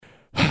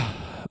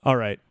All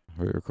right.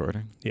 Are we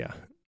recording? Yeah.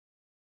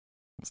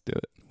 Let's do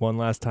it. One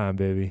last time,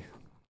 baby.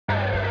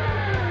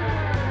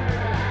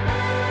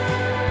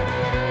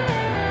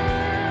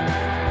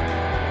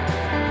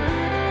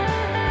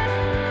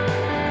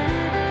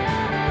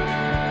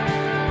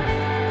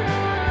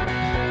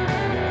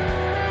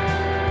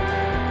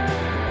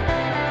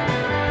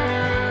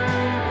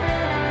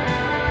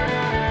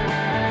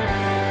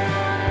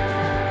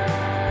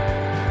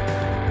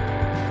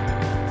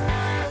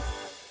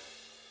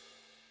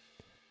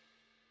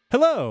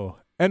 Hello,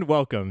 and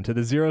welcome to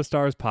the Zero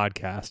Stars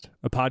Podcast,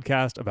 a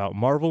podcast about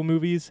Marvel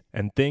movies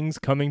and things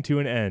coming to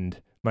an end.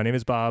 My name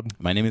is Bob.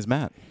 My name is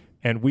Matt.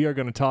 And we are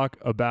going to talk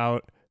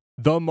about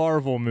the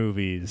Marvel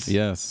movies.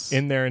 Yes.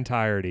 In their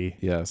entirety.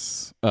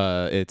 Yes.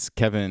 It's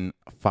Kevin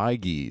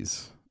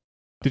Feige's.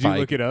 Did you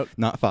look it up?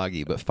 Not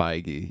Feige, but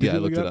Feige. Did I you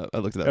looked look it up. I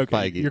looked it up.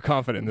 Okay, Feige. you're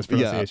confident in this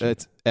pronunciation. Yeah,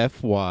 it's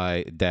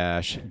F-Y-G-H-E-E.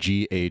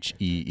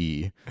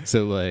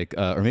 So like,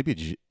 or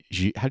maybe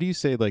how do you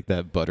say like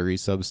that buttery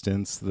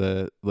substance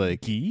that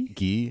like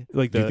ghee?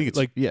 Like the you think it's,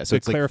 like yeah, so the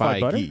it's like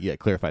clarified butter? Yeah,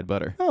 clarified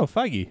butter. Oh,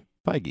 Feige.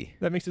 Feige.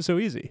 That makes it so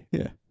easy.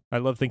 Yeah. I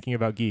love thinking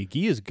about ghee.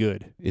 Ghee is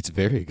good. It's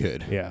very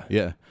good. Yeah.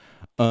 Yeah.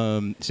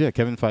 So yeah,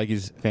 Kevin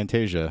Feige's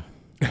Fantasia,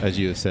 as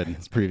you have said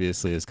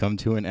previously, has come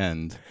to an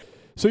end.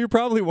 So you're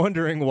probably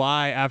wondering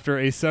why, after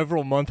a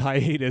several-month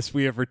hiatus,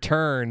 we have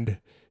returned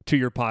to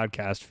your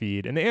podcast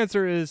feed. And the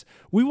answer is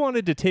we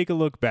wanted to take a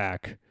look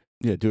back.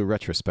 Yeah, do a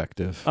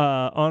retrospective.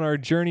 On our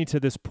journey to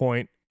this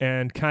point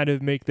and kind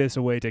of make this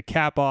a way to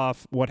cap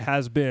off what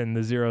has been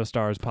the Zero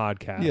Stars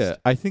Podcast. Yeah,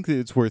 I think that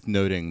it's worth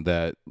noting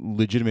that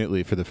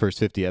legitimately for the first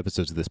 50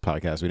 episodes of this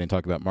podcast, we didn't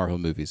talk about Marvel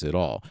movies at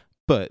all.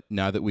 But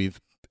now that we've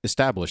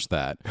established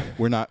that,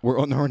 we're not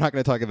going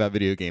to talk about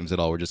video games at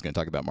all. We're just going to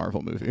talk about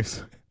Marvel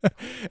movies.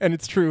 And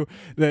it's true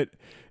that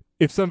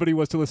if somebody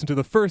was to listen to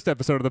the first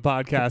episode of the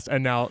podcast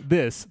and now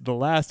this, the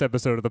last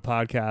episode of the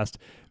podcast,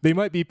 they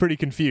might be pretty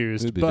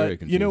confused. They'd be but very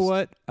confused. You know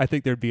what? I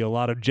think there'd be a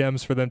lot of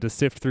gems for them to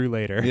sift through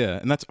later. Yeah,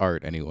 and that's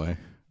art anyway.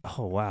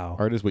 Oh, wow.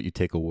 Art is what you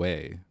take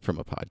away from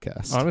a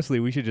podcast. Honestly,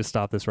 we should just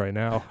stop this right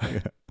now.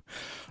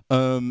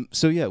 Yeah.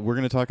 So yeah, we're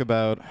going to talk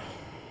about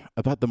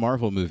the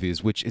Marvel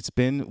movies, which it's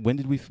been, when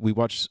did we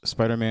watch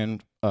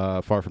Spider-Man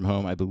Far From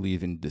Home, I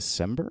believe in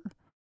December?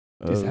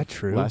 Is that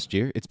true? Last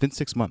year? It's been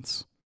 6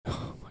 months.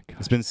 Oh my God.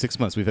 It's been 6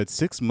 months. We've had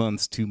 6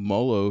 months to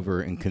mull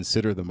over and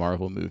consider the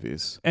Marvel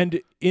movies.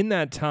 And in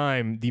that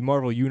time, the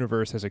Marvel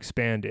Universe has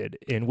expanded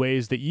in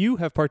ways that you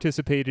have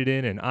participated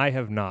in and I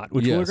have not,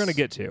 which we're going to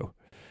get to.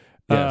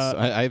 Yes,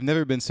 I've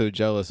never been so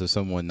jealous of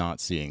someone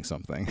not seeing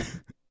something.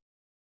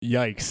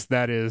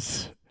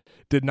 Yikes,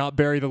 did not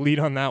bury the lead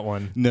on that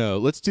one. No,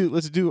 let's do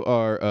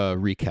our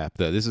recap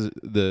though. This is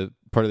the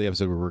part of the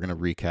episode where we're going to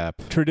recap.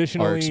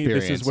 Traditionally,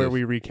 this is where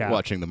we recap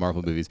watching the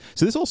Marvel movies.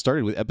 So this all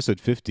started with episode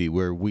 50,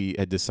 where we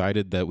had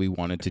decided that we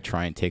wanted to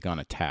try and take on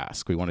a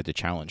task. We wanted to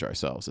challenge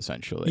ourselves,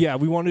 essentially. Yeah,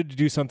 we wanted to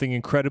do something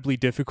incredibly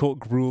difficult,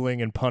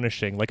 grueling, and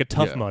punishing, like a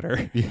Tough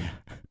Mudder. Yeah.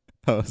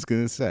 I was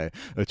going to say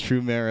a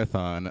true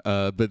marathon,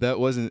 but it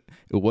wasn't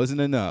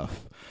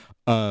enough.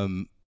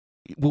 Well,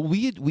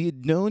 we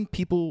had known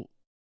people.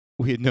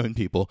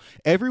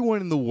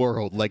 Everyone in the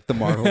world liked the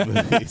Marvel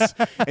movies.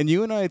 And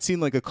you and I had seen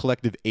like a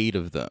collective 8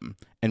 of them.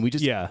 And we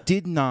just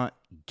did not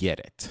get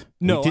it.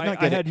 No,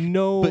 I had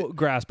no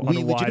grasp on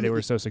why they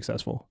were so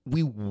successful.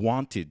 We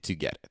wanted to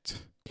get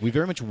it. We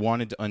very much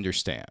wanted to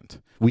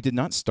understand. We did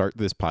not start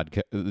this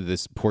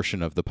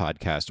portion of the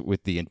podcast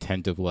with the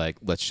intent of like,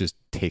 let's just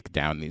take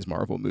down these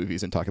Marvel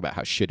movies and talk about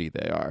how shitty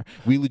they are.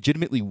 We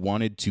legitimately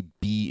wanted to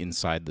be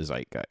inside the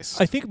zeitgeist.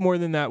 I think more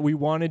than that, we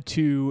wanted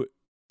to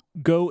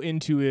go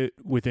into it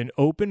with an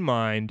open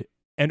mind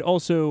and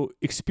also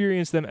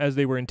experience them as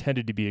they were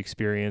intended to be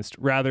experienced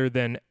rather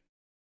than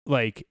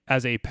like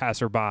as a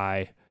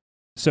passerby.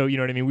 So, you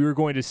know what I mean? We were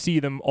going to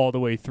see them all the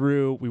way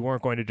through. We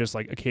weren't going to just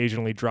like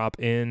occasionally drop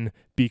in,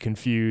 be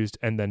confused,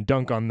 and then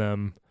dunk on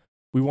them.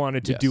 We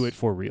wanted to do it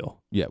for real.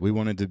 Yeah, we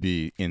wanted to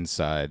be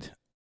inside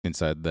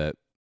that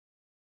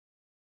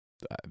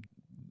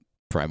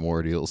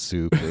primordial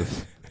soup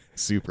of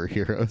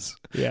superheroes.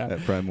 Yeah. That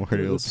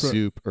primordial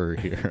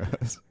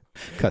superheroes.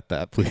 Cut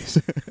that,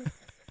 please.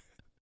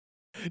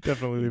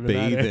 Definitely leave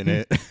Bathe in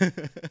it.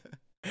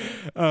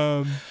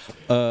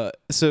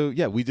 So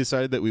yeah, we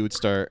decided that we would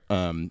start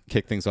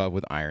kick things off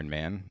with Iron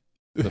Man,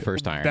 the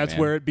first Iron Man. That's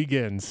where it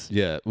begins.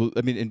 Yeah, well,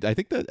 I mean, and I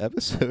think that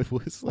episode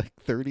was like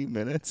 30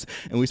 minutes,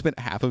 and we spent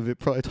half of it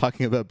probably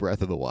talking about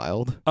Breath of the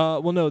Wild.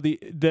 Well, no, the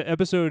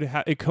episode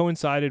it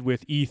coincided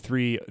with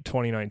E3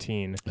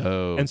 2019.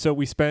 Oh, and so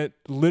we spent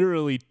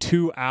literally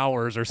 2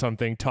 hours or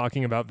something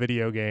talking about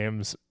video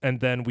games,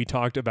 and then we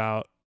talked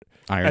about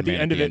Iron Man at the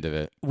end of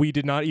it. We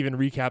did not even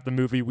recap the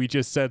movie. We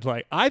just said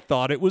like, I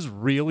thought it was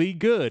really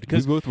good.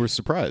 We both were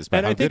surprised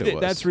by how good it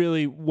was. That's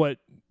really what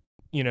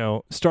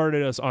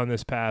started us on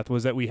this path,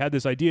 was that we had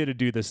this idea to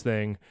do this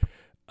thing.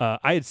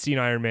 I had seen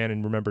Iron Man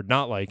and remembered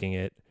not liking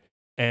it.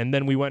 And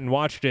then we went and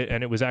watched it,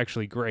 and it was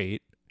actually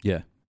great.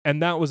 Yeah.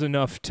 And that was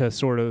enough to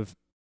sort of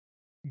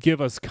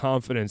give us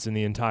confidence in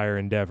the entire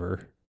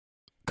endeavor.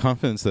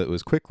 Confidence that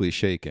was quickly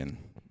shaken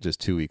just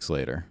 2 weeks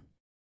later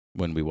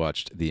when we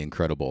watched The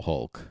Incredible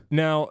Hulk.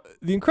 Now,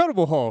 The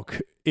Incredible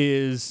Hulk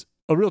is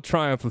a real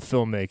triumph of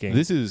filmmaking.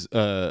 This is,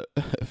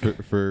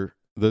 for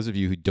those of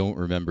you who don't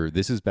remember,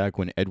 this is back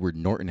when Edward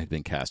Norton had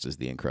been cast as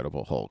the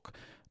Incredible Hulk.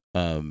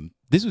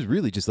 This was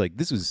really just like,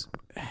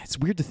 it's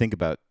weird to think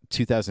about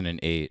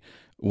 2008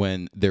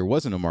 when there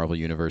wasn't a Marvel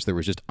universe, there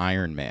was just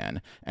Iron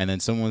Man. And then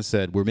someone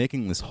said, we're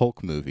making this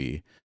Hulk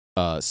movie.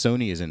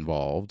 Sony is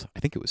involved. I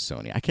think it was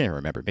Sony. I can't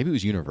remember. Maybe it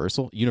was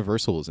Universal.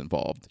 Universal is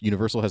involved.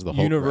 Universal has the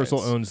Hulk. Universal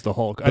rights. owns the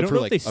Hulk. But I don't for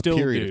know like if they still a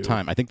period do. of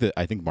time. I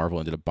think Marvel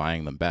ended up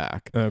buying them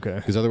back. Okay.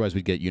 Because otherwise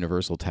we'd get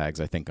Universal tags,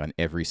 I think, on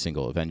every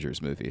single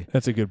Avengers movie.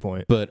 That's a good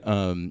point. But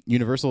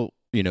Universal,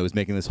 is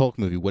making this Hulk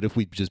movie. What if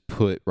we just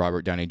put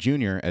Robert Downey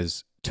Jr.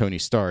 as Tony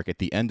Stark at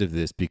the end of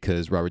this,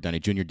 because Robert Downey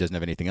Jr. doesn't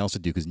have anything else to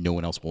do because no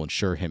one else will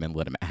insure him and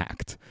let him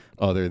act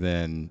other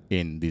than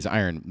in these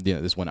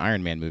this one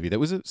Iron Man movie that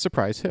was a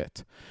surprise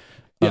hit.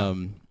 Yeah.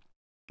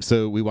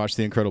 So we watched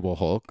The Incredible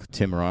Hulk,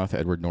 Tim Roth,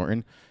 Edward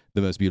Norton,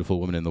 the most beautiful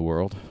woman in the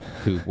world,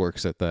 who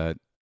works at that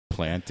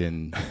plant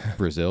in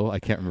Brazil. I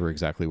can't remember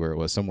exactly where it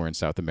was, somewhere in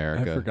South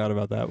America. I forgot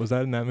about that. Was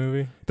that in that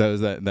movie? That was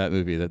that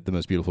movie, that the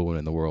most beautiful woman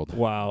in the world.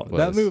 Wow. was.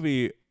 That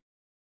movie,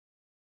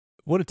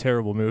 what a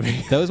terrible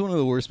movie. That was one of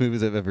the worst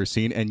movies I've ever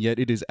seen, and yet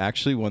it is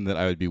actually one that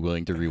I would be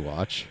willing to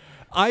rewatch.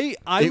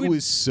 It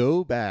was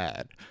so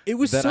bad It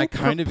was that so I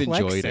kind of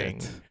enjoyed perplexing.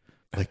 it.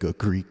 Like a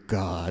Greek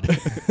god.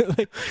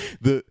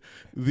 the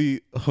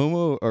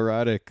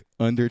homoerotic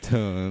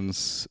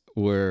undertones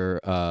were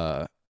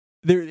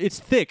It's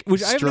thick,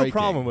 which I have no striking.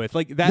 problem with.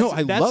 Like that's No,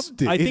 I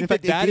loved it. I In think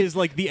fact, that it- is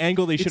like the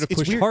angle they should have it's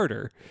pushed weird.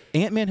 harder.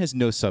 Ant-Man has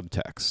no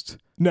subtext.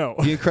 No.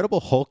 The Incredible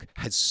Hulk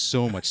has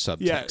so much subtext.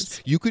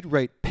 Yes. You could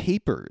write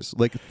papers,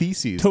 like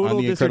theses Total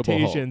on The Incredible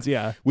Hulk. dissertations,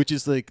 yeah. Which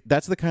is like,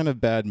 that's the kind of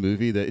bad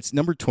movie that it's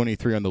number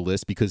 23 on the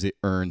list because it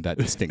earned that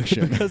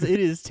distinction. Because it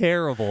is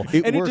terrible.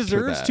 It and it worked for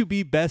deserves that. to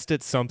be best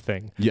at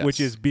something, Yes. which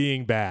is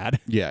being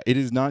bad. Yeah, it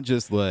is not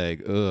just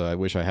like, I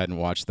wish I hadn't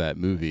watched that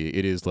movie.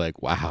 It is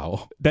like,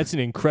 wow. That's an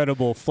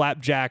incredible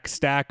flapjack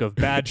stack of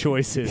bad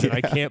choices, and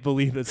I can't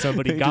believe that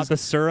somebody They got just- the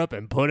syrup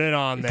and put it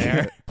on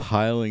there.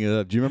 Piling it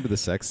up. Do you remember the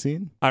sex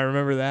scene? I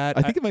remember that.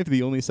 I think it might be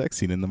the only sex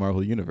scene in the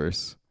Marvel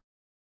universe.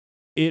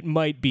 It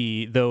might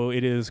be, though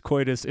it is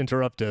coitus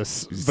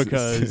interruptus,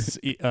 because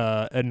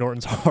Ed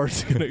Norton's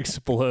heart's going to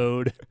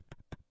explode.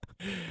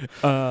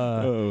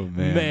 Oh,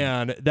 man.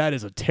 Man, that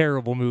is a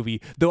terrible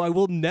movie. Though I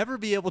will never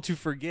be able to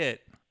forget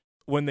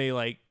when they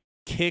like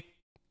kick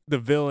the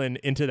villain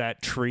into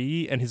that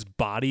tree and his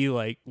body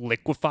like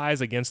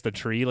liquefies against the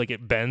tree, like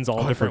it bends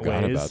all different I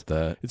forgot ways. about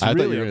that. It's I thought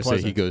really you were going to say he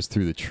unpleasant. goes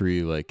through the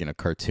tree like in a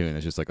cartoon.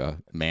 It's just like a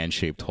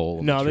man-shaped hole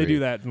in No, the they tree. do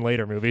that in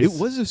later movies. It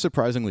was a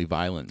surprisingly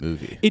violent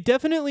movie. It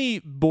definitely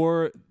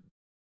bore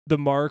the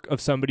mark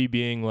of somebody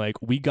being like,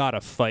 we gotta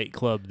Fight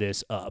Club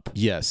this up.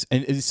 Yes,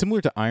 and it's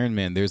similar to Iron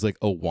Man. There's like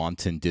a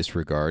wanton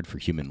disregard for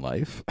human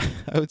life,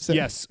 I would say.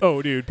 Yes.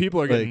 Oh, dude,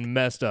 people are getting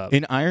messed up.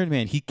 In Iron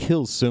Man, he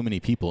kills so many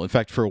people. In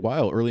fact, for a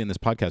while early in this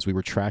podcast, we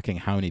were tracking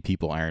how many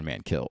people Iron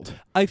Man killed.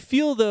 I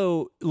feel,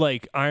 though,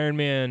 like Iron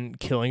Man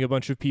killing a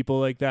bunch of people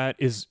like that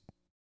is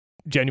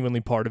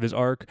genuinely part of his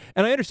arc.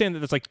 And I understand that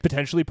that's like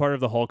potentially part of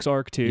the Hulk's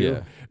arc too.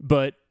 Yeah.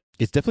 But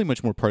It's definitely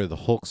much more part of the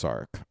Hulk's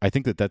arc. I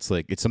think that's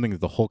like, it's something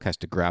that the Hulk has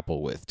to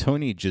grapple with.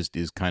 Tony just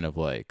is kind of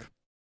like,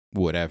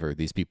 whatever,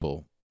 these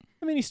people.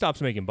 I mean, he stops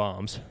making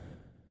bombs.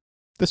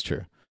 That's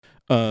true.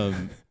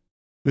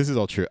 This is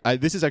all true.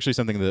 This is actually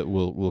something that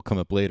will come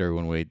up later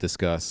when we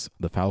discuss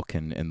the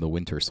Falcon and the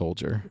Winter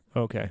Soldier.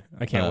 Okay.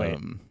 I can't wait.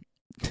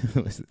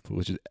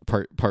 Which is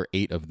part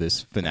 8 of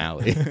this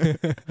finale.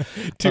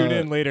 Tune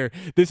in later.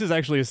 This is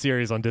actually a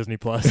series on Disney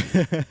Plus.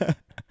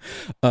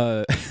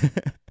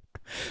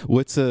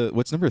 What's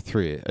number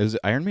 3? Is it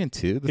Iron Man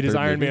 2? It is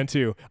Iron Man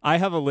 2. I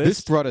have a list.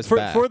 This brought us for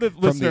back the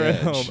from listener the at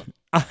edge. home.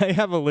 I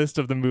have a list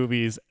of the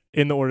movies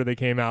in the order they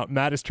came out.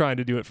 Matt is trying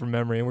to do it from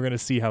memory, and we're going to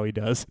see how he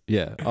does.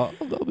 Yeah, I'll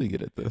be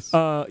good at this.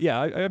 Yeah,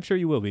 I'm sure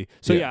you will be.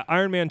 So yeah,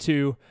 Iron Man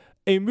 2,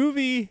 a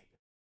movie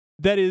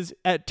that is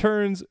at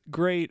turns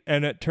great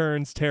and at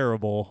turns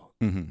terrible.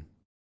 Mm-hmm.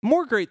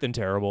 More great than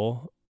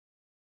terrible.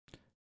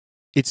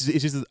 It's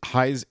just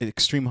highs,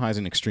 extreme highs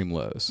and extreme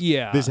lows.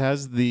 Yeah. This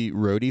has the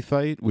Rhodey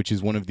fight, which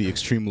is one of the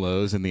extreme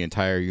lows in the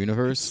entire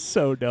universe.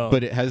 So dumb.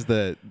 But it has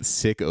the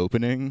sick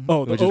opening,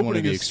 oh, the which is opening one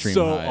of the is extreme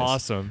so highs.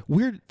 awesome.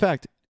 Weird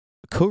fact,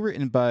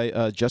 co-written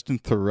by Justin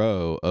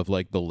Theroux of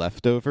like The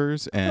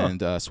Leftovers and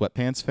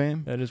Sweatpants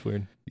fame. That is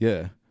weird.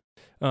 Yeah.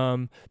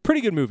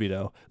 Pretty good movie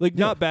though. Like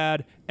not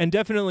bad, and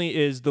definitely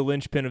is the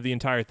linchpin of the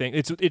entire thing.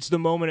 It's the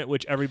moment at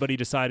which everybody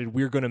decided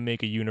we're going to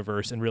make a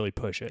universe and really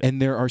push it.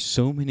 And there are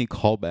so many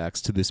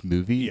callbacks to this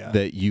movie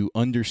that you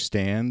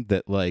understand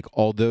that, like,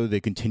 although they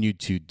continued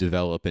to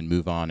develop and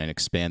move on and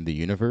expand the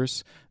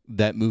universe,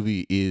 that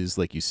movie is,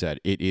 like you said,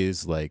 it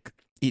is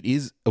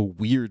a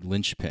weird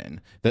linchpin,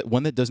 that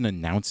one that doesn't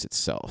announce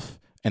itself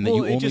and that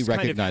you it only just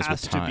recognize kind of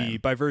has with time. to be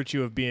by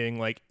virtue of being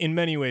like in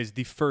many ways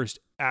the first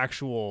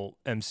actual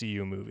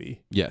MCU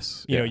movie.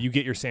 Yes. You know, you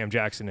get your Sam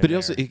Jackson in but there. it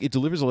also it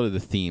delivers a lot of the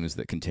themes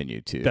that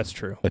continue to That's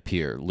true.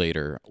 appear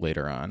later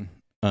on.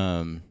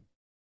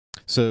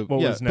 So What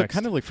was but next?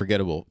 kind of like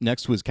forgettable.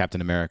 Next was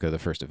Captain America: The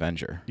First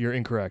Avenger. You're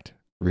incorrect.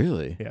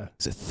 Really? Yeah.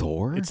 Is it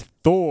Thor? It's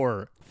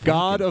Thor,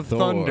 God Fucking of Thor.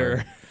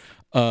 Thunder.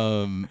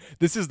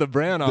 This is the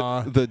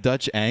Branagh. The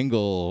Dutch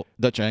Angle's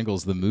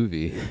the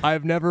movie.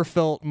 I've never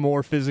felt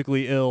more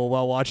physically ill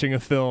while watching a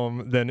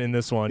film than in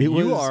this one.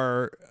 You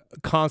are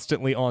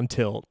constantly on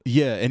tilt.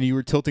 Yeah, and you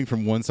were tilting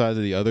from one side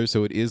to the other,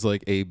 so it is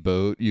like a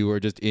boat. You are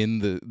just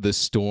in the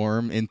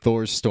storm, in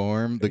Thor's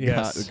storm, the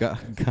Yes.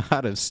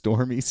 god of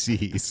stormy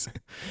seas.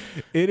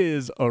 It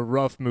is a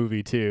rough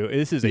movie too.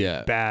 This is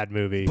a bad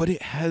movie. But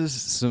it has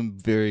some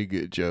very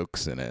good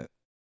jokes in it.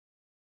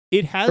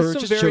 It has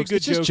some very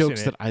good jokes in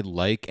it. that I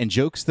like, and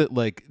jokes that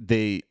like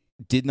they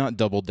did not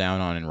double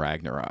down on in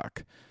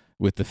Ragnarok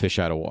with the fish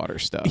out of water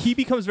stuff. He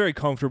becomes very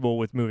comfortable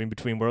with moving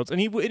between worlds, and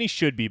he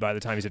should be by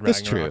the time he's in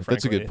That's Ragnarok. true.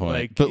 That's a good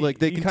point. But like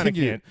they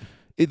continue.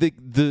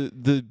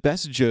 The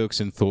best jokes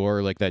in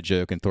Thor, like that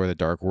joke in Thor: The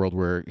Dark World,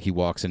 where he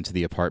walks into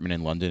the apartment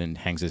in London and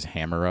hangs his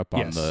hammer up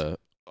on the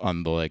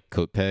like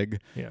coat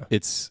peg. Yeah,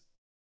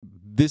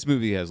 this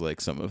movie has like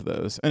some of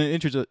those, and it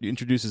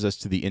introduces us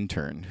to the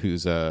intern,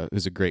 who's a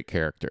great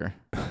character.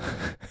 I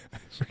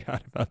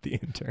forgot about the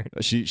intern.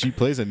 She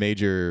plays a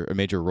major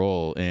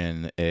role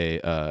in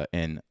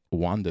in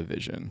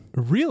WandaVision.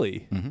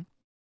 Really? Mm-hmm.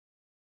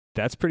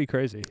 That's pretty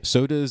crazy.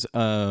 So does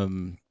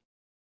what's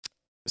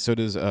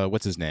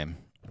his name?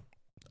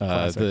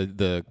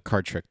 The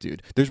card trick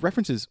dude. There's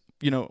references.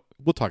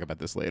 We'll talk about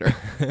this later.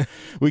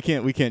 we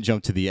can't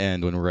jump to the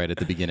end when we're right at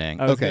the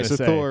beginning. Okay, so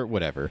Thor,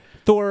 whatever.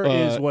 Thor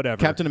is whatever.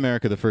 Captain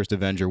America: The First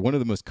Avenger, one of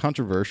the most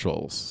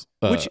controversials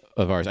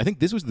of ours. I think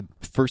this was the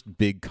first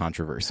big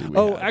controversy we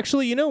had.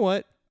 Actually, you know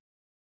what?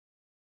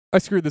 I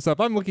screwed this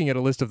up. I'm looking at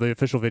a list of the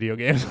official video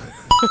games.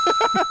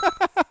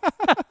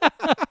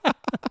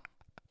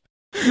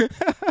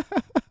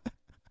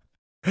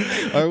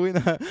 Are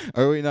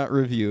we not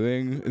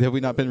reviewing? Have we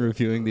not been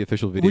reviewing the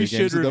official video games? We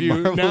should of the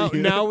review Marvel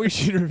now. We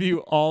should review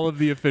all of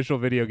the official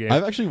video games.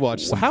 I've actually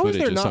watched some How is footage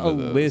there of not some a of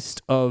those.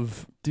 list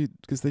of? Dude,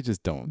 because they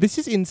just don't. This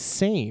is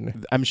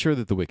insane. I'm sure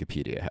that the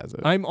Wikipedia has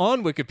it. I'm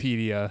on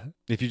Wikipedia.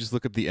 If you just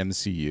look up the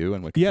MCU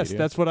on Wikipedia. Yes,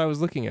 that's what I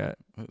was looking at.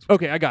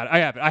 Okay, I got it.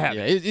 I have it.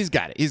 Yeah, he's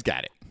got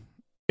it.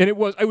 And it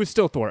was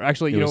still Thor.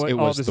 Actually, you know what?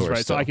 All this is right.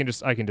 Still. So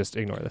I can just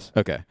ignore this.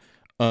 Okay.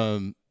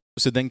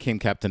 So then came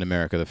Captain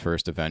America: The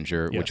First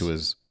Avenger, which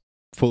was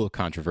full of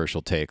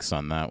controversial takes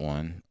on that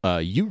one.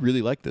 You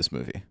really liked this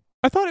movie.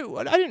 I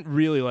didn't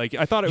really like it.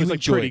 I thought it was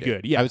like pretty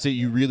good. Yeah, I would say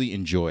you really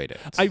enjoyed it.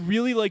 I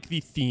really like the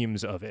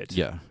themes of it.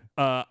 Yeah.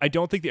 I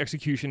don't think the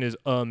execution is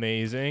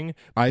amazing,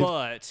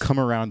 I've come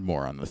around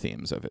more on the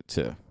themes of it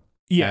too.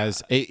 Yeah.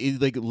 As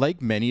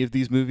like many of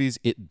these movies,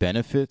 it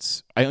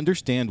benefits. I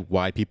understand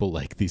why people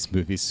like these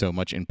movies so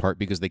much, in part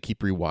because they keep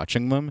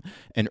rewatching them,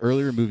 and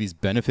earlier movies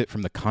benefit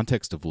from the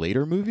context of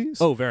later movies.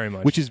 Oh, very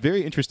much. Which is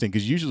very interesting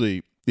because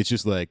usually it's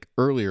just like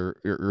earlier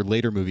or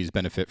later movies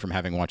benefit from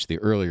having watched the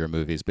earlier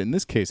movies, but in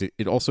this case,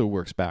 it also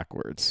works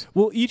backwards.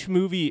 Well, each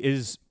movie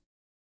is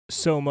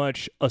so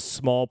much a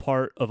small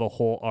part of a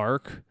whole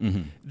arc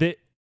that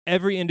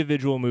every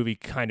individual movie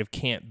kind of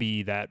can't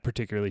be that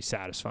particularly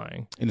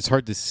satisfying. And it's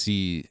hard to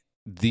see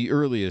the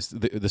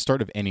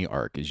start of any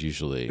arc is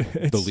usually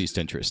the least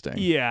interesting.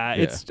 Yeah,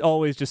 it's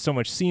always just so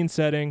much scene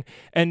setting.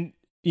 And,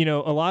 a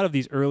lot of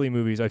these early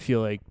movies I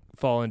feel like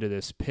fall into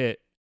this pit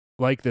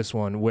like this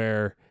one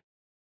where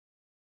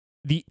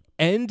the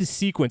end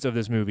sequence of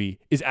this movie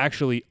is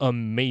actually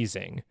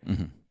amazing.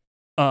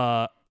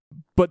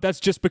 But that's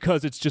just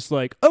because it's just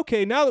like,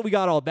 okay, now that we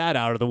got all that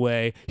out of the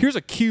way, here's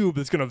a cube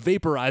that's going to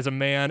vaporize a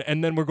man,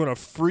 and then we're going to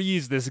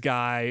freeze this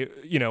guy,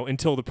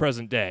 until the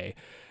present day.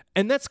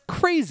 And that's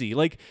crazy.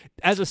 Like,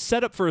 as a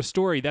setup for a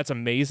story, that's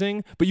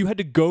amazing, but you had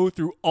to go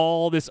through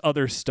all this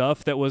other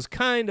stuff that was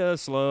kind of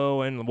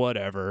slow and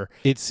whatever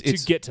to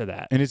get to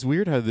that. And it's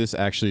weird how this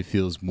actually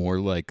feels more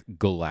like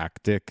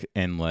galactic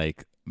and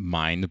like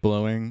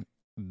mind-blowing.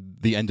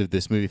 The end of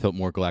this movie felt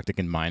more galactic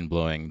and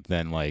mind-blowing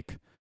than like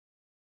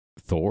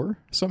Thor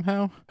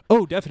somehow.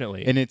 Oh,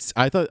 definitely. And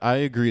I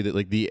agree that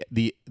like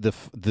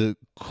the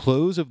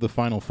close of the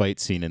final fight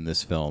scene in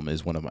this film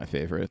is one of my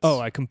favorites. Oh,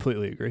 I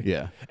completely agree.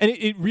 Yeah. And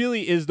it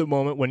really is the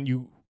moment when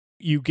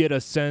you get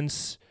a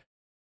sense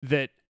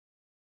that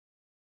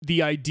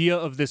the idea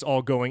of this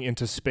all going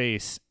into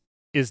space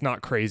is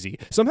not crazy.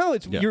 Somehow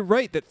you're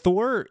right that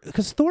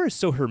because Thor is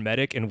so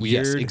hermetic and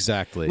weird. Yes,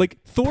 exactly. Like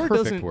Thor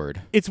Perfect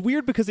word. It's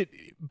weird because it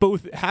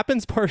both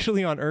happens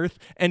partially on Earth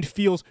and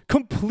feels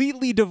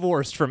completely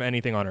divorced from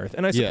anything on Earth.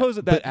 And I suppose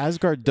but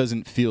Asgard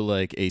doesn't feel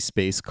like a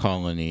space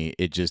colony.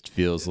 It just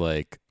feels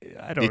like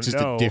it's just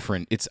a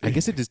different. I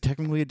guess it is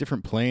technically a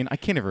different plane. I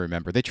can't even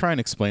remember. They try and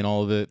explain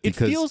all of it.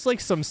 Because it feels like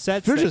some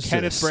sets that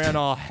Kenneth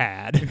Branagh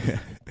had.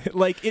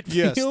 Like it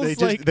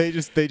feels like they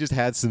just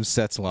had some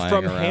sets lying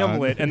from around.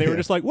 Hamlet, and they were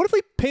just like, "What if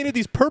we painted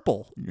these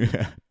purple?"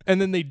 Yeah.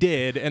 And then they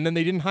did, and then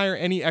they didn't hire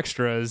any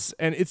extras,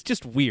 and it's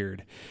just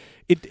weird.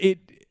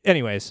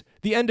 Anyways,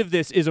 the end of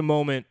this is a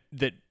moment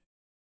that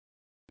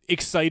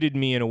excited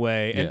me in a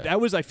way, and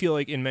that was, I feel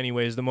like, in many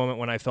ways, the moment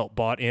when I felt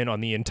bought in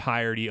on the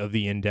entirety of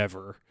the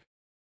endeavor.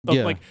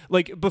 Yeah.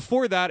 Like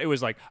before that, it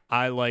was like,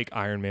 I like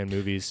Iron Man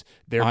movies.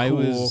 They're I cool.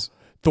 was-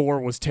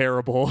 Thor was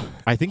terrible.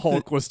 I think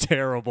Hulk was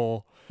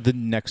terrible. the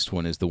next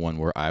one is the one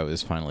where I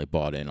was finally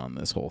bought in on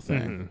this whole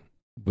thing, Mhm.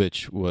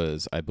 which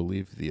was, I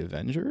believe, The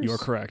Avengers. You are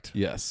correct.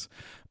 Yes.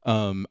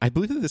 I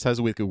believe that this has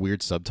like a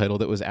weird subtitle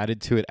that was added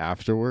to it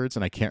afterwards,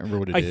 and I can't remember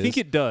what it is. I think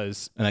it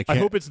does. And I I can't-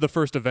 hope it's the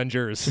first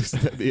Avengers.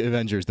 The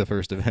Avengers, the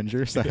first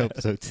Avengers. I hope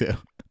so too.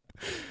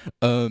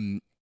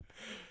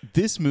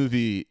 This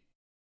movie,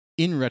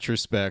 in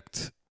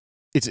retrospect,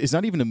 it's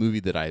not even a movie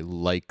that I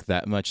like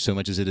that much, so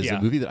much as it is Yeah.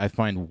 a movie that I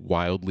find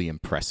wildly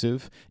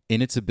impressive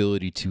in its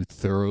ability to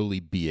thoroughly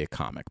be a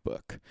comic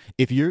book.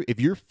 If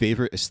your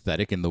favorite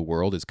aesthetic in the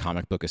world is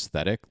comic book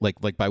aesthetic, like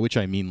by which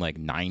I mean like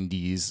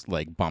 90s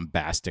like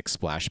bombastic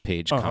splash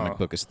page comic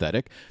book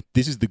aesthetic,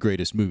 this is the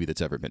greatest movie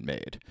that's ever been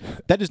made.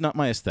 That is not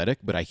my aesthetic,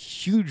 but I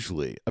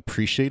hugely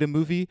appreciate a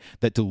movie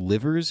that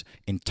delivers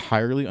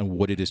entirely on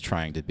what it is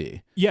trying to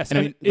be. Yes, And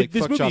I mean, like,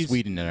 this fuck Joss movie's-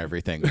 Whedon and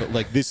everything, but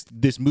like this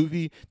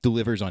movie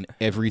delivers on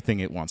everything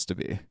it wants to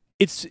be.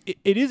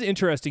 It is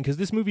interesting because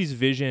this movie's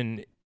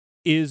vision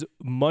is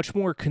much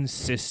more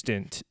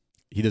consistent.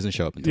 He doesn't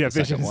show up until the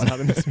second Vision's one. not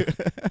in this movie.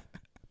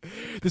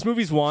 This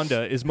movie's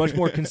Wanda is much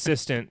more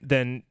consistent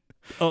than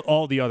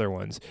all the other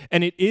ones,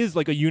 and it is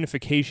like a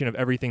unification of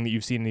everything that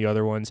you've seen in the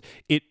other ones.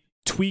 It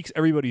tweaks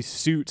everybody's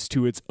suits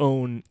to its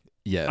own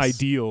Yes.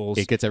 ideals.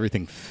 It gets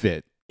everything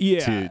fit.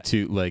 Yeah.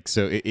 To like,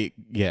 so it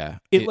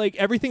Like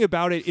everything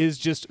about it is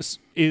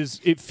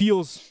it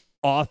feels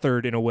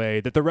authored in a way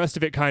that the rest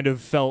of it kind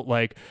of felt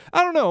like,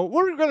 I don't know,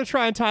 we're going to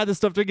try and tie this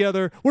stuff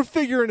together. We're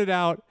figuring it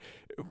out.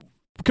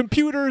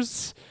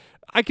 Computers,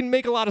 I can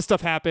make a lot of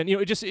stuff happen. You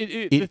know,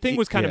 the thing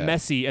was kind of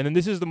messy, and then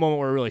this is the moment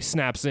where it really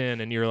snaps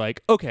in, and you're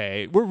like,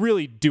 okay, we're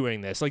really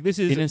doing this. Like this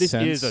is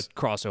a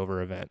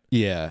crossover event.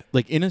 Yeah,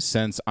 like in a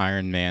sense,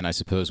 Iron Man, I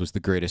suppose, was the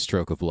greatest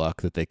stroke of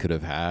luck that they could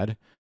have had.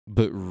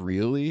 But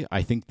really,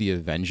 I think the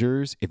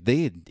Avengers, if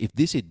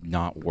this had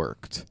not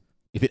worked,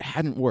 if it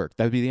hadn't worked,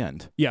 that would be the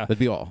end. Yeah. That'd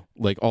be all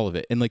of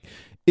it. And like,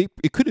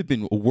 it could have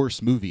been a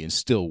worse movie and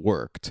still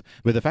worked.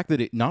 But the fact that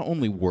it not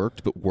only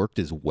worked, but worked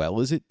as well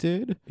as it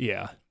did.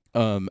 Yeah.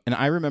 And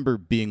I remember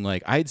being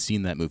like, I had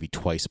seen that movie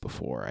twice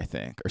before, I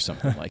think, or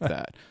something like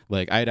that.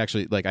 Like I had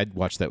actually, like I'd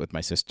watched that with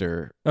my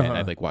sister, and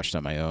I'd like watched it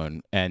on my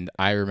own. And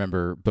I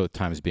remember both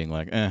times being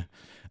like,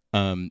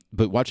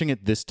 but watching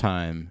it this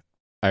time,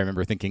 I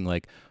remember thinking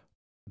like,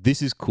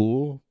 this is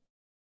cool,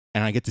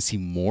 and I get to see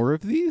more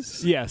of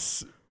these.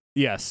 Yes.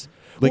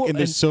 Like, Well, and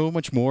there's so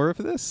much more of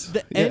this.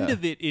 The end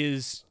of it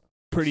is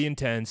pretty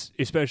intense,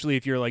 especially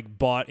if you're like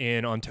bought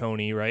in on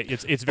Tony, right?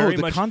 It's very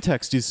the much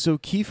context is so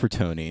key for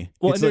Tony.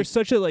 Well, It's and there's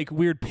such a like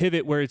weird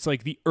pivot where it's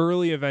like the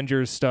early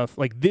Avengers stuff,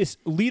 like this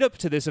lead up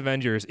to this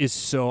Avengers is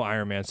so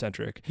Iron Man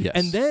centric. Yes.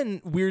 And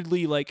then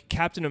weirdly, like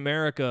Captain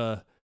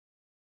America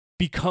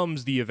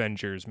becomes the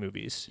Avengers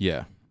movies.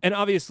 Yeah. And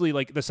obviously,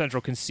 like the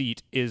central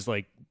conceit is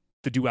like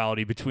the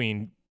duality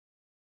between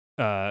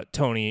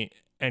Tony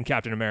and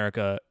Captain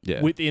America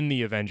within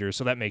the Avengers,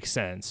 so that makes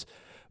sense.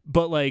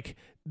 But like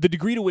the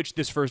degree to which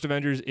this first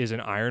Avengers is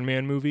an Iron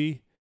Man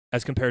movie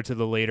as compared to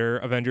the later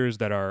Avengers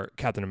that are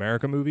Captain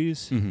America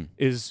movies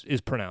is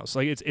pronounced.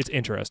 Like it's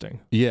interesting.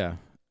 Yeah.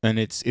 And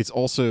it's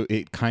also,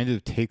 it kind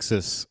of takes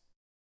us,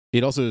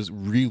 it also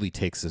really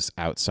takes us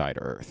outside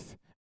Earth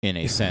in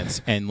a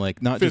sense, and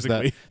like not just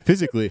that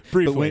physically,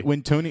 Briefly. but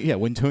when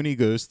Tony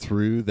goes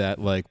through that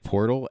like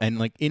portal, and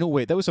like in a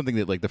way that was something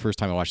that like the first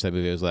time I watched that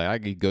movie I was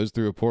like, he goes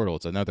through a portal,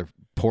 it's another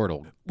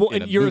portal. Well,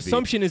 and your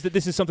assumption is that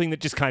this is something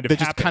that just kind of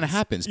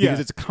happens because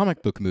it's a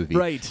comic book movie,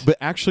 right? But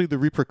actually the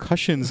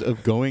repercussions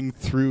of going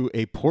through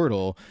a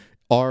portal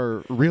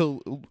are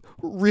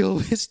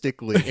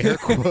realistically, air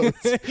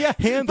quotes,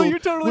 handled you're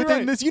totally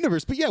within this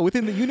universe. But yeah,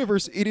 within the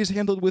universe, it is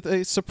handled with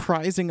a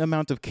surprising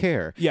amount of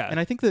care. Yeah. And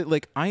I think that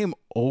like I am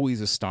always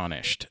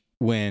astonished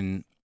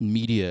when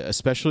media,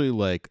 especially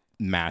like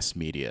mass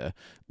media,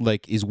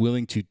 like is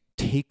willing to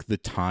take the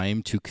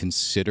time to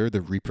consider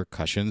the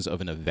repercussions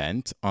of an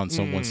event on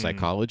someone's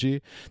psychology.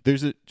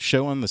 There's a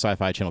show on the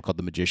Sci-Fi Channel called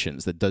The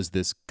Magicians that does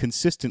this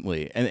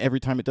consistently, and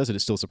every time it does it, it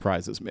still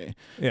surprises me.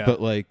 Yeah.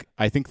 But like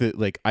I think that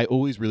like I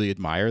always really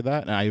admire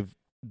that, and I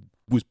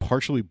was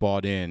partially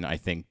bought in, I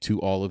think, to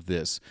all of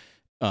this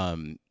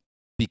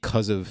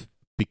because of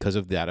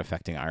that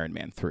affecting Iron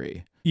Man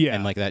 3. Yeah.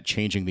 And like that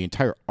changing the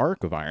entire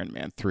arc of Iron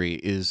Man 3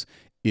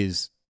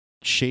 is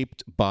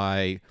shaped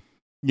by,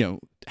 you know,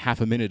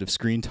 half a minute of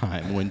screen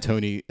time when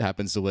Tony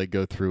happens to like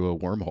go through a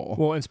wormhole.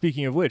 Well, and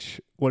speaking of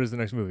which, what is the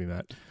next movie,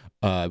 Matt?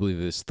 I believe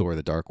it's Thor: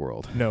 The Dark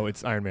World. No,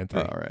 it's Iron Man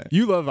 3. All right.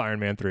 You love Iron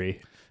Man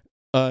 3.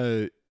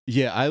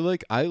 Yeah, I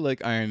like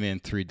Iron Man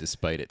 3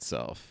 despite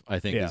itself. I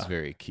think is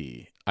very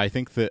key. I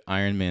think that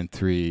Iron Man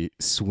 3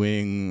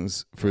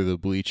 swings for the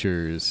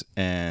bleachers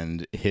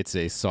and hits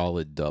a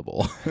solid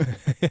double.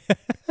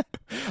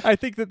 I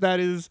think that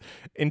is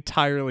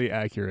entirely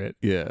accurate.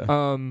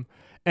 Yeah.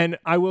 And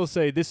I will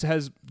say this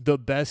has the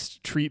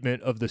best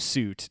treatment of the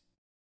suit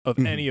of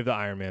any of the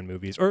Iron Man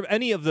movies or of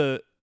any of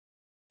the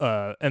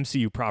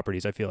MCU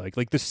properties. I feel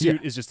like the suit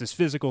is just this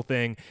physical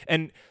thing,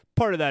 and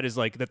part of that is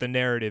like that the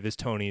narrative is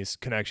Tony's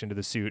connection to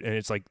the suit, and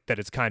it's like that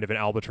it's kind of an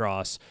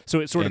albatross. So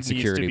it sort of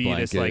needs to be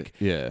this like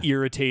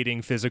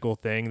irritating physical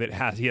thing that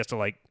he has to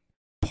like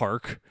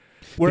park.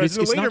 Whereas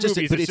in the later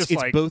movies, it's just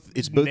like both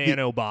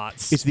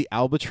nanobots. It's the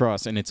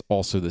albatross, and it's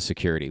also the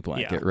security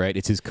blanket, right?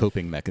 It's his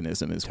coping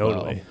mechanism as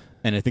well.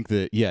 And I think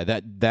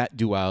that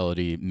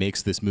duality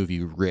makes this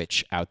movie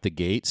rich out the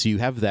gate. So you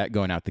have that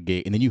going out the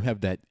gate, and then you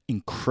have that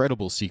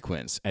incredible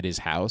sequence at his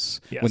house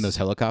when those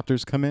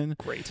helicopters come in.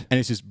 Great. And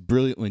it's just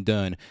brilliantly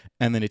done.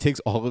 And then it takes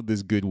all of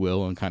this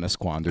goodwill and kind of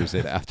squanders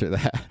it after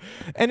that.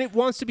 And it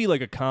wants to be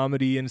like a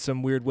comedy in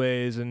some weird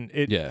ways, and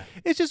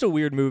it's just a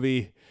weird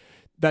movie.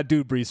 That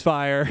dude breathes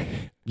fire.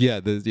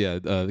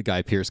 The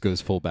Guy Pearce goes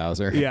full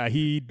Bowser. Yeah,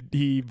 he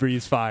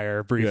breathes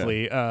fire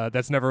briefly.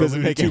 That's never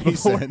alluded to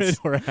before sense.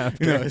 Or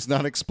after. No, it's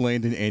not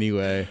explained in any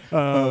way.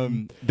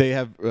 They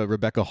have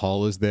Rebecca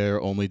Hall is there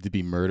only to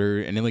be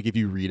murdered, and then like if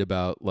you read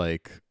about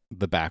like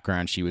the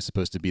background, she was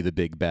supposed to be the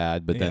big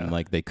bad, but then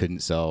like they couldn't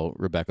sell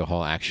Rebecca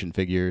Hall action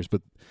figures,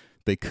 but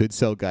they could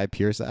sell Guy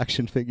Pearce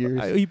action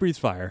figures. He breathes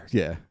fire.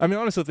 Yeah. I mean,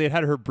 honestly, if they had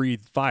had her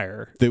breathe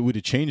fire, that would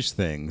have changed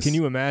things. Can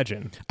you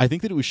imagine? I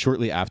think that it was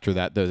shortly after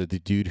that, though, that the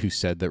dude who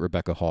said that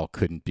Rebecca Hall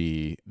couldn't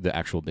be the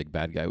actual big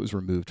bad guy was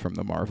removed from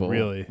the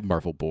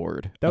Marvel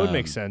board. That would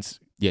make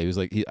sense. Yeah, he was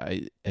like,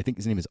 I think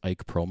his name is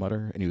Ike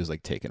Perlmutter, and he was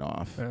like taken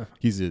off. Yeah.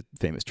 He's a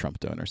famous Trump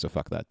donor, so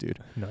fuck that dude.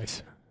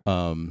 Nice.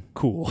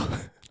 Cool.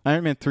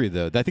 Iron Man 3,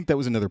 though, I think that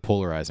was another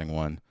polarizing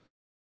one.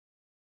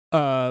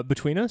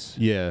 Between us?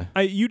 Yeah.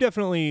 You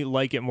definitely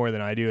like it more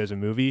than I do as a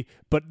movie,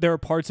 but there are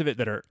parts of it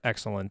that are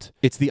excellent.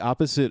 It's the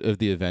opposite of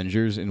The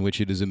Avengers, in which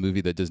it is a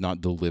movie that does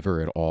not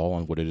deliver at all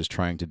on what it is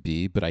trying to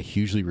be, but I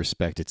hugely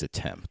respect its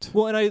attempt.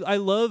 Well, and I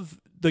love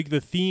like the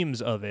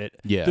themes of it.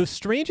 Yeah. The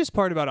strangest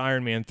part about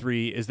Iron Man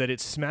 3 is that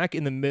it's smack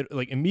in the middle,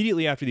 like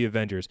immediately after The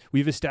Avengers.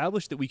 We've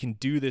established that we can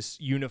do this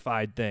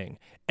unified thing.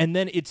 And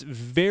then it's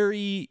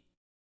very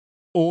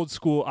old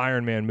school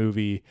Iron Man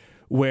movie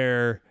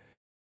where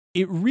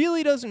it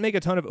really doesn't make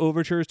a ton of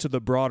overtures to the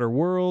broader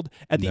world.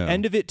 At the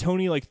end of it,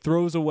 Tony like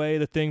throws away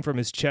the thing from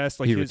his chest,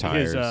 like he his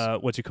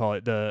what you call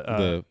it,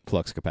 the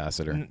flux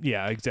capacitor.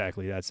 Yeah,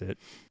 exactly. That's it.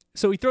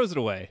 So he throws it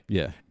away.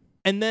 Yeah,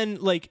 and then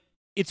like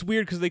it's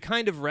weird because they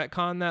kind of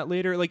retcon that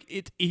later. Like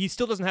he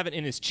still doesn't have it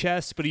in his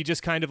chest, but he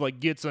just kind of like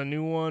gets a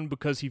new one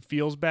because he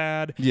feels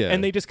bad. Yeah,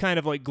 and they just kind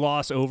of like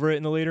gloss over it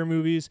in the later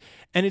movies,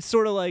 and it's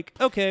sort of like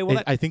okay,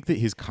 well, I think that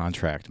his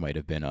contract might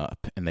have been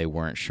up, and they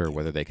weren't sure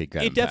whether they could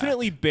get him it.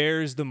 Definitely back.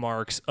 Bears the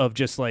marks of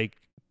just like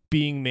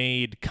being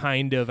made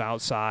kind of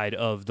outside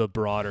of the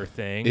broader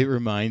thing. It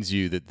reminds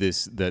you that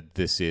this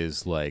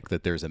is like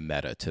that there's a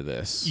meta to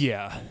this.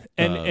 Yeah,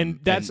 and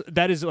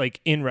that is like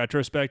in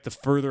retrospect, the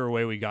further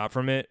away we got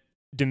from it,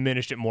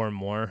 diminished it more and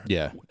more.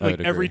 Yeah,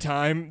 like every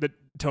time that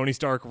Tony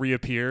Stark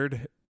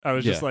reappeared, I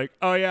was just like,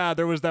 oh yeah,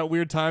 there was that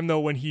weird time though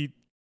when he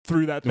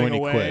threw that thing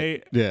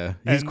away. Quit. Yeah,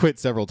 he's quit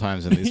several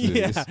times in these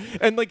movies. Yeah,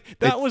 and like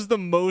that was the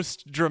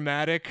most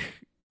dramatic.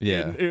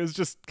 Yeah, it was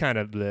just kind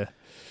of bleh.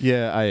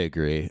 Yeah, I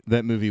agree.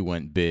 That movie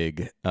went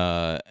big,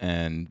 but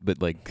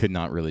like could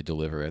not really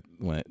deliver it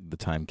when the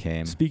time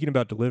came. Speaking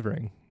about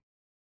delivering,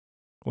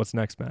 what's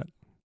next, Matt?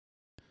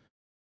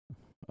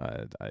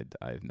 I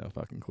have no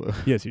fucking clue.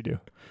 Yes, you do.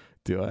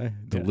 Do I?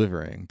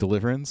 Delivering.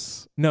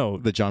 Deliverance? No.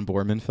 The John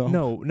Boorman film?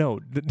 No.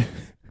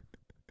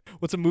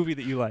 What's a movie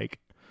that you like?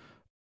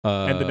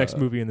 And the next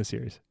movie in the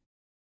series?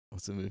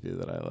 What's a movie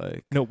that I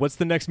like? No, what's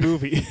the next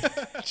movie?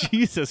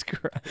 Jesus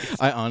Christ.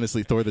 I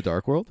honestly, Thor the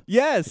Dark World?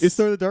 Yes. Is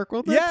Thor the Dark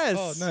World next?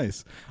 Yes. Oh,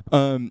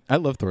 nice. I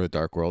love Thor the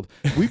Dark World.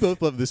 We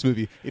both love this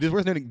movie. It is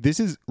worth noting, this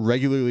is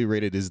regularly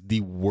rated as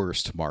the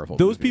worst Marvel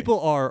movie. Those people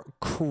are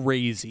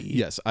crazy.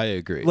 Yes, I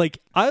agree. Like,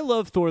 I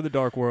love Thor the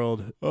Dark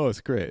World. Oh,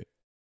 it's great.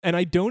 And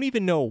I don't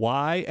even know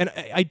why. And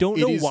I don't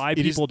know why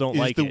people don't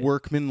like it. It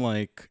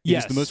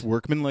is the most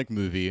workmanlike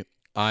movie.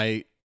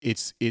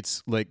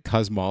 It's like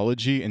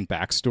cosmology and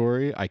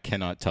backstory I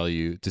cannot tell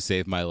you to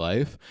save my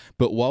life.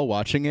 But while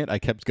watching it, I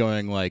kept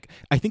going like,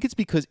 I think it's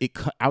because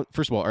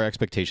first of all, our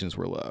expectations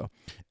were low.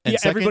 And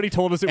second, everybody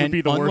told us it would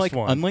be the worst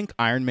one. Unlike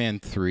Iron Man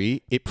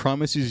 3, it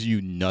promises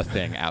you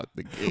nothing out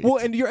the gate. Well,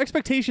 and your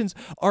expectations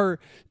are...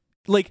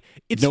 Like,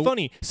 it's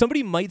funny.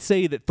 Somebody might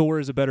say that Thor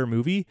is a better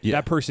movie. Yeah.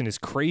 That person is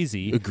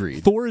crazy.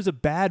 Agreed. Thor is a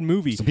bad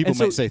movie. Some people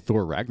might say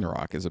Thor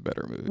Ragnarok is a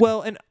better movie.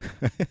 Well, and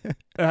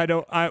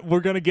we're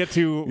going to get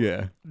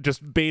to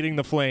just baiting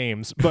the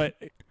flames. But,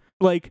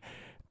 like,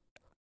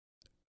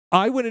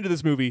 I went into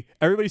this movie.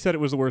 Everybody said it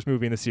was the worst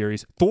movie in the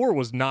series. Thor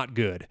was not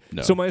good.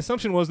 No. So my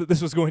assumption was that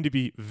this was going to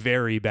be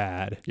very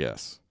bad.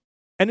 Yes.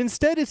 And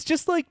instead, it's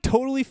just like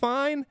totally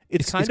fine.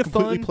 It's kind of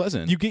completely fun.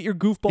 Pleasant. You get your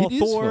goofball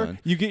Thor.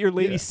 You get your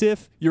Lady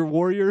Sif, your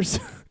warriors.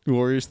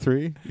 Warriors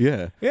 3?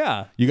 Yeah.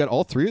 Yeah. You got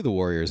all three of the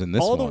warriors in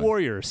this one. All the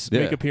warriors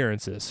make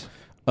appearances.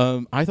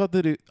 I thought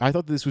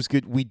this was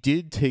good. We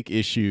did take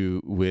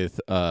issue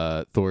with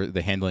Thor,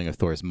 the handling of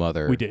Thor's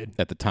mother. We did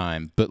at the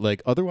time, but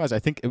like otherwise, I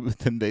think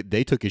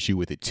they took issue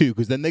with it too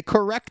because then they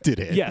corrected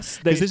it. Yes,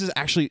 because this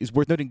is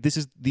worth noting.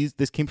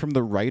 This came from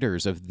the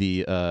writers of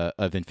the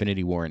of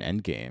Infinity War and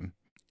Endgame.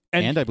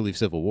 and I believe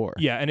Civil War.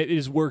 Yeah, and it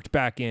is worked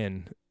back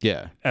in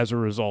as a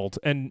result.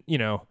 And,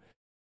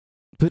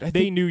 but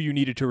they knew you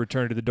needed to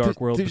return to the Dark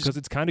World because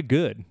it's kind of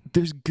good.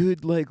 There's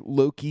good, like,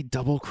 Loki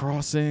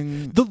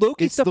double-crossing. The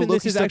Loki stuff in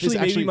this is actually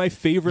maybe my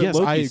favorite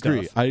Loki stuff.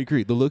 Yes, I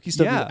agree. The Loki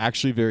stuff is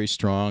actually very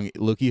strong.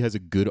 Loki has a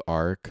good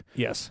arc.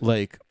 Yes.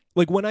 Like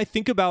when I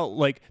think about,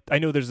 like, I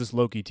know there's this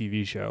Loki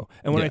TV show,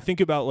 and when I think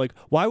about, like,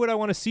 why would I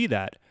want to see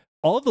that?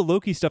 All of the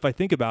Loki stuff I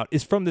think about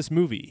is from this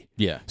movie.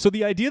 Yeah. So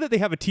the idea that they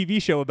have a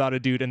TV show about a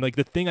dude and, like,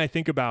 the thing I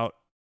think about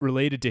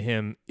related to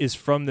him is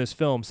from this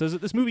film says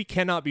that this movie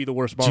cannot be the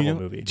worst Marvel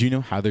movie. Do you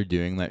know how they're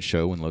doing that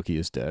show when Loki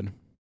is dead?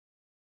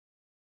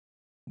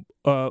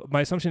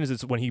 My assumption is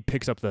it's when he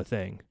picks up the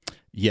thing.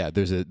 Yeah,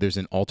 there's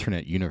an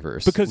alternate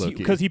universe because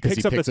he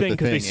picks up the thing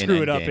because they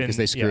screw it up because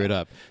they screw it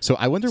up. So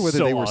I wonder whether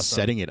they were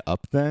setting it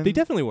up then. They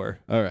definitely were.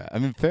 All right, I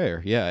mean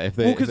fair, yeah. If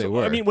they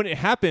were, I mean, when it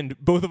happened,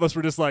 both of us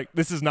were just like,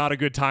 "This is not a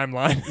good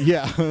timeline."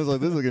 Yeah, I was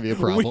like, "This is gonna be a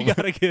problem. We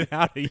gotta get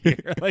out of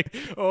here." Like,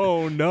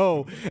 oh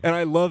no! And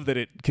I love that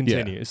it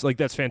continues. Like,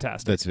 that's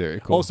fantastic. That's very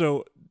cool.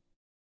 Also,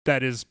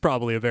 that is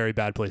probably a very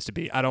bad place to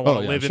be. I don't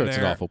want to live in there. It's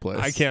an awful place.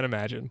 I can't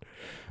imagine.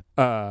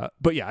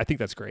 But yeah, I think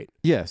that's great.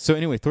 Yeah. So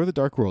anyway, Thor: The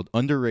Dark World,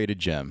 underrated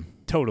gem.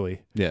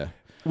 Totally. Yeah.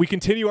 We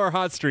continue our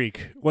hot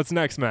streak. What's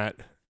next, Matt?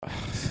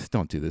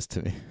 Don't do this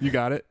to me. You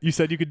got it. You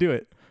said you could do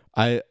it.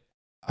 I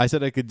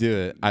said I could do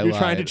it. You're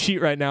trying to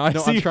cheat right now.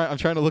 I'm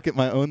trying to look at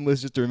my own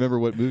list just to remember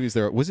what movies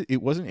there are.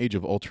 It wasn't Age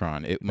of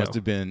Ultron. It must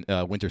have been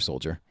Winter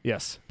Soldier.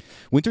 Yes.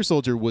 Winter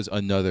Soldier was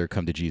another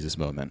come to Jesus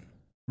moment.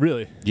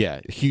 Really?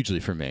 Yeah, hugely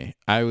for me.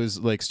 I was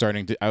like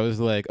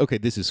okay,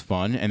 this is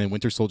fun. And then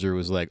Winter Soldier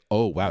was like,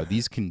 oh wow,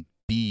 these can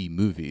be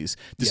movies.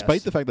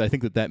 Despite the fact that I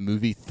think that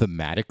movie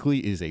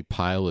thematically is a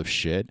pile of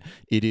shit,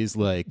 it is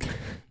like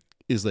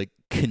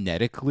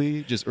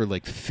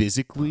kinetically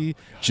physically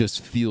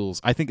just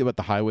feels. I think about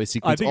the highway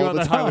sequence. I think about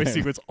that highway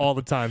sequence all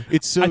the time.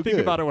 It's so I think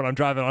about it when I'm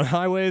driving on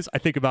highways. I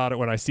think about it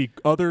when I see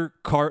other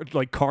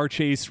car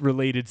chase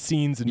related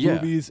scenes in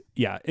movies.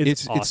 Yeah,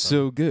 it's awesome. It's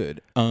so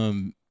good.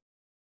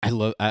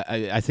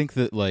 I think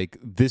that like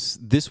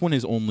this one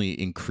is only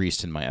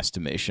increased in my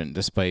estimation,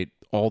 despite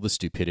all the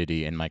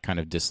stupidity and my kind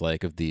of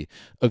dislike of the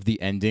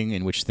ending,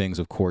 in which things,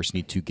 of course,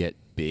 need to get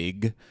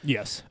big.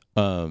 Yes.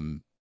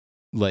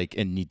 Like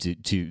and need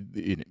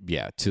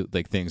to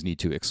like things need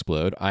to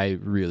explode. I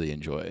really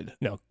enjoyed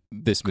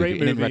this movie.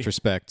 And in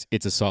retrospect,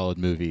 it's a solid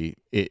movie.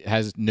 It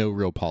has no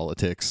real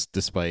politics,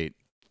 despite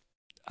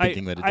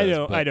thinking that it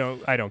does.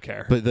 I don't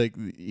care. But like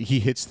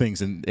he hits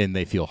things and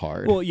they feel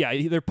hard. Well,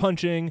 yeah, they're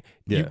punching.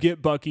 Yeah. You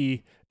get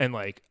Bucky, and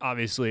like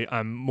obviously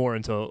I'm more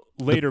into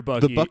later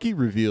Bucky. The Bucky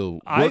reveal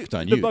worked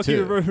on you the Bucky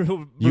too.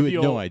 Reveal, you had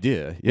no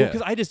idea. Yeah,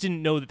 because I just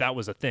didn't know that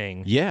was a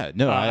thing. Yeah,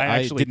 no, I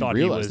actually didn't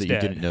realize that you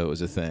didn't know it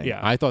was a thing. Yeah,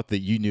 I thought that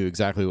you knew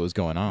exactly what was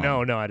going on.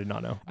 No, I did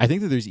not know. I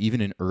think that there's even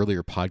an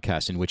earlier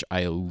podcast in which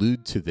I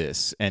allude to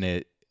this, and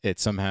it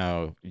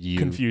somehow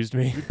confused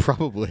me.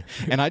 Probably,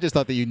 and I just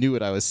thought that you knew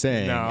what I was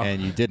saying,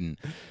 and you didn't.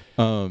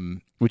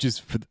 Which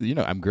is,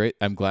 I'm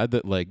glad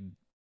that like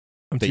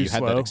that you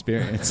had that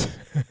experience.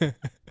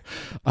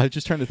 I was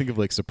just trying to think of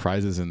like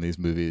surprises in these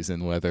movies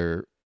and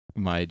whether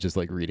my just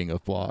like reading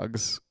of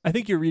blogs. I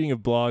think your reading of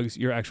blogs,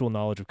 your actual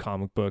knowledge of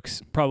comic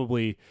books,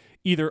 probably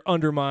either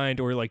undermined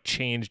or like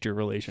changed your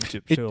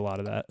relationship to a lot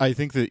of that. I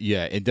think that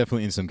it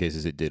definitely in some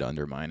cases it did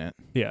undermine it.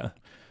 Yeah.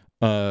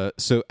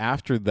 So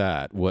after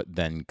that, what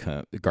then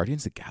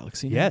Guardians of the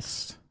Galaxy?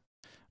 Yes.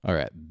 All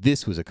right,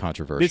 this was a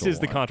controversial. This is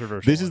the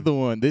controversial. This is the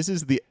one. This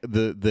is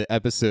the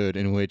episode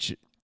in which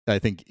I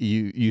think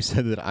you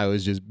said that I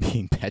was just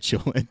being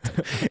petulant,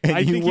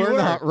 and you were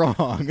not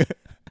wrong.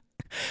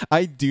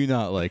 I do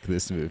not like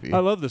this movie. I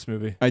love this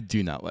movie. I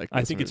do not like this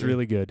I think movie. It's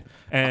really good.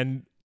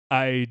 And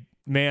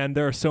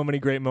there are so many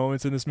great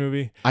moments in this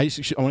movie. I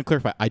want to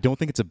clarify. I don't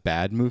think it's a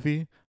bad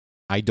movie.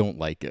 I don't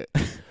like it.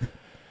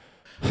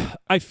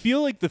 I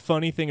feel like the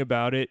funny thing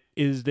about it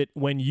is that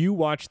when you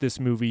watch this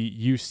movie,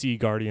 you see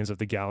Guardians of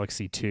the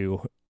Galaxy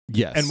 2.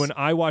 Yes. And when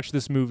I watch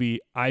this movie,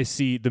 I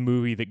see the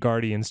movie that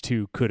Guardians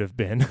 2 could have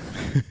been.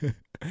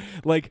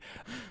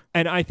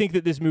 And I think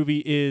that this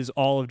movie is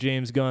all of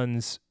James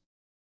Gunn's,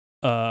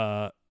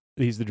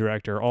 he's the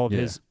director, all of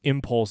his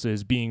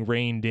impulses being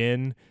reined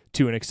in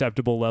to an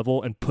acceptable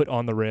level and put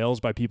on the rails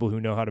by people who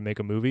know how to make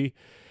a movie.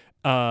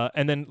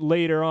 And then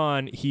later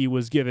on, he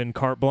was given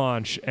carte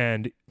blanche,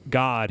 and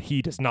God,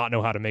 he does not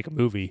know how to make a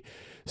movie.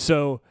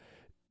 So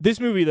this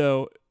movie,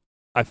 though,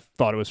 I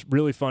thought it was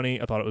really funny.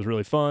 I thought it was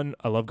really fun.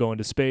 I love going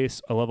to space.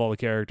 I love all the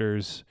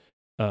characters.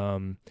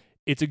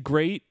 It's a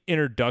great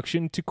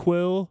introduction to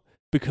Quill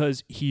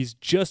because he's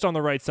just on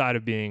the right side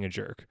of being a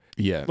jerk.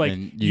 Yeah, like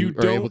and you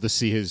are able to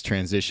see his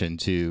transition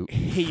to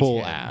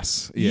full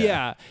ass.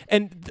 Yeah,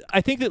 and I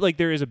think that like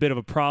there is a bit of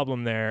a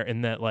problem there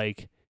in that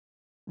like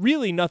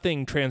really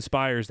nothing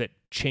transpires that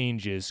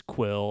changes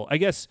Quill. I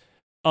guess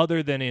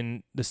other than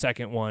in the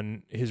second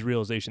one, his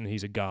realization that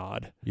he's a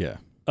god. Yeah.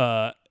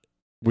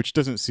 which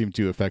doesn't seem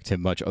to affect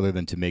him much other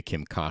than to make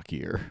him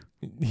cockier.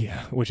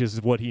 Yeah, which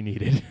is what he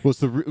needed. Well, it's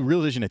the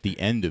realization at the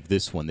end of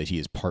this one that he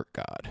is part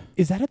god.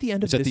 Is that at the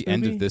end of It's this at the movie?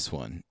 end of this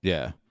one.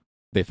 Yeah.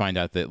 They find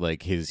out that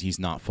like he's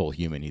not full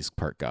human, he's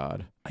part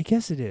god. I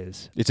guess it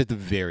is. It's at the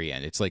very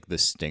end. It's like the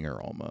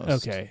stinger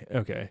almost.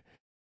 Okay.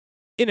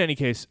 In any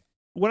case,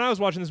 when I was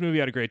watching this movie,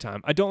 I had a great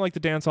time. I don't like the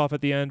dance off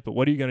at the end, but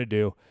what are you going to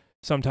do?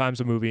 Sometimes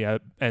a movie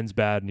ends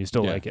bad and you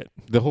still like it.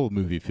 The whole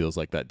movie feels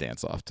like that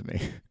dance off to me.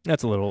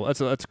 That's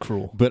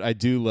cruel. But I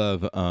do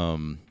love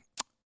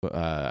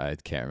I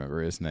can't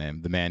remember his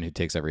name. The man who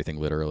takes everything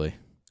literally.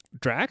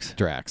 Drax?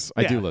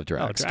 I do love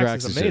Drax. Oh,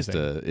 Drax is amazing.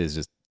 is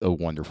just a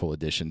wonderful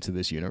addition to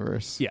this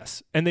universe.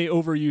 Yes. And they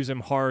overuse him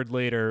hard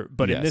later,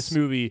 but in this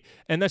movie,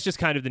 and that's just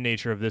kind of the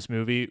nature of this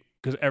movie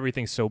because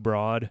everything's so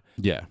broad.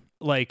 Yeah.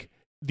 Like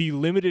the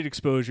limited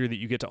exposure that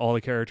you get to all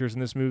the characters in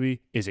this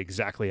movie is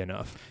exactly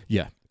enough.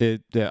 Yeah.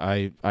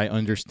 I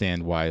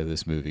understand why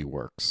this movie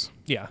works.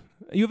 Yeah.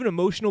 You have an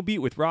emotional beat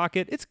with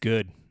Rocket. It's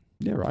good.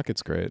 Yeah,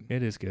 Rocket's great.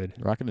 It is good.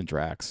 Rocket and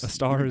Drax. A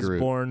Star is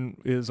Born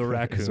is a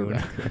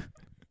raccoon.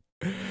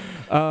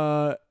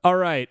 All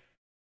right.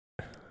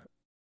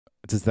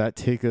 Does that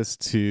take us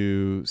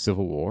to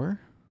Civil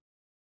War?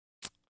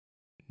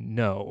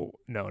 No.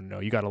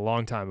 You got a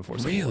long time before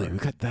Civil War. We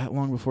got that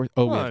long before?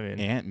 Oh, well,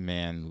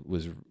 Ant-Man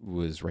was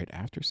right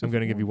after Civil War? I'm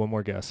going to give you one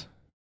more guess.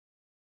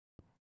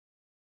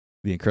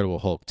 The Incredible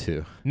Hulk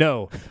 2.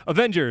 No.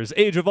 Avengers,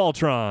 Age of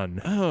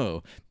Ultron.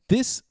 Oh.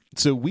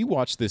 So we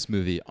watched this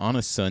movie on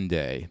a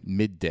Sunday,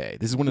 midday.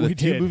 This is one of the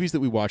few movies that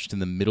we watched in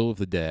the middle of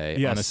the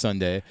day on a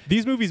Sunday.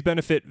 These movies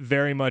benefit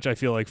very much, I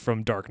feel like,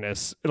 from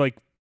darkness. Like,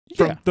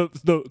 from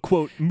the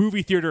quote,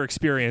 movie theater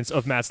experience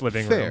of Matt's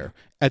living room. Fair.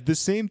 At the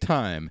same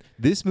time,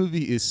 this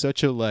movie is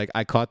such a, like,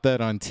 I caught that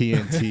on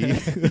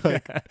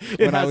TNT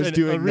when I was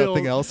doing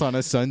nothing else on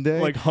a Sunday.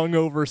 Like,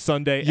 hungover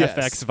Sunday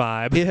FX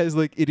vibe.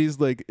 It is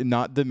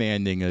not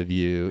demanding of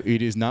you.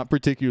 It is not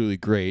particularly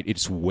great.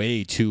 It's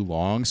way too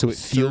long. So it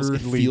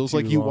feels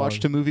like you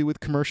watched a movie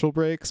with commercial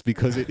breaks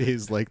because it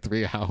is like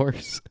 3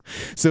 hours.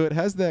 So it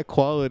has that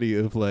quality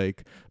of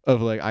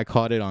I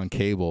caught it on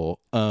cable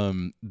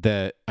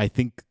that I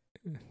think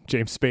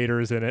James Spader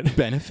is in it.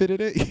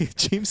 Benefited it.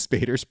 James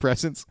Spader's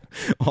presence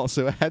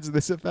also adds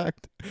this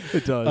effect.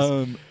 It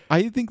does.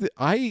 I think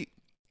that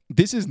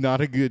this is not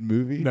a good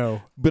movie.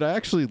 No. But I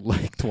actually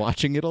liked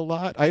watching it a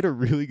lot. I had a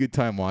really good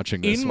time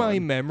watching this In my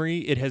memory,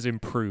 it has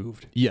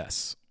improved.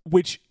 Yes.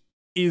 Which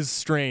is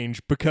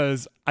strange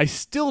because I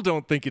still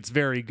don't think it's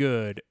very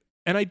good.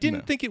 And I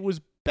didn't think it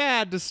was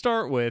bad to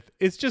start with.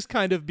 It's just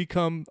kind of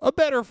become a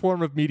better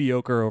form of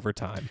mediocre over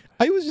time.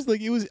 I was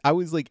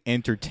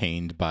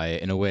entertained by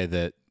it in a way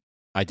that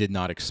I did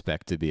not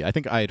expect to be. I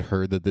think I had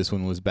heard that this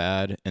one was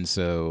bad, and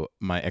so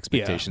my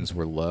expectations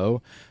were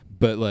low.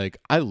 But like,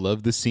 I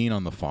love the scene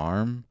on the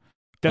farm.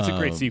 That's a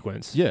great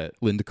sequence. Yeah,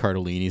 Linda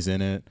Cardellini's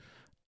in it.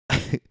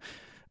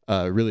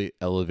 Really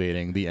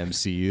elevating the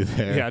MCU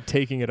there. Yeah,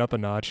 taking it up a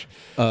notch.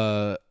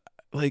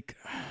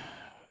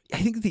 I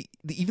think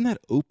even that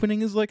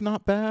opening is like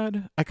not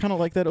bad. I kind of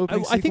like that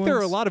opening sequence. I think there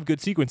are a lot of good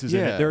sequences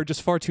in it. There are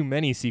just far too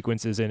many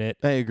sequences in it.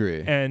 I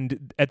agree.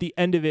 And at the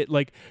end of it,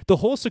 like the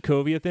whole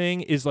Sokovia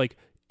thing is like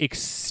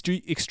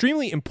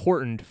extremely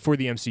important for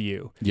the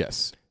MCU.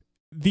 Yes.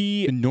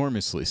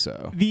 Enormously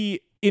so.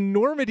 The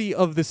enormity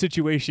of the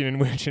situation in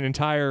which an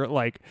entire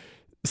like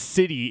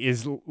city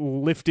is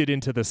lifted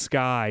into the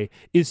sky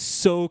is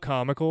so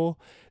comical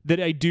that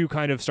I do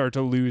kind of start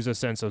to lose a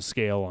sense of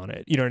scale on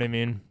it. You know what I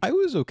mean? I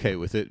was okay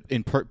with it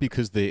in part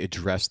because they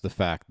addressed the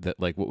fact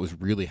that like what was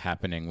really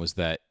happening was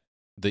that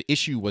the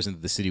issue wasn't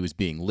that the city was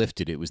being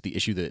lifted. It was the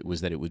issue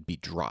that it would be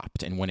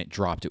dropped. And when it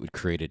dropped, it would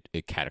create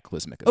a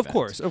cataclysmic event.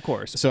 Of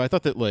course. So I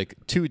thought that like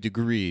to a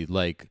degree,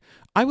 like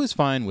I was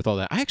fine with all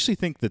that. I actually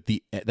think that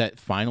that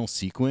final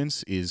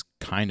sequence is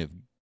kind of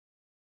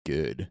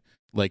good.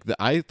 Like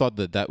I thought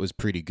that was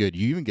pretty good.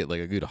 You even get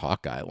like a good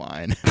Hawkeye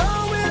line.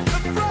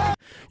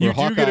 You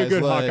do get a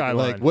good Hawkeye line.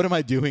 Like, what am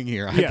I doing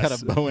here? I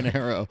got a bow and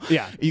arrow.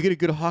 Yeah, you get a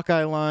good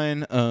Hawkeye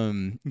line.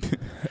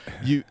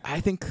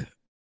 I think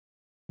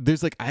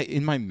there's like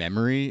in my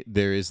memory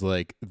there is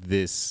like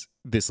this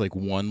like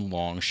one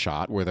long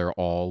shot where they're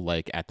all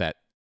like at that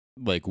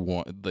like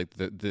one like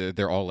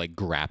they're all like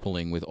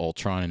grappling with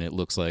Ultron and it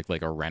looks like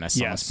a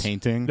Renaissance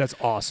painting. That's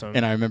awesome.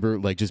 And I remember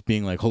like just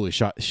being like, holy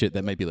shit,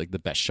 that might be like the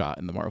best shot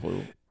in the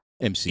Marvel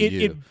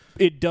MCU.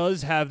 It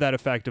does have that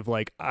effect of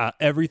like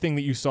everything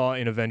that you saw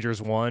in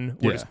Avengers 1,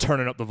 we're just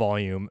turning up the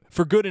volume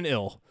for good and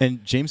ill.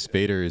 And James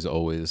Spader is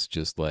always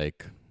just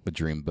like a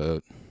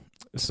dreamboat.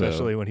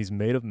 Especially when he's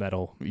made of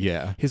metal.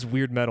 Yeah. His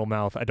weird metal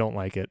mouth, I don't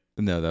like it.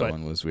 No, that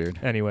one was weird.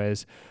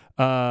 Anyways,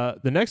 the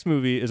next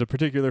movie is a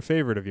particular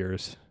favorite of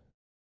yours.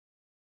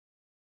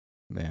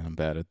 Man, I'm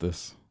bad at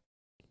this.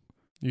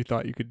 You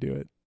thought you could do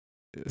it.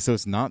 So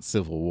it's not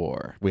Civil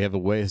War. We have a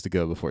ways to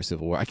go before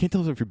Civil War. I can't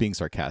tell if you're being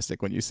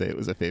sarcastic when you say it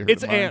was a favorite.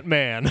 It's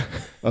Ant-Man.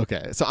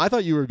 Okay, so I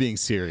thought you were being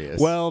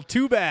serious. Well,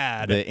 too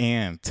bad. The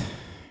Ant.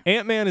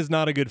 Ant-Man is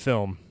not a good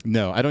film.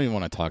 No, I don't even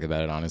want to talk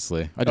about it,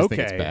 honestly. I just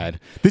think it's Okay. bad.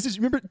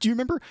 Do you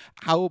remember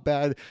how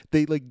bad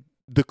they like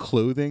the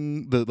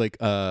clothing,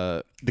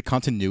 the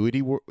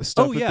continuity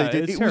stuff Oh, that yeah, they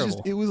did? it's It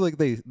terrible. was like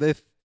they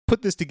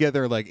put this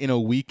together like in a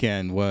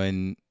weekend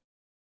when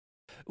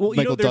Well,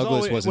 Michael there's Douglas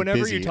always, wasn't whenever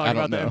busy. you talk I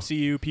don't about the know.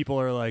 MCU, people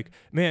are like,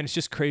 "Man, it's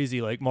just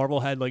crazy. Like Marvel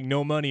had like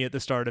no money at the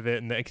start of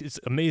it, and it's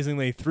amazing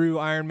they threw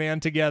Iron Man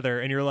together."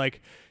 And you're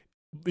like,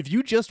 if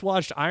you just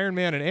watched Iron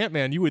Man and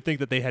Ant-Man, you would think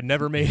that they had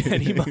never made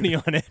any money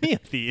on any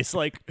of these.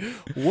 Like,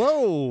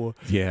 whoa,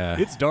 Yeah.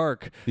 it's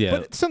dark. Yeah.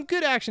 But some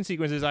good action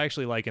sequences I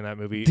actually like in that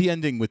movie. The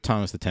ending with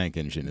Thomas the Tank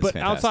Engine is but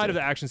fantastic. outside of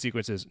the action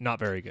sequences, not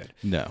very good.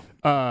 No.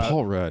 Uh,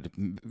 Paul Rudd,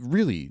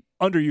 really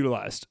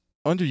underutilized.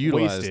 underutilized.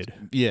 Wasted.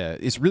 Yeah,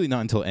 it's really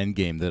not until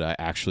Endgame that I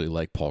actually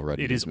like Paul Rudd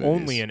in It these is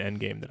movies. only in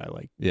Endgame that I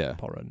like Yeah.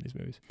 Paul Rudd in these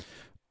movies.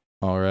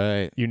 All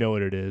right. You know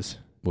what it is.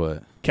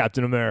 What?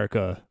 Captain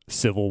America,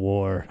 Civil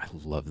War. I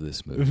love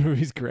this This movie.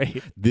 movie's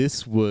great.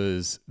 This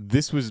was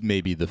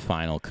maybe the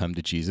final come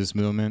to Jesus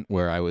moment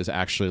where I was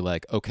actually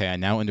like, okay, I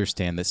now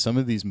understand that some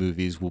of these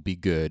movies will be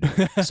good,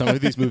 some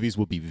of these movies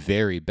will be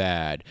very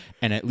bad,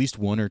 and at least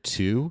one or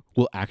two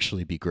will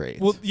actually be great.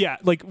 Well, yeah,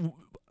 like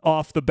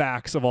off the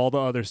backs of all the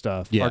other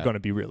stuff Yeah. are going to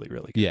be really,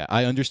 really good. Yeah,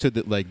 I understood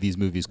that like these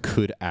movies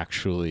could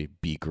actually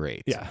be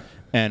great. Yeah.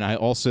 And I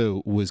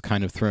also was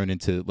kind of thrown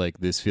into like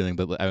this feeling,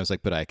 but I was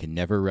like, but I can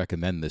never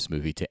recommend this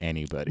movie to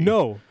anybody.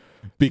 No.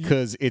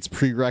 Because its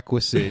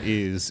prerequisite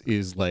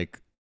is like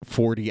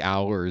 40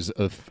 hours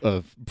of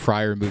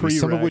prior movies,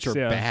 some of which are Prereqs,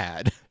 yeah.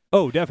 bad.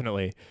 Oh,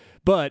 definitely.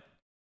 But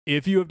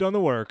if you have done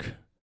the work,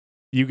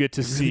 you get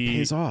to It really see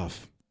pays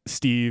off.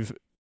 Steve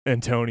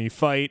and Tony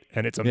fight,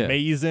 and it's Yeah.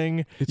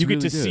 amazing. It's you get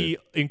really to good. see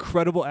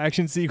incredible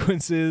action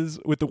sequences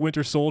with the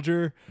Winter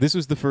Soldier. This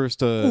was the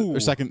first Ooh. or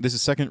second. This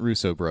is second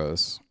Russo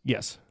Bros.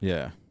 Yes.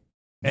 Yeah.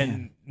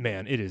 And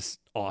man, it is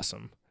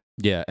awesome.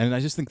 Yeah, and I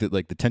just think that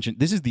like the tension.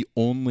 This is the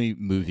only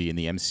movie in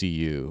the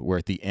MCU where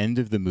at the end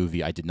of the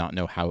movie I did not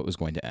know how it was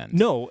going to end.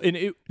 No, and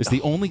It's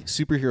the only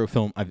superhero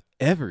film I've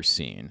ever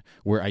seen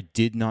where I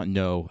did not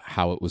know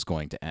how it was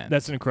going to end.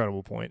 that's an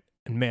incredible point.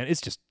 And man,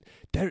 it's just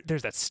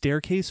there's that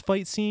staircase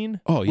fight scene.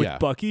 Oh, with yeah.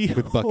 Bucky.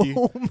 With Bucky.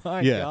 Oh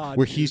my yeah, god.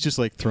 where he's just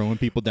like throwing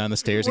people down the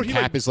stairs, Where and he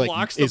Cap is like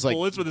blocks the is like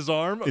bullets with his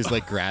arm. is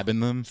like grabbing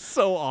them.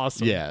 So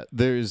awesome. Yeah,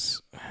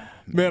 there's.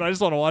 Man, I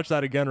just want to watch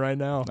that again right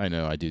now. I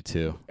know, I do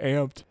too.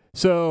 Amped.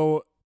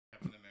 So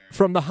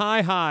from the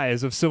high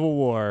highs of Civil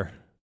War,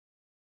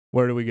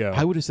 where do we go?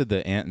 I would have said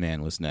that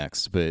Ant-Man was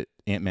next, but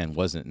Ant-Man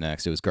wasn't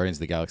next. It was Guardians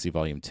of the Galaxy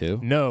Volume 2.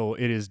 No,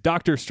 it is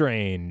Doctor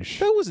Strange.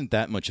 That wasn't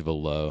that much of a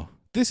low.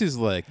 This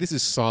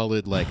is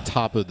solid like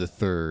top of the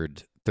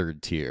third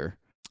tier.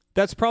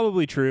 That's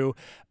probably true.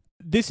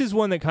 This is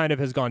one that kind of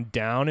has gone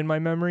down in my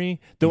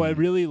memory, though I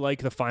really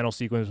like the final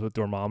sequence with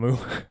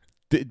Dormammu.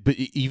 But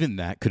even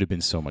that could have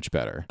been so much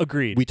better.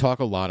 Agreed. We talk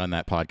a lot on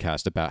that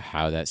podcast about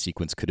how that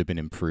sequence could have been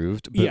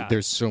improved, but Yeah.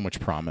 there's so much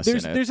promise in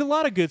it. There's a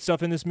lot of good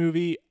stuff in this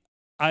movie.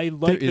 I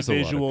like the is a lot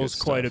of good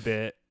visuals quite a stuff.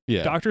 bit.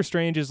 Yeah. Doctor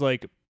Strange is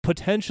like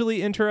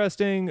potentially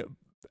interesting,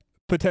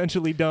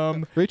 potentially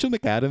dumb. Rachel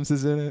McAdams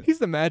is in it. He's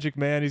the magic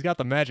man. He's got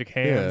the magic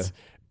hands.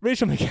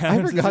 Rachel McAdams.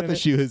 I forgot is in that it.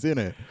 she was in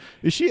it.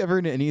 Is she ever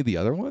in any of the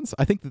other ones?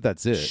 I think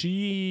that's it.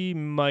 She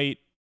might.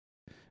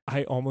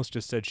 I almost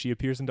just said she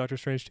appears in Doctor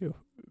Strange too,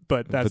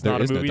 but that's but there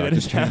not a is movie no that Doctor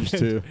has Strange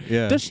happened. too.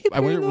 Yeah. Does she I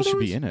appear wonder in will she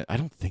others? be in it? I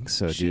don't think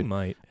so, She dude.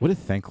 might. What a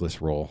thankless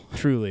role.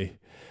 Truly.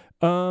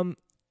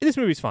 This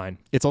movie's fine.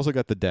 It's also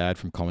got the dad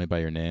from Call Me by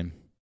Your Name.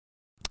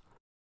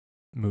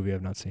 Movie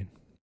I've not seen.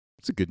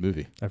 It's a good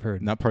movie. I've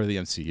heard. Not part of the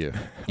MCU. I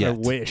Yet.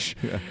 wish.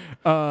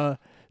 Yeah.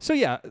 So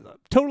yeah,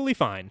 totally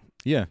fine.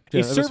 Yeah. A Yeah, that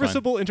was fine.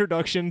 serviceable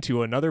introduction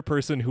to another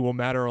person who will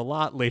matter a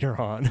lot later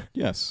on.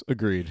 Yes,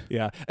 agreed.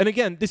 Yeah. And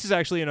again, this is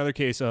actually another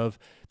case of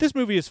this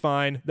movie is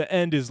fine. The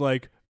end is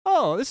like,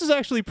 oh, this is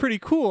actually pretty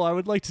cool. I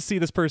would like to see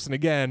this person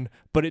again,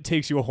 but it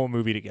takes you a whole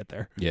movie to get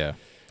there. Yeah.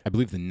 I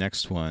believe the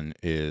next one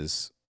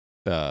is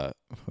this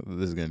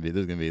is gonna be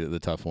the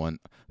tough one.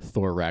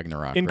 Thor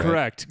Ragnarok.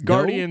 Incorrect. Right?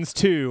 Guardians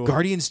 2.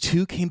 Guardians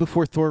 2 came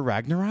before Thor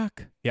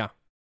Ragnarok? Yeah.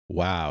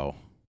 Wow.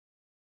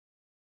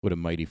 What a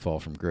mighty fall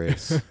from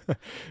grace.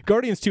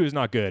 Guardians 2 is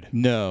not good.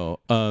 No,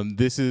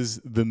 this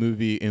is the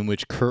movie in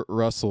which Kurt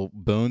Russell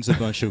bones a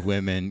bunch of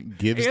women,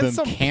 gives And them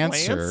some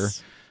cancer.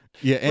 plants?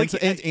 Yeah, and,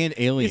 Like, and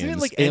aliens. isn't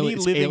it like any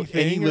living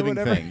thing any or living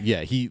whatever? thing.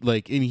 Yeah, he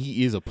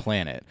is a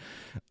planet.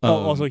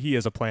 Also, he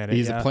is a planet.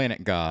 He's yeah. a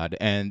planet god,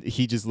 and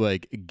he just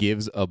like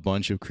gives a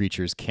bunch of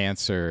creatures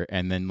cancer,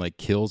 and then like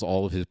kills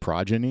all of his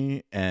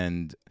progeny.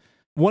 And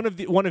One of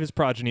his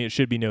progeny, it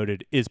should be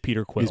noted, is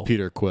Peter Quill. he's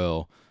Peter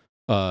Quill.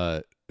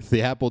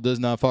 The apple does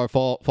not far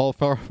fall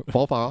from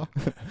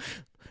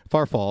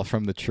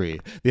the tree.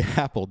 The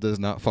apple does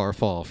not far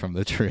fall from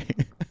the tree.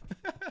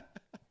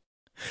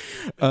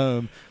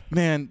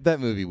 Man, that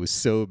movie was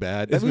so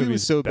bad. That movie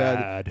was so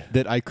bad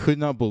that I could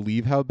not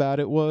believe how bad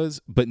it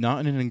was, but not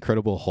in an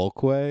Incredible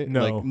Hulk way.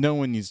 No. Like, no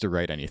one needs to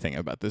write anything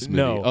about this movie.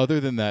 No. Other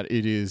than that,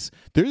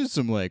 there's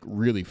some like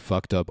really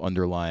fucked up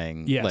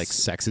underlying like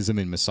sexism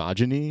and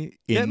misogyny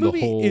in that movie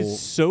the whole. Is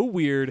so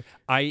weird.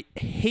 I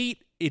hate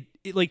it.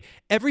 Like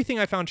everything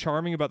I found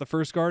charming about the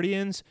first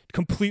Guardians,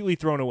 completely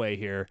thrown away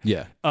here.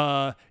 Yeah.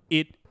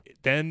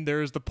 Then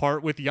there's the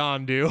part with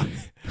Yondu.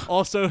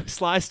 Also,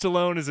 Sly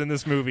Stallone is in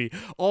this movie.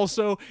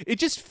 Also, it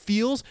just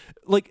feels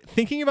like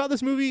thinking about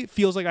this movie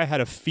feels like I had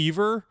a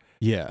fever.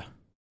 Yeah.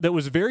 That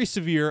was very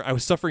severe. I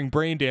was suffering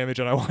brain damage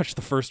and I watched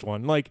the first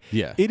one. Like,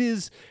 yeah.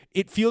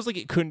 It feels like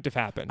it couldn't have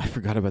happened. I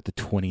forgot about the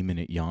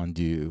 20-minute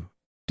Yondu.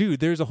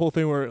 Dude, there's a whole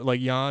thing where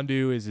like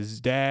Yondu is his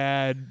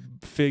dad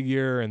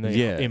figure and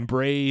they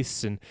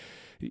embrace and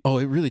it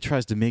really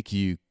tries to make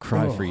you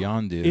cry for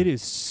Yondu. It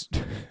is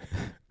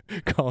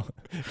call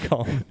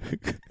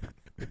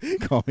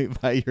me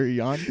by your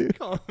Yondu.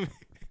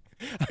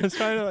 I was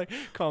trying to like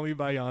call me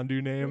by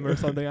Yondu name or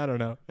something. I don't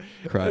know.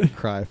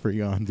 Cry for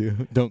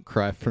Yondu. Don't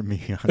cry for me,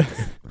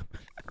 Yondu.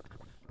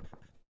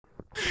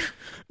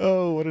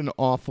 Oh, what an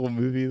awful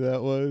movie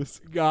that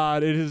was.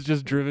 God, it has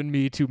just driven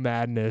me to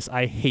madness.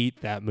 I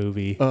hate that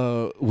movie.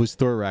 Was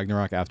Thor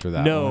Ragnarok after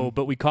that No, one?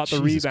 but we caught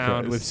the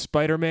rebound with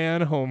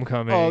Spider-Man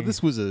Homecoming. Oh,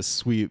 this was a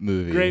sweet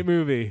movie. Great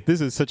movie.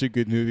 This is such a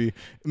good movie.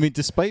 I mean,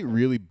 despite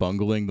really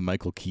bungling the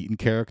Michael Keaton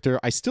character,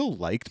 I still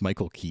liked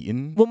Michael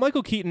Keaton. Well,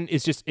 Michael Keaton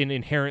is just an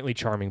inherently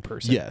charming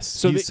person. Yes.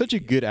 So he's such a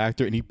good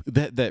actor, and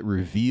that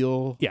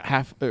reveal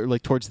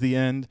towards the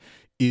end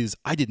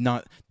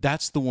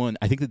that's the one.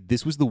 I think that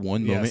this was the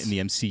one moment in the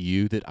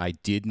MCU that I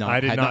did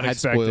not had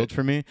spoiled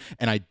for me,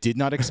 and I did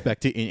not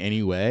expect it in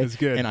any way. It's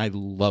good. And I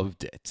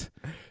loved it.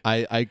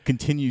 I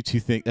continue to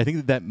think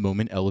that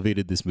moment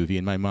elevated this movie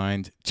in my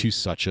mind to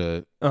such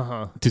a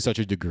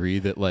degree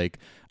that like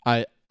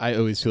I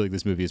always feel like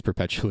this movie is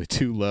perpetually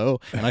too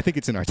low, and I think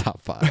it's in our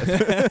top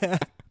 5.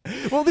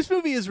 Well, this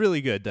movie is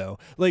really good, though.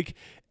 Like,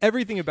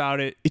 everything about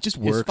it just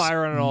works. Is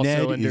firing on all Ned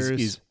cillinders.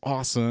 Is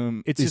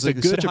awesome. It's just like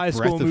a good such high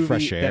breath school of movie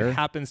fresh air. that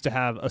happens to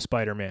have a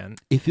Spider-Man.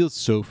 It feels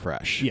so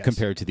fresh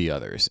compared to the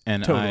others.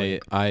 And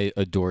totally. I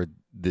adored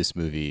this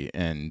movie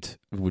and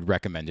would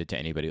recommend it to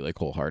anybody like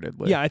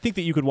wholeheartedly. Yeah, I think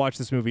that you could watch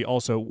this movie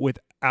also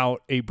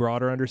without a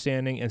broader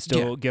understanding and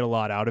still get a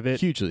lot out of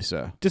it. Hugely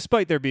so.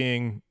 Despite there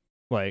being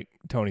like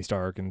Tony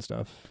Stark and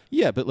stuff.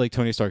 Yeah, but like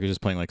Tony Stark is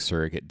just playing like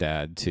surrogate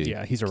dad to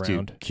he's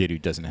around. To a kid who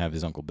doesn't have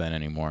his Uncle Ben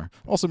anymore.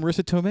 Also,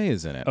 Marissa Tomei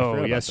is in it.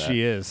 Oh, yes,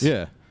 she is.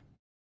 Yeah.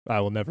 I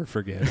will never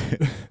forget.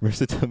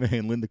 Marissa Tomei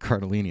and Linda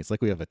Cardellini. It's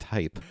like we have a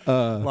type.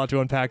 A lot to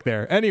unpack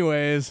there.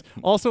 Anyways,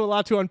 also a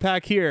lot to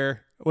unpack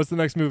here. What's the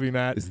next movie,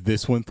 Matt? Is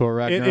this one Thor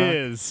Ragnarok? It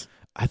is.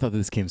 I thought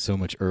this came so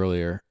much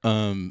earlier.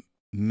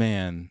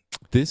 Man,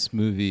 this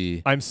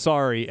movie... I'm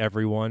sorry,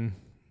 everyone.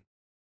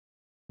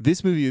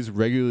 This movie is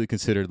regularly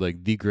considered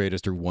like the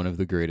greatest or one of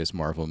the greatest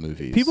Marvel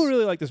movies. People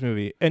really like this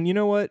movie. And you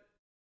know what?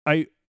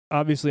 I'm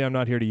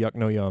not here to yuck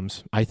no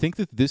yums. I think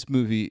that this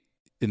movie,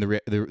 in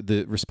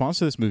the response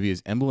to this movie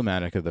is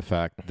emblematic of the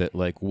fact that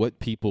like what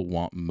people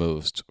want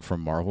most from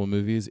Marvel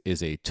movies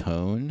is a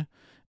tone.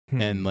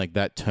 And like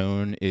that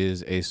tone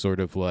is a sort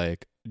of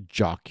like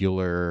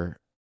jocular,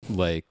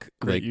 like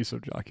great use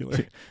of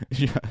jocular.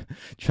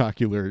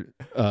 Jocular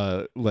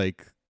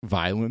like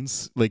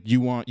violence. Like you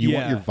want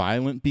your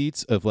violent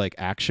beats of like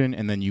action,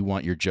 and then you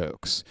want your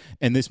jokes.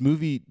 And this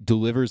movie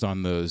delivers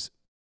on those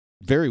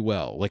very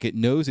well. Like it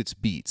knows its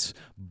beats,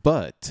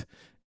 but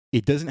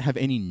it doesn't have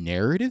any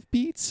narrative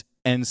beats.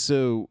 And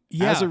so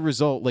as a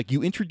result, like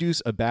you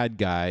introduce a bad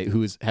guy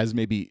who has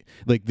maybe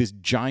like this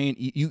giant,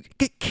 you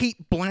get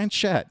Cate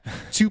Blanchett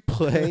to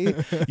play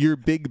your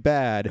big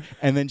bad,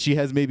 and then she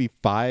has maybe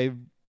 5-10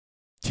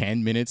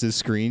 minutes of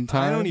screen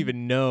time. I don't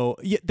even know.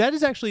 Yeah, that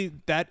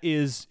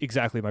is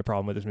exactly my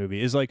problem with this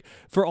movie. Is like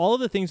for all of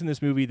the things in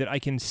this movie that I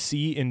can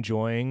see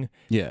enjoying,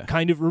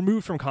 kind of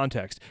removed from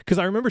context. Because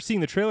I remember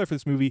seeing the trailer for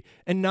this movie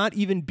and not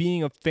even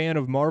being a fan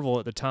of Marvel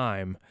at the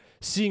time.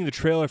 Seeing the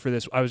trailer for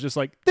this, I was just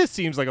like, this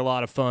seems like a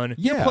lot of fun.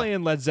 Yeah. You're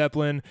playing Led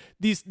Zeppelin.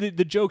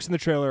 The jokes in the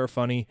trailer are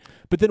funny.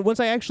 But then once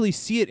I actually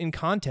see it in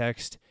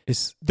context,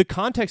 the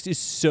context is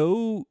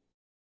so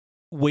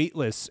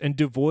weightless and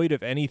devoid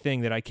of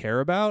anything that I care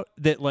about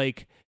that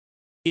like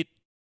it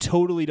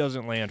totally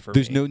doesn't land for me.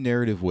 There's no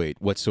narrative weight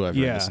whatsoever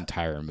in this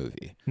entire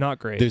movie. Not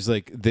great. There's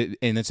like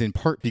and it's in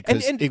part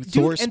because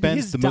Thor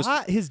spends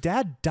his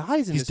dad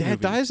dies in this movie. His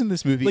dad dies in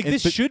this movie. Like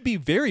this should be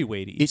very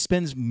weighty. It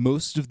spends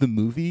most of the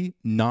movie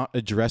not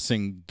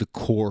addressing the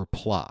core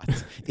plot.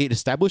 It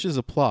establishes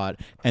a plot,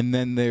 and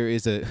then there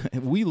is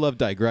we love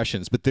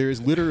digressions, but there is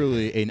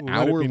literally an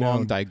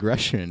hour-long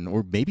digression,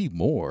 or maybe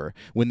more,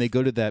 when they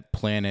go to that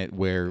planet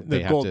where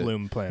they have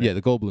Goldblum planet. Yeah,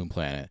 the Goldblum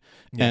planet.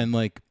 Yeah. And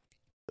like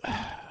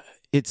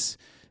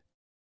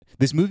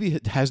this movie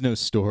has no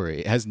story.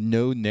 It has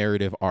no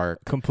narrative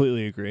arc.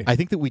 Completely agree. I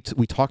think that we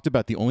talked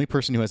about the only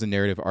person who has a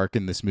narrative arc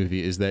in this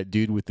movie is that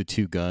dude with the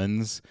 2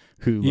 guns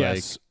who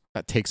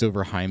takes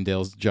over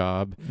Heimdall's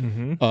job.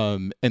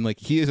 Mm-hmm. And like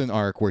he is an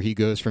arc where he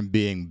goes from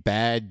being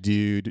bad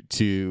dude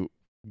to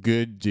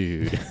good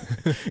dude.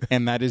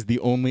 And that is the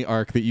only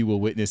arc that you will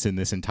witness in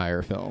this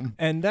entire film.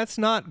 And that's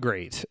not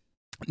great.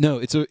 No,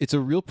 it's a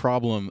real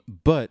problem,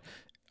 but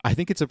I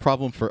think it's a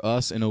problem for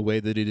us in a way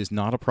that it is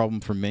not a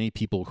problem for many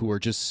people who are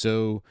just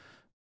so,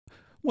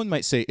 one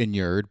might say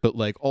inured, but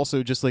like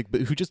also just like,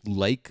 but who just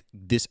like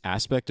this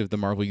aspect of the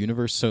Marvel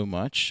universe so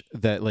much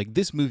that like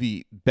this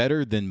movie,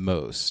 better than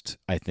most,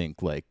 I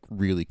think like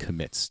really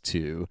commits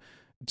to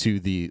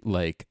the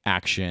like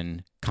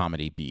action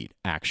comedy beat,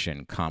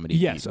 action comedy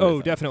yes beat.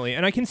 Oh, definitely.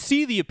 And I can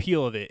see the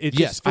appeal of it. It's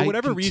Yes, just for I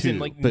whatever do reason too,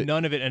 like but-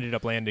 none of it ended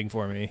up landing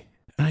for me.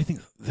 And I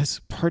think that's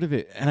part of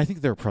it. And I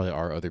think there probably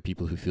are other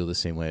people who feel the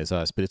same way as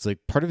us, but it's like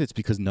part of it's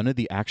because none of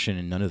the action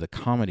and none of the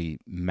comedy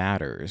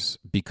matters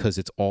because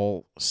it's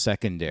all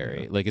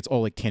secondary. Like it's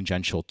all like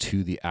tangential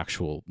to the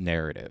actual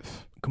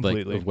narrative.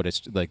 Completely. Like, of what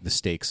it's like the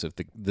stakes of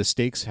the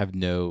stakes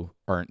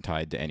aren't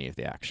tied to any of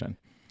the action.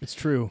 It's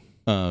true.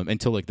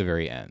 Until like the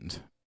very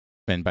end.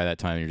 And by that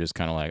time you're just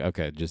kind of like,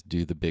 okay, just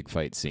do the big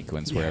fight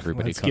sequence where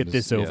everybody let's comes. get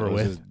this over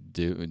let's with.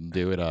 just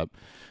do it up.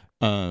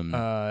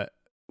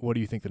 What do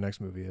you think the next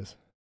movie is?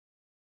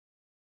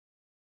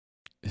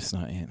 It's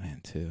not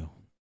Ant-Man 2.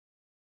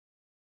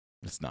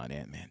 It's not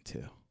Ant-Man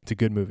 2. It's a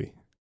good movie.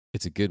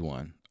 It's a good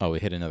one. Oh, we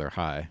hit another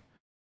high.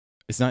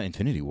 It's not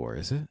Infinity War,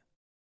 is it?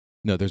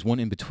 No, there's one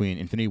in between.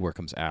 Infinity War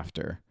comes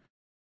after.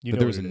 You But know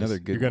there what was it another is.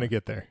 good You're gonna one.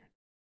 get there.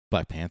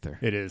 Black Panther.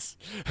 It is.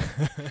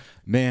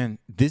 Man,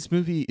 this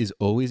movie is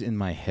always in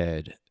my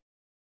head.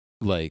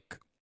 Like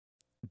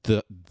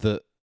the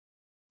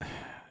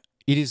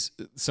it is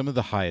some of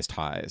the highest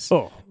highs.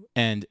 Oh,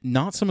 And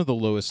not some of the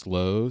lowest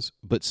lows,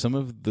 but some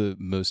of the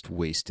most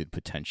wasted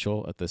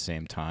potential at the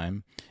same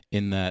time.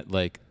 In that,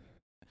 like,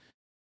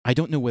 I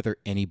don't know whether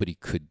anybody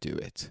could do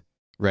it,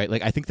 right?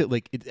 Like, I think that,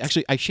 like, it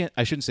actually, I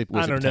shouldn't say wasted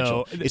I don't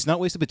potential. know. It's not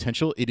wasted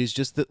potential. It is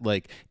just that,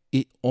 like,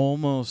 it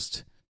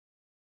almost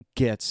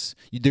gets.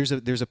 There's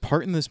a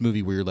part in this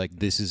movie where you're like,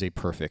 this is a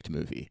perfect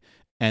movie,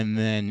 and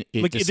then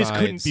it like decides, this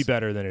couldn't be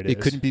better than it is. It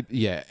couldn't be,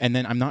 yeah. And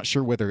then I'm not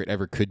sure whether it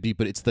ever could be,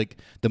 but it's like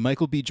the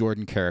Michael B.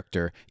 Jordan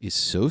character is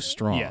so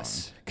strong.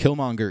 Yes.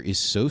 Killmonger is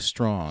so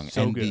strong,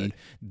 So and good.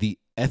 the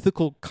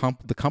ethical,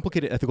 the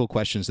complicated ethical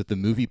questions that the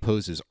movie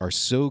poses are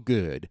so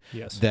good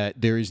Yes.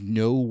 that there is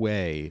no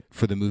way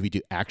for the movie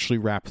to actually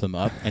wrap them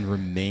up and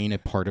remain a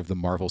part of the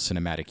Marvel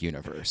Cinematic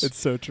Universe. It's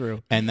so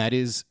true. And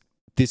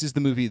this is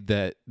the movie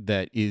that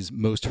is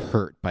most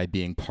hurt by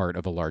being part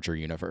of a larger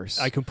universe.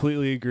 I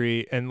completely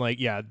agree. And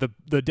like, yeah,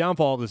 the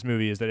downfall of this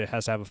movie is that it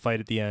has to have a fight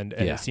at the end,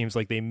 and Yeah. it seems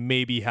like they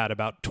maybe had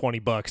about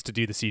 $20 to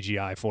do the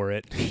CGI for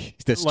it.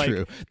 That's like,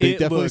 true. They it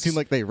definitely looks seem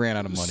like they ran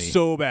out of money.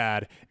 So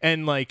bad.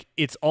 And like,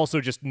 it's also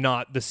just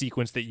not the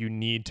sequence that you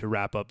need to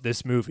wrap up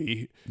this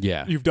movie.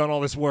 Yeah. You've done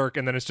all this work,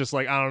 and then it's just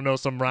like, I don't know,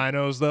 some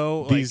rhinos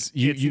though. Like,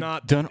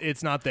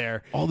 it's not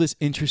there. All this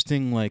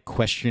interesting like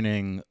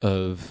questioning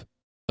of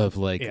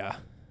like Yeah.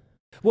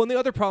 Well, and the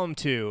other problem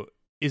too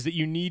is that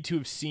you need to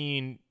have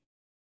seen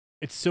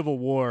it's Civil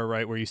War,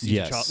 right? Where you see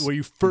Yes. T'Challa, where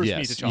you first meet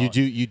yes, T'Challa.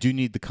 you do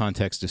need the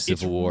context of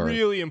Civil War. It's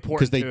really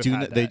important because to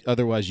have had that.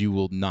 otherwise you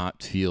will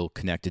not feel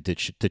connected to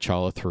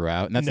T'Challa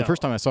throughout. And that's the No.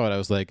 first time I saw it. I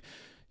was like,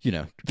 you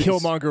know,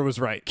 Killmonger was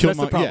right. That's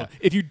the problem. yeah.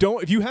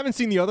 If you haven't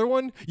seen the other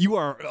one, you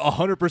are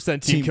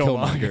 100% team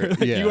Killmonger.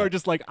 Yeah. You are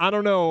just like, I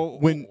don't know.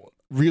 when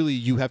really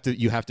you have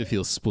to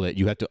feel split.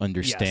 You have to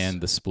understand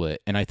the split.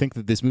 And I think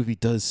that this movie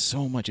does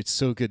so much. It's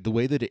so good. The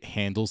way that it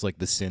handles like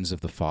the sins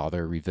of the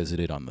father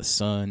revisited on the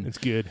son. It's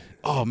good.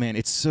 Oh man,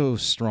 it's so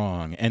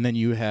strong. And then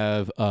you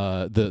have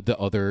the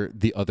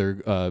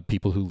other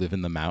people who live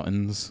in the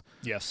mountains.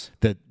 Yes.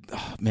 That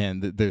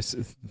there's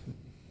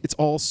it's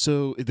all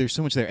so there's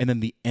so much there. And then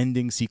the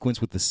ending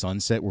sequence with the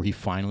sunset where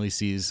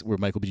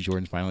Michael B.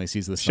 Jordan finally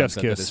sees the Chef's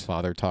sunset that kiss. his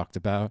father talked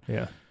about.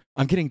 Yeah.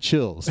 I'm getting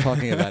chills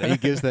talking about it. He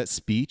gives that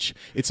speech.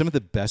 It's some of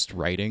the best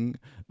writing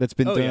that's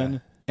been done. Yeah.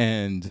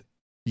 And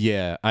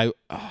yeah,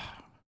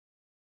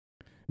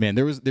 man,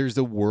 there's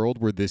a world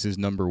where this is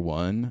number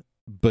one,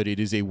 but it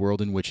is a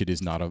world in which it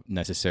is not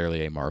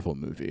necessarily a Marvel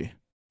movie.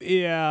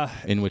 Yeah.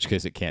 In which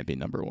case it can't be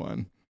number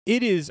one.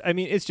 It is. I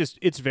mean,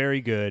 it's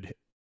very good.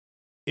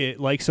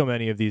 It, like so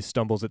many of these,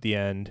 stumbles at the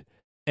end,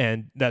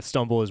 and that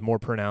stumble is more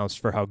pronounced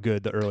for how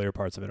good the earlier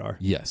parts of it are.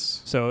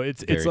 Yes. So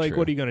it's Very like, true.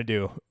 what are you going to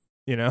do?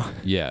 You know?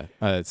 Yeah.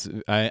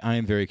 I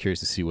am very curious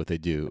to see what they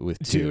do with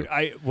two.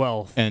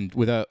 Dude, And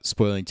without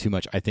spoiling too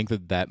much, I think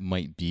that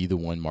might be the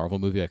one Marvel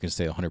movie I can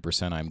say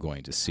 100% I'm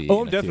going to see.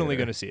 I'm definitely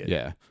going to see it.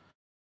 Yeah.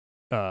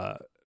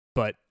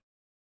 But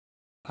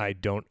I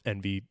don't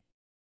envy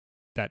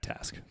that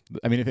task.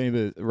 I mean, if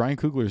anybody, Ryan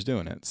Coogler's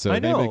doing it, so I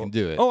if know. anybody can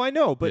do it. Oh, I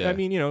know, but Yeah. I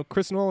mean,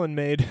 Chris Nolan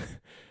made,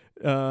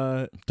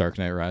 Dark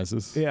Knight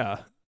Rises. yeah,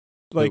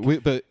 like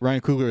but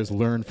Ryan Coogler has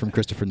learned from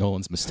Christopher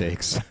Nolan's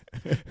mistakes.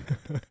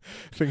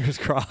 fingers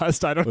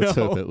crossed. I don't Let's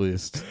know. hope at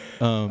least.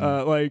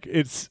 Like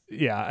it's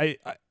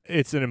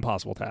it's an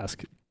impossible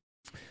task.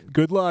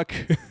 Good luck.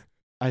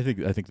 I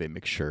think they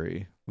make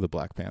Shuri the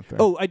Black Panther.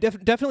 Oh, I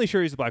definitely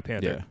sure he's the Black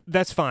Panther. Yeah.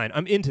 That's fine.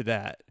 I'm into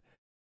that.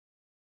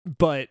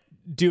 But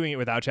doing it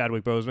without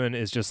Chadwick Boseman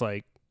is just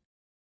like,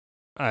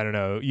 I don't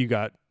know, you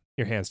got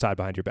your hands tied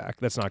behind your back.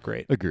 That's not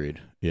great. Agreed.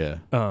 Yeah.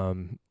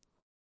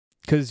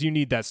 Because you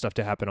need that stuff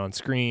to happen on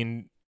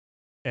screen.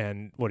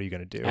 And what are you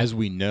going to do? As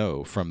we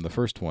know from the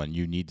first one,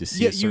 you need to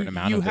see a certain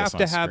amount of this on screen.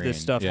 You have to have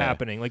this stuff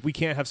happening. Like, we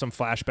can't have some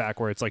flashback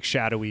where it's like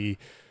shadowy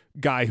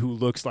guy who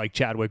looks like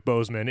Chadwick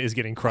Boseman is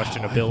getting crushed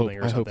in a building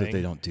or something. I hope that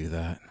they don't do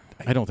that.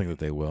 I don't think that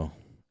they will.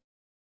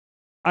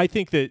 I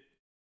think they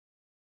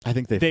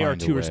are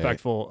too way.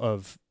 Respectful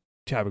of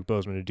Chadwick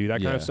Boseman to do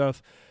that kind of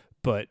stuff.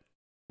 But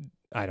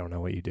I don't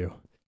know what you do.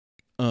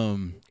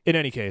 In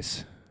any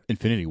case,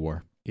 Infinity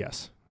War.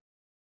 Yes.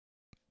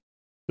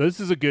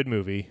 This is a good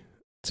movie.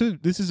 So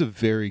this is a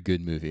very good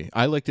movie.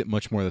 I liked it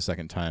much more the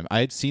second time. I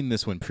had seen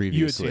this one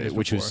previously,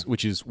 which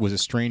was a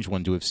strange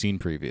one to have seen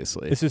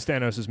previously. This is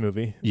Thanos'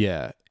 movie.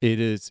 Yeah, it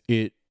is.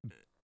 It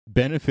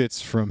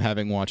benefits from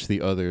having watched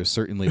the others,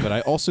 certainly, but I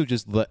also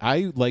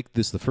I liked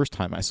this the first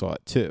time I saw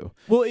it too.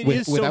 Well, it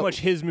is so much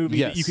his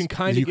movie that you can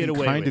kind of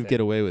get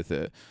away with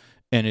it,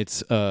 and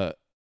it's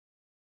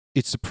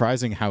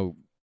surprising how.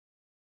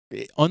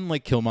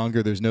 Unlike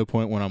Killmonger, there's no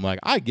point when I'm like,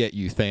 I get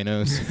you,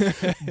 Thanos.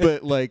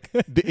 But like,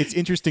 it's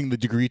interesting the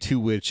degree to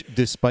which,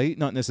 despite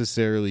not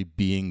necessarily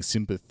being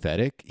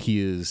sympathetic, he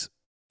is,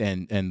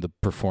 and the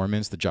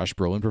performance, the Josh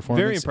Brolin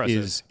performance, very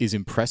impressive. is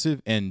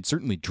impressive and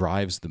certainly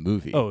drives the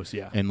movie. Oh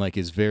yeah, and like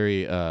is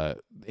very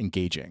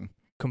engaging.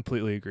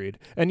 Completely agreed.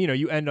 And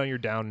you end on your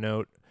down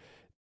note,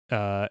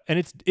 and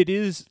it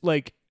is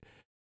like,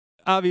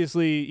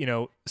 obviously,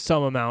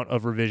 some amount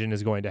of revision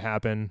is going to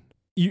happen.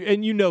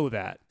 You know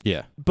that.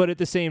 Yeah. But at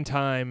the same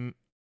time,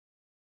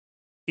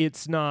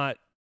 it's not.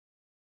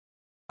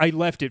 I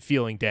left it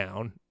feeling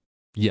down.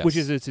 Yes. Which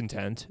is its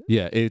intent.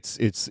 Yeah,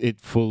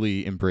 it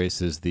fully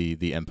embraces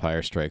the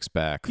Empire Strikes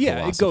Back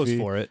philosophy. It goes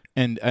for it.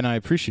 And I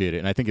appreciate it,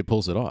 and I think it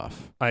pulls it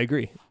off. I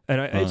agree. And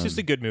it's just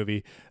a good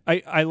movie.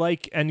 I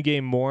like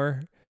Endgame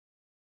more.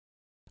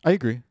 I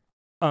agree.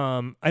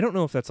 I don't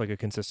know if that's like a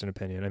consistent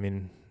opinion. I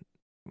mean,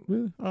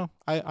 really? Oh,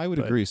 I would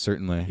agree,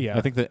 certainly. Yeah.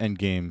 I think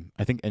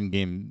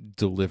Endgame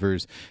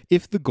delivers.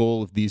 If the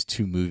goal of these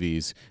two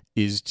movies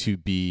is to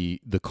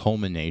be the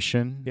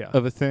culmination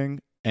of a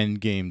thing,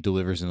 Endgame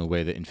delivers in a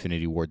way that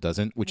Infinity War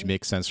doesn't, which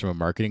makes sense from a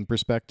marketing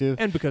perspective.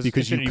 And because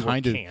Infinity War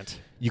can't.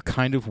 You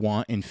kind of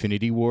want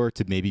Infinity War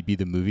to maybe be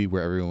the movie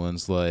where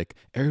everyone's like,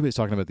 everybody's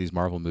talking about these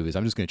Marvel movies.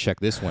 I'm just going to check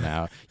this one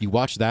out. You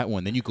watch that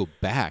one, then you go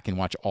back and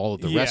watch all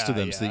of the rest of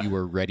them so that you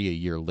are ready a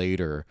year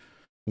later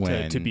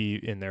when to be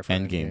in there for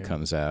Endgame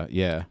comes out.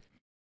 Yeah.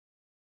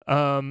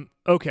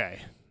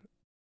 Okay.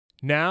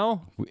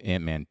 Now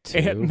Ant-Man 2.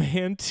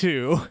 Ant-Man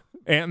 2.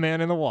 Ant-Man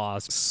and the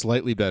Wasp.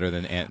 Slightly better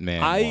than Ant-Man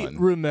 1. I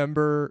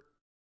remember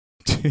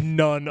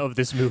none of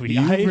this movie.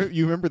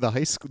 You remember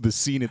the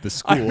scene at the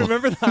school? I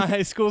remember the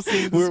high school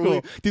scene at the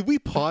school. Did we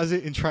pause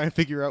it and try and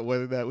figure out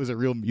whether that was a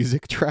real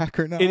music track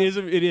or not? It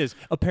is.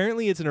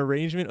 Apparently, it's an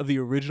arrangement of the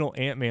original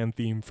Ant-Man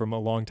theme from a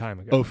long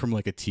time ago. Oh, from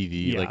like a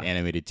TV, like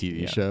animated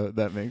TV show?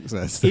 That makes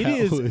sense.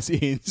 That was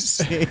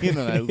insane, and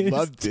I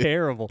loved it.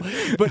 Terrible.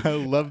 But I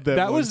loved that.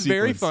 That was sequence.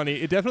 Very funny.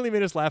 It definitely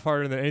made us laugh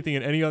harder than anything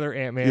in any other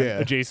Ant-Man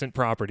adjacent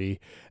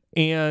property.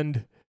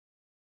 And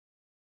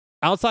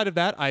outside of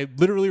that, I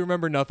literally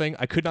remember nothing.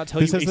 I could not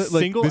tell you a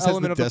single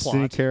element of the plot.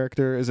 Destiny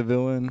character as a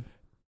villain.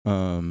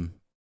 Lawrence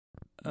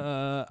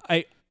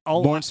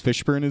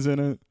Fishburne is in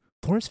it.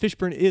 Lawrence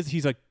Fishburne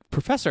he's a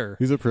professor.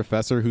 He's a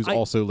professor who's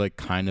also like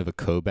kind of a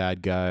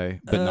co-bad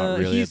guy, but not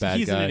really a bad guy.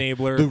 He's an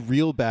enabler. The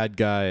real bad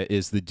guy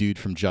is the dude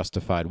from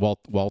Justified,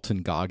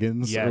 Walton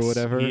Goggins or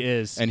whatever. He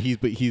is. And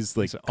he's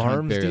like an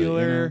arms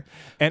dealer.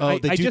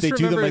 And they do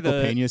the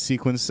Michael Pena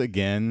sequence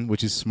again,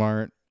 which is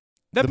smart.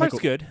 That part's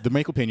good. The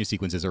Michael Pena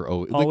sequences are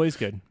always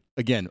good.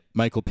 Again,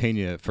 Michael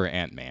Pena for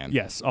Ant-Man.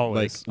 Yes,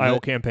 always. I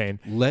will campaign.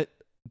 Let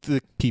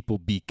the people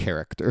be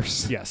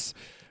characters. Yes.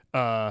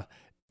 Not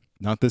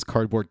this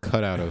cardboard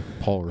cutout of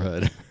Paul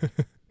Rudd.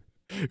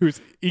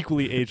 Who's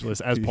equally ageless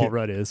as Paul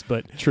Rudd is,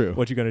 but true.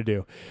 What you going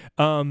to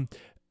do?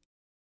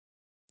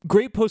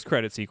 Great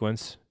post-credit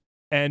sequence.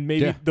 And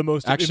maybe the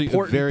most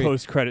important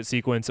post-credit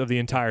sequence of the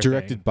entire thing.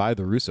 Directed by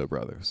the Russo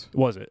brothers.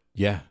 Was it?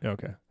 Yeah.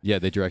 Okay. Yeah,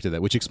 they directed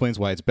that, which explains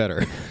why it's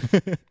better.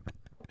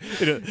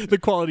 The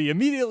quality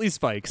immediately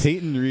spikes.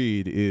 Peyton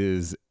Reed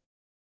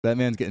that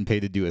man's getting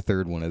paid to do a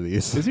third one of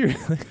these. Is he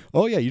really?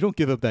 Oh yeah, you don't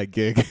give up that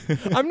gig.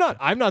 I'm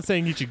not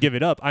saying you should give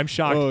it up. I'm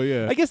shocked. Oh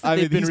yeah. I guess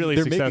they've been really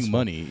successful. They're making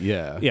money.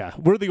 Yeah. Yeah.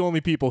 We're the only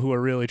people who are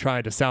really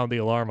trying to sound the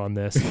alarm on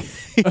this.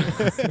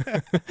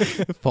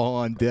 Fall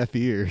on deaf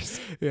ears.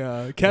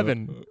 Yeah.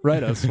 Kevin,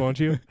 write us, won't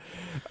you?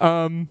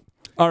 All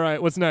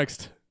right. What's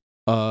next?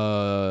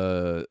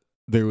 It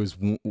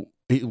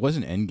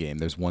wasn't Endgame.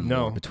 There's one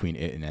more between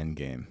it and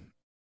Endgame.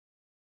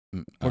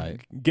 We're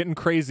getting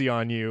crazy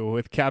on you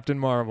with Captain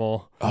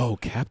Marvel. Oh,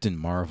 Captain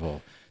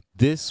Marvel.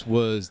 This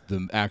was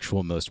the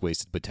actual most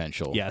wasted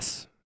potential.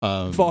 Yes.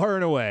 Far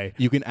and away.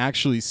 You can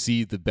actually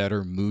see the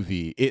better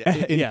movie.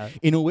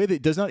 In a way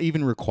that does not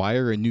even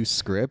require a new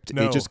script.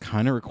 No. It just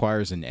kind of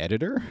requires an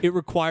editor. It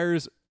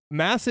requires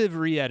massive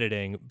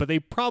re-editing, but they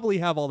probably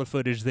have all the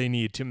footage they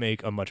need to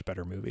make a much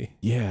better movie.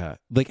 Yeah.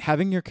 Like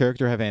having your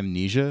character have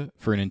amnesia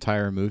for an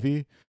entire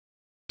movie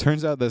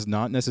turns out that's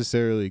not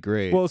necessarily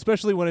great. Well,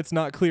 especially when it's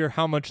not clear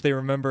how much they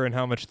remember and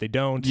how much they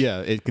don't. Yeah,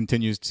 it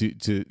continues to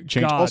change.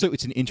 God. Also,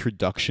 it's an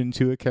introduction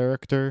to a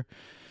character.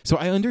 So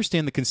I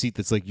understand the conceit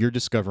that's like you're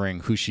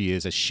discovering who she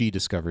is as she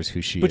discovers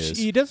who she But is.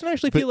 he doesn't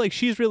actually feel like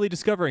she's really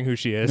discovering who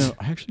she is. No,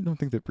 I actually don't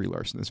think that Brie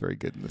Larson is very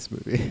good in this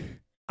movie.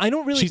 I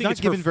don't really She's think not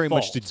it's given her very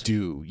fault. much to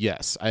do.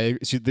 Yes.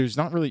 She's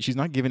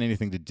not given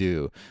anything to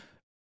do.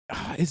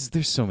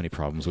 There's so many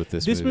problems with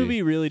this movie. This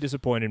movie really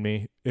disappointed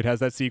me. It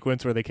has that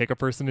sequence where they kick a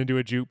person into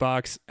a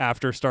jukebox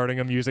after starting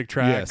a music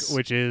track, Yes.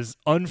 which is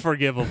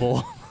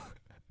unforgivable.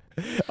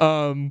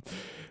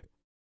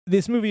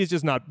 This movie is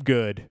just not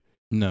good.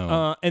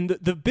 No. And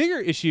the bigger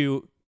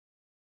issue,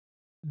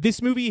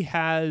 this movie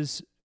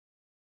has,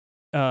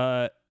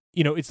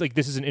 it's like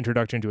this is an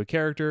introduction to a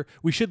character.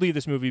 We should leave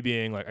this movie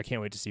being like, I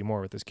can't wait to see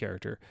more with this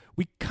character.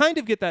 We kind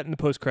of get that in the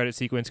post-credit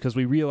sequence because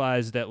we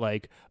realize that,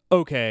 like,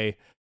 okay,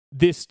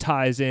 this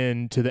ties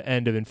in to the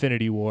end of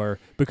Infinity War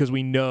because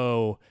we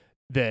know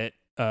that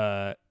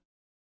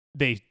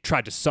they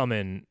tried to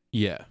summon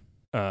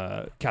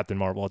Captain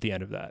Marvel at the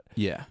end of that.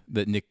 Yeah,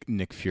 that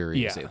Nick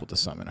Fury is able to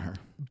summon her.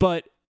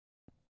 But,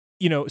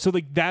 so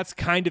like that's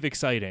kind of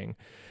exciting.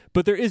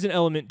 But there is an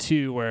element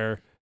too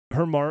where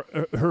her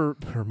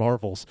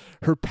marvels,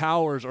 her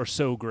powers are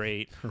so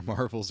great. Her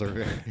marvels are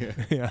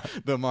very Yeah.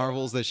 The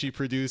marvels that she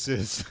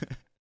produces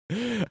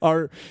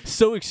are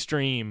so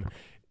extreme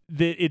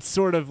that it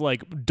sort of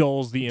like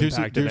dulls the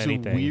impact of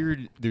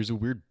anything. There's a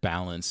weird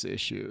balance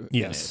issue.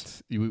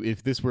 Yes. In it.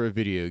 If this were a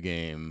video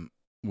game,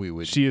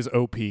 She is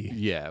OP.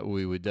 Yeah,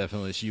 we would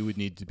definitely. She would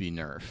need to be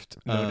nerfed.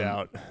 No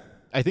doubt.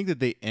 I think that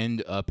they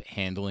end up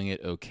handling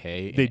it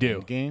okay. They do.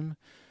 Endgame,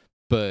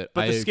 but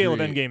the scale of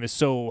Endgame is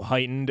so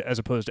heightened as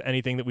opposed to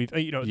anything that we've.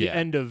 The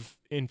end of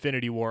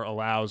Infinity War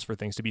allows for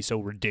things to be so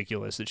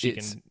ridiculous that she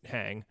can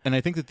hang. And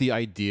I think that the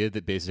idea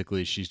that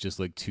basically she's just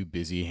like too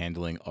busy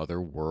handling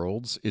other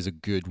worlds is a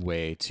good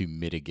way to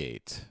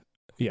mitigate.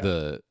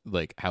 The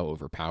like how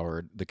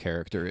overpowered the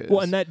character is. Well,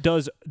 and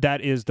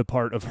that is the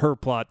part of her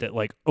plot that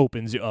like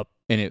opens you up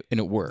and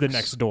it works. The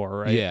next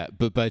door, right? Yeah,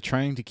 but by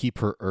trying to keep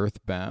her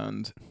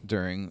earthbound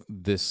during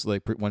this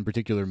like one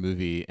particular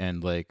movie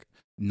and like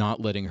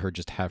not letting her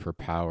just have her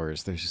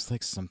powers, there's just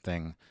like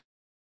something.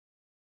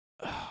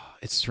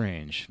 It's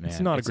strange, man. It's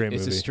not a great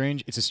movie.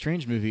 It's a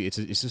strange movie. It's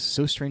just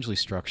so strangely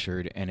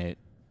structured, and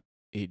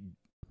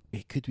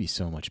it could be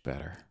so much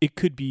better. It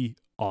could be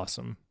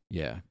awesome.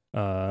 Yeah.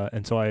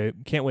 And so I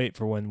can't wait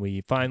for when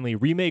we finally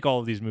remake all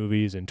of these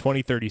movies in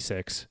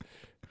 2036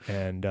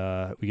 and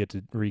we get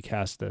to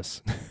recast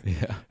this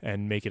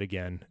and make it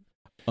again.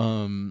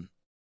 Then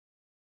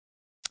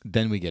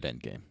we get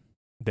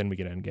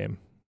Endgame.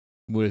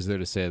 What is there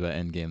to say about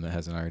Endgame that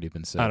hasn't already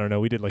been said? I don't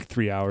know. We did like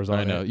 3 hours on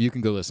it. I know. You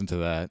can go listen to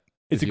that.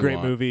 It's a great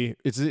movie.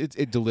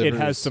 It delivers. It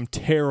has some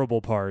terrible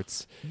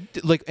parts,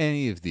 like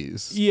any of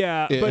these.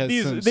 Yeah, but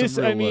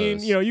some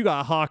lows. you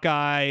got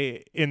Hawkeye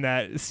in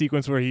that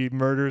sequence where he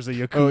murders a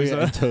yakuza. Oh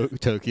yeah, in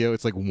Tokyo.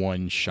 It's like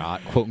one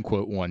shot, quote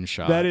unquote, one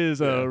shot. That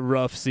is a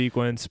rough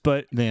sequence,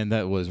 but man,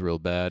 that was real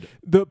bad.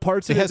 The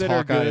parts of it that Hawkeye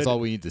are good is all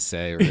we need to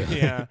say. Really.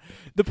 Yeah,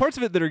 the parts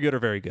of it that are good are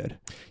very good.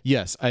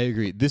 Yes, I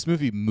agree. This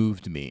movie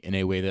moved me in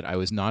a way that I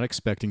was not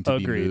expecting to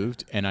be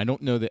moved, and I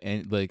don't know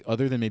that like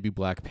other than maybe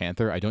Black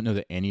Panther, I don't know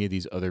that any of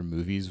these other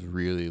movies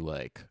really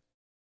like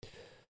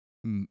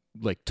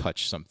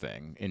touch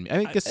something. And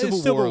I guess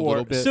Civil War a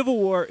little bit. Civil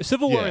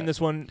War in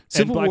this one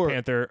and Black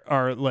Panther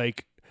are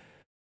like,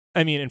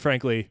 I mean, and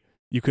frankly,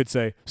 you could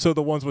say so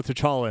the ones with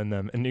T'Challa in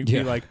them, and you'd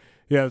be like,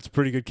 yeah, it's a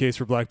pretty good case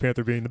for Black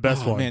Panther being the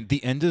best one. Man,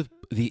 the end of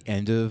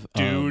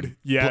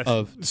yes,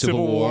 of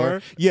Civil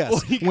War.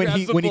 Yes, when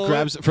he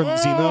grabs from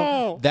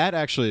Zemo. That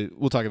actually,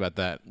 we'll talk about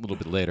that a little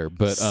bit later.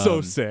 But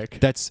so sick.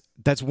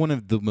 That's one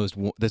of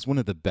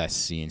the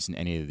best scenes in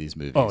any of these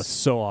movies. Oh, it's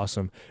so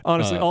awesome.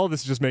 Honestly, all of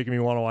this is just making me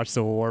want to watch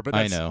Civil War. But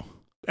that's, I know.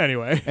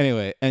 Anyway,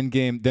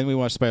 Endgame. Then we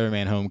watch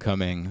Spider-Man: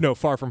 Homecoming. No,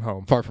 Far From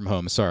Home. Far From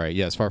Home. Sorry.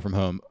 Yes, Far From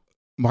Home.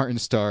 Martin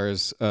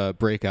Starr's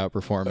breakout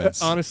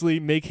performance. Honestly,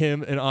 make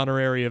him an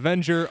honorary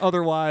Avenger.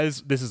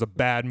 Otherwise, this is a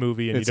bad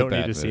movie, and you don't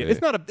need to see it. It's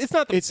not a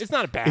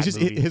bad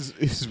movie.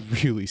 It's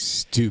really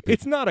stupid.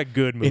 It's not a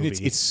good movie, and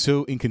it's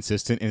so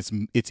inconsistent,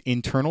 and its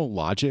internal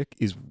logic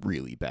is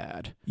really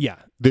bad. Yeah,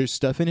 there's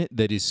stuff in it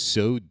that is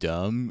so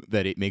dumb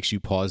that it makes you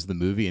pause the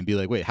movie and be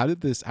like, "Wait, how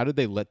did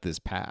they let this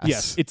pass?"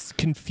 Yes, it's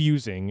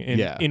confusing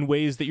in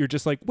ways that you're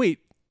just like, "Wait,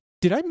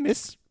 did I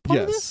miss part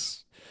of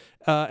this?"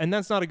 And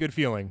that's not a good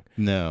feeling.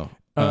 No.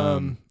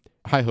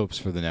 High hopes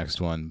for the next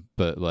one,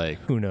 but like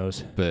who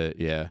knows? But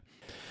yeah.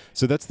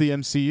 So that's the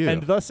MCU.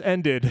 And thus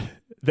ended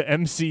the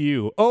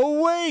MCU.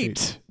 Oh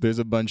wait! There's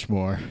a bunch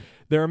more.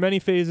 There are many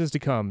phases to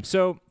come.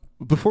 So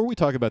before we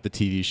talk about the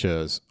TV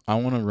shows, I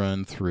want to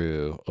run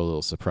through a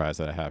little surprise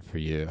that I have for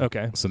you.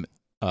 Okay. Some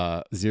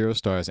 0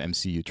 stars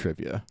MCU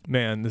trivia.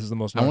 Man, this is the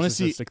most narcissistic I want to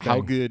see thing.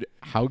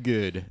 how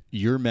good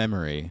your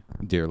memory,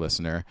 dear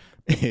listener,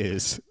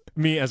 is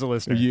Me as a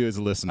listener. You as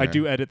a listener. I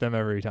do edit them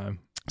every time.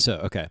 So,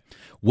 okay.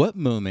 What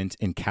moment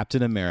in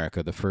Captain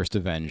America, the First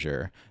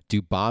Avenger,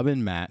 do Bob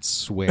and Matt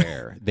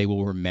swear they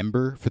will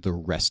remember for the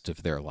rest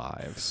of their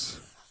lives?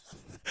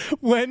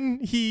 When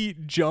he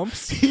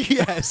jumps,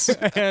 Yes.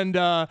 and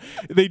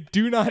they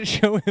do not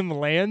show him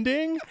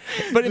landing,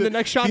 but in the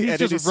next shot he's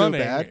just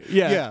running. So bad.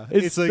 Yeah,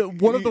 it's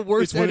like one of the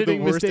worst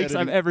editing mistakes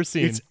I've ever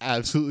seen. It's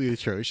absolutely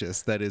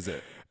atrocious. That is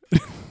it.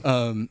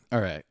 All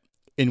right.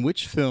 In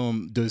which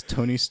film does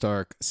Tony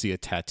Stark see a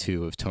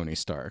tattoo of Tony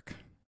Stark?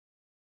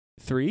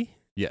 3?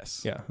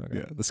 Yes. Yeah. Okay.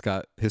 Yeah.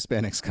 The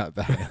Hispanic Scott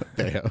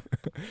Baio.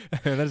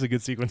 That is a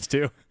good sequence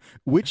too.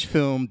 Which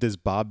film does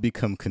Bob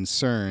become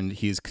concerned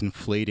he is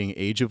conflating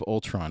Age of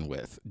Ultron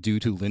with due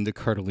to Linda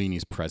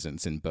Cardellini's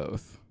presence in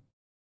both?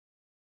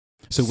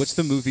 So what's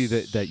the movie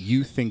that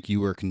you think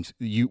you were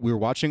we were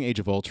watching Age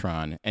of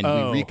Ultron and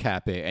we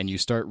recap it and you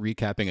start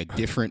recapping a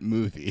different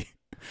movie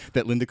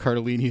that Linda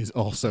Cardellini is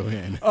also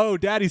in? Oh,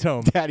 Daddy's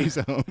Home. Daddy's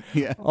Home.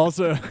 Yeah.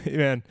 Also,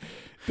 man,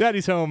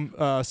 Daddy's Home.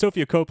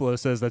 Sofia Coppola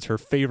says that's her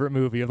favorite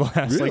movie of the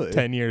last Really?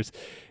 10 years.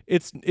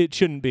 It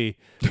shouldn't be,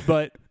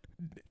 but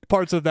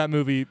parts of that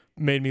movie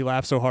made me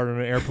laugh so hard on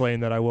an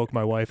airplane that I woke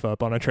my wife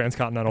up on a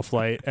transcontinental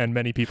flight and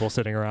many people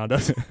sitting around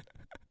us.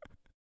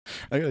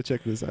 I gotta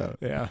check this out.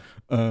 Yeah.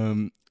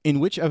 In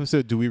which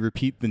episode do we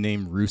repeat the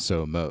name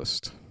Russo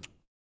most?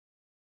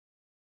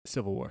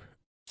 Civil War.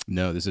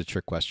 No, this is a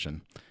trick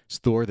question. It's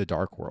Thor: The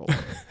Dark World.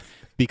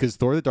 Because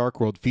Thor: The Dark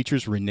World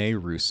features Renee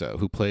Russo,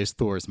 who plays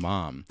Thor's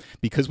mom.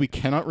 Because we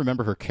cannot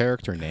remember her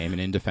character name,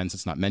 and in defense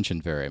it's not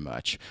mentioned very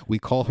much, we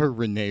call her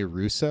Renee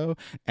Russo,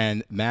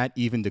 and Matt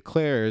even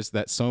declares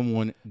that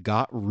someone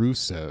got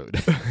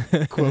Russo'd,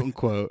 quote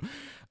unquote.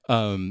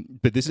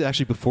 But this is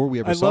actually before we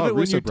ever saw I love it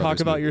when Russo you talk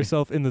Brothers about movie.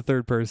 yourself in the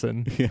third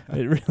person. Yeah.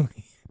 It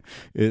really...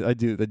 I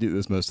do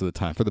this most of the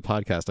time. For the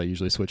podcast, I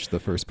usually switch to the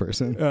first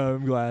person.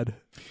 I'm glad.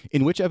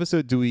 In which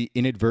episode do we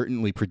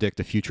inadvertently predict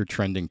a future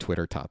trending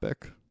Twitter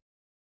topic?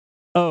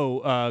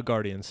 Oh,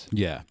 Guardians.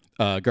 Yeah.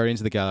 Guardians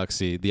of the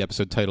Galaxy. The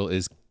episode title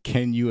is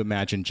Can You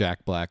Imagine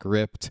Jack Black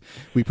Ripped?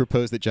 We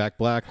proposed that Jack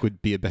Black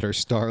would be a better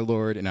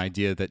Star-Lord, an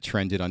idea that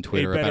trended on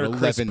Twitter about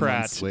 11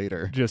 months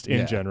later. Just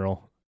in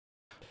general.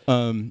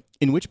 In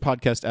which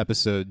podcast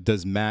episode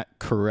does Matt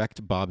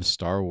correct Bob's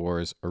Star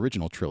Wars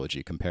original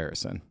trilogy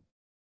comparison?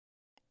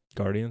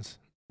 Guardians?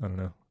 I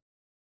don't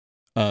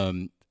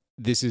know.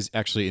 This is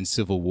actually in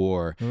Civil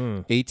War.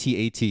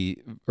 AT-AT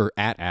or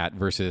AT-AT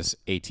versus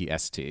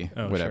AT-ST,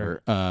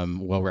 whatever. Sure.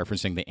 While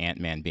referencing the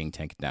Ant-Man being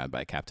taken down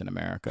by Captain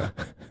America.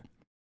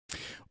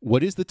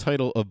 What is the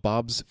title of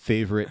Bob's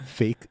favorite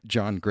fake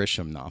John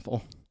Grisham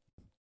novel?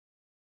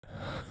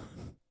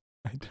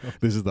 I don't.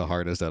 This is the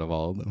hardest out of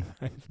all of them.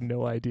 I have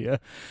no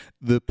idea.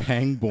 The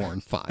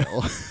Pangborn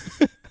File.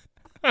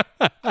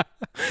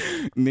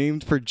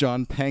 Named for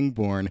John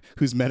Pangborn,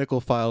 whose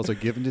medical files are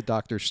given to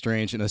Dr.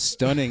 Strange in a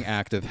stunning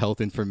act of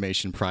health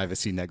information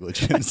privacy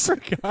negligence. I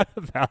forgot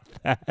about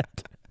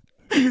that.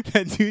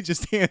 That dude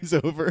just hands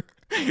over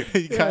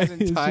the guy's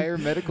entire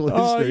medical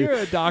history. Oh, you're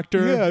a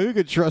doctor. Yeah, we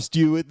could trust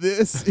you with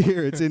this.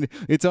 Here,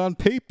 it's on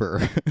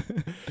paper.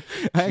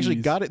 I actually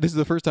got it. This is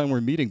the first time we're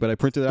meeting, but I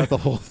printed out the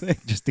whole thing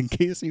just in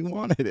case you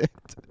wanted it.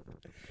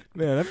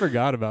 Man, I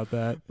forgot about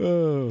that.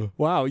 Oh,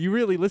 wow, you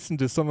really listened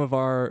to some of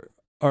our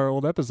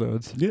old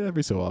episodes. yeah.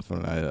 Every so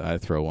often, I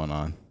throw one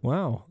on.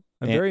 Wow,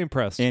 I'm very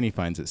impressed. Annie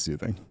finds it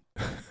soothing.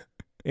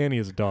 Annie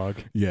is a dog.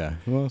 Yeah,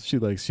 well, she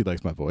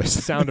likes my voice.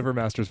 The sound of her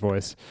master's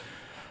voice.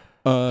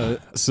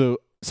 So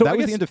that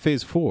was the end of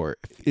Phase 4.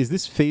 Is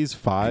this Phase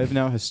 5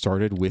 now has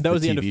started with that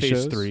was the TV end of Phase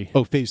shows? 3.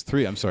 Oh, Phase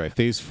 3. I'm sorry.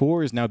 Phase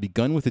 4 is now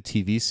begun with a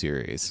TV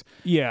series.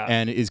 Yeah,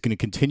 And is going to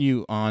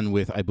continue on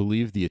with, I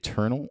believe, the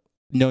Eternal.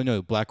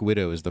 No, Black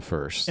Widow is the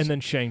first. and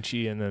then Shang-Chi,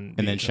 and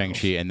then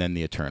Shang-Chi, and then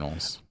the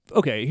Eternals.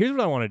 Okay, here's what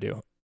I want to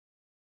do.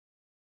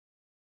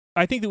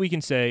 I think that we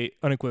can say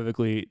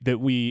unequivocally that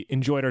we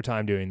enjoyed our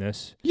time doing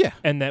this. Yeah.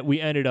 And that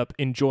we ended up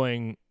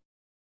enjoying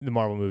the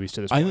Marvel movies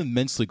to this point. I'm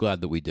immensely glad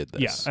that we did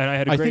this. Yeah, and I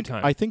had a great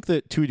time. I think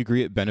that to a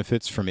degree it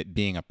benefits from it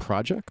being a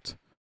project.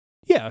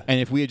 Yeah. And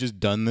if we had just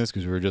done this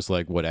because we were just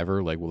like,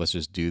 whatever, like, well, let's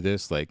just do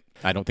this, like,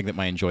 I don't think that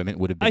my enjoyment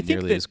would have been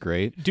nearly as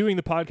great. Doing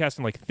the podcast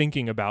and like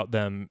thinking about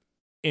them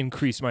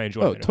increased my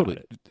enjoyment. Oh, totally.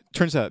 About it.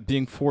 Turns out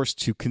being forced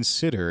to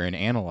consider and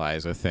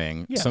analyze a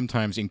thing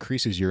sometimes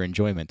increases your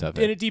enjoyment of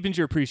it. And it deepens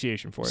your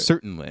appreciation for it.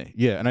 Certainly.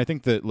 Yeah. And I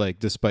think that, like,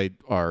 despite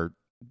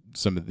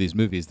some of these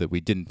movies that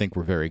we didn't think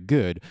were very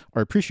good,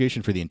 our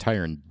appreciation for the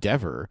entire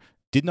endeavor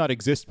did not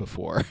exist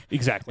before.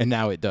 Exactly. And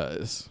now it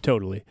does.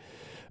 Totally.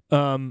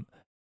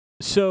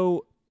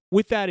 So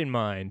with that in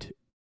mind,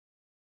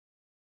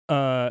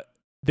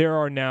 there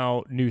are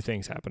now new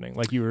things happening,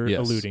 like you were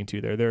alluding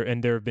to there.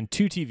 There have been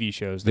 2 TV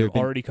shows that have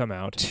already come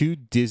out. 2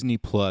 Disney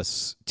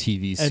Plus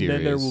TV series. And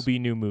then there will be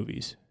new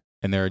movies.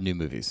 And there are new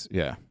movies,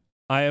 yeah.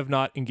 I have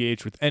not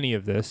engaged with any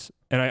of this,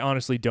 and I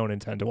honestly don't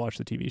intend to watch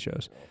the TV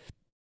shows.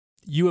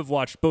 You have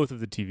watched both of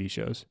the TV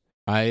shows.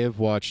 I have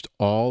watched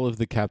all of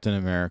the Captain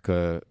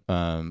America,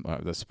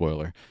 the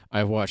spoiler.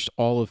 I've watched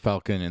all of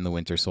Falcon and the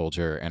Winter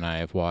Soldier, and I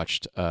have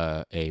watched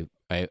a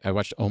I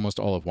watched almost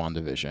all of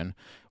WandaVision.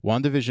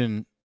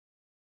 WandaVision,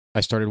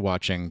 I started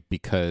watching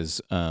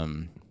because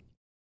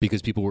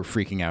people were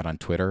freaking out on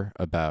Twitter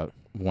about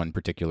one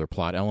particular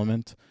plot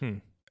element.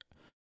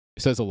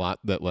 It says a lot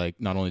that,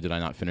 like, not only did I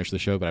not finish the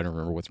show, but I don't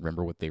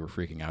remember what they were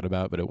freaking out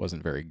about, but it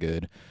wasn't very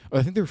good.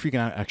 I think they were freaking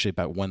out actually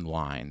about one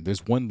line.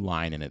 There's one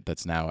line in it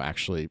that's now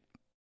actually,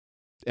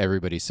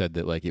 everybody said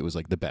that, like, it was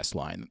like the best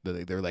line.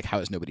 They're like, how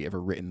has nobody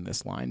ever written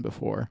this line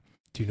before?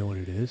 Do you know what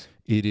it is?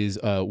 It is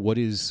what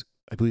is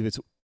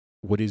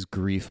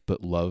grief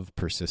but love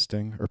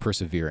persisting or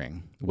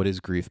persevering? What is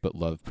grief but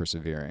love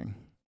persevering?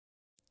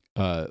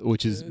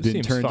 Which has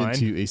been turned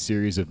into a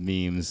series of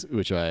memes,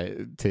 which I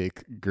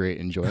take great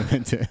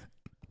enjoyment in.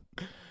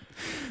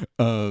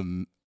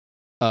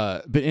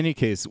 But in any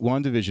case,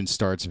 WandaVision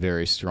starts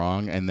very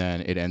strong, and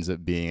then it ends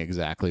up being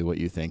exactly what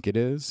you think it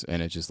is,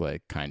 and it's just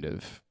like kind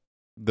of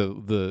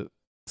the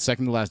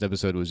second to last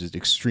episode was just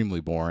extremely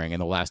boring,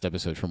 and the last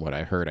episode, from what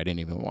I heard, I didn't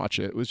even watch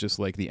it. It was just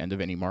like the end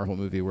of any Marvel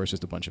movie where it's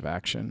just a bunch of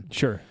action.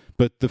 Sure.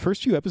 But the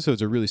first few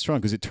episodes are really strong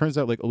because it turns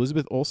out like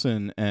Elizabeth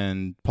Olsen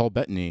and Paul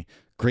Bettany,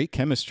 great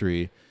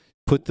chemistry.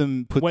 Put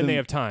them when they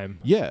have time.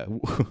 Yeah.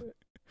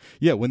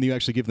 Yeah, when you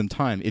actually give them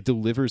time, it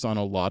delivers on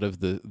a lot of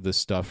the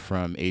stuff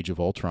from Age of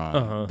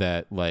Ultron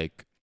that,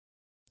 like,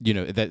 you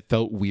know, that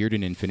felt weird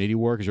in Infinity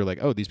War because you're like,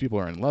 oh, these people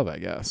are in love, I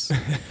guess.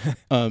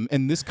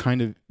 And this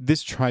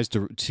tries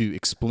to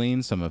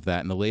explain some of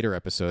that in the later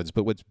episodes.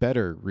 But what's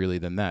better really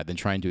than that, than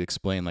trying to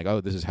explain like,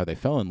 oh, this is how they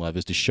fell in love,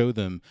 is to show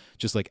them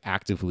just like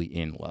actively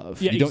in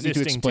love. Yeah, you don't need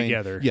to explain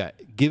together. Yeah,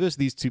 give us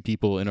these two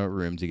people in a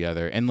room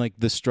together, and like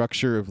the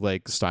structure of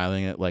like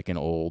styling it like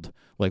old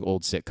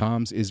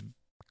sitcoms is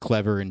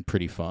clever and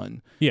pretty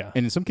fun. Yeah.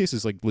 And in some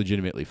cases, like,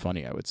 legitimately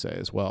funny, I would say,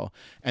 as well.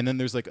 And then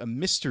there's like a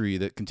mystery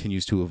that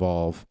continues to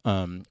evolve.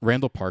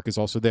 Randall Park is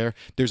also there.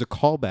 There's a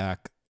callback.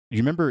 You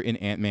remember in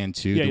Ant-Man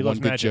 2, the one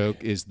good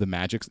joke is the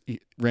magic.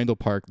 Randall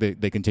Park,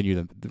 they continue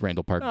the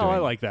Randall Park I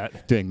like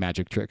that. Doing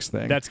magic tricks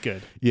thing. That's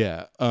good.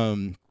 Yeah.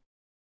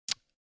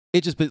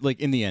 It just, but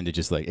like in the end, it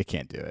just like, it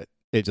can't do it.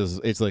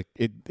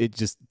 It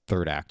just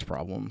third act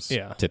problems.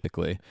 Yeah.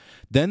 Typically.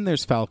 Then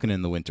there's Falcon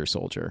and the Winter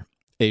Soldier,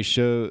 a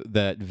show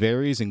that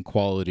varies in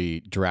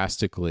quality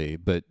drastically,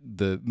 but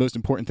the most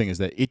important thing is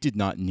that it did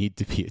not need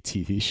to be a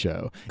TV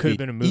show. Could have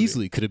been a movie.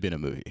 Easily could have been a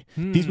movie.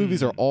 These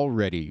movies are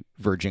already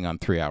verging on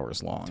 3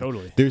 hours long.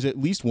 Totally. There's at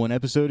least one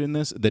episode in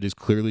this that is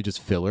clearly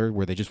just filler,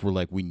 where they just were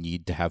like, we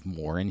need to have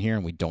more in here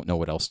and we don't know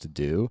what else to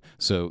do.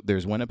 So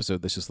there's one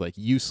episode that's just like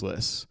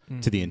useless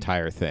to the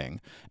entire thing.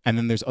 And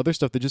then there's other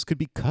stuff that just could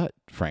be cut,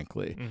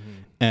 frankly.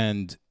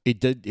 And it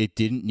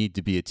didn't need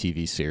to be a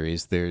TV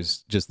series.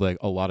 There's just like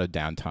a lot of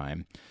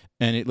downtime.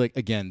 And it, like,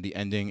 again, the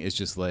ending is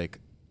just like,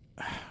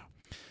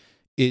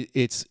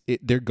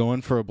 they're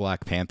going for a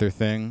Black Panther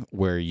thing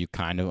where you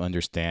kind of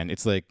understand.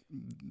 It's like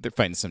they're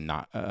fighting some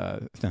not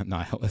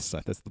nihilists.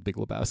 That's the Big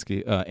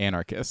Lebowski,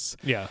 anarchists.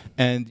 Yeah.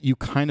 And you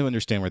kind of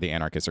understand where the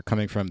anarchists are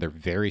coming from. They're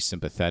very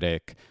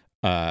sympathetic,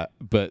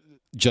 but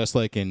just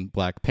like in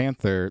Black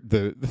Panther,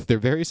 they're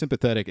very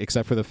sympathetic,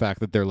 except for the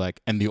fact that they're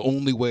like, and the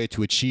only way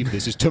to achieve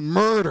this is to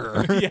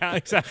murder. Yeah,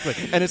 exactly.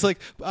 And it's like,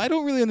 I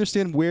don't really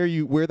understand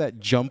where that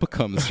jump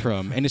comes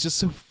from, and it's just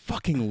so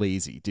fucking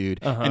lazy,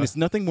 dude. And it's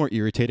nothing more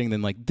irritating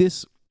than like,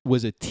 this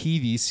was a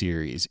TV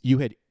series. You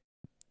had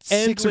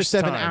 6 or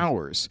 7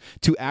 hours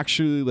to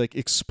actually like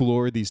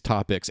explore these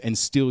topics, and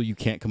still you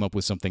can't come up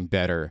with something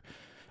better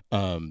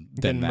than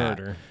that.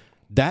 Murder.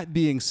 That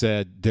being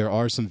said, there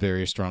are some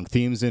very strong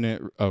themes in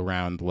it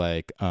around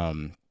like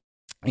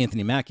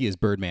Anthony Mackie as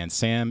Birdman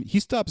Sam. He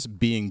stops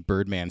being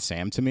Birdman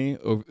Sam to me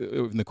over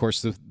in the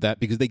course of that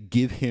because they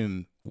give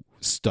him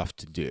stuff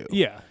to do.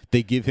 Yeah.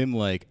 They give him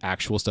like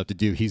actual stuff to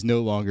do. He's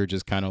no longer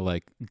just kind of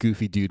like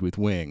goofy dude with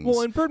wings.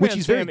 Well, and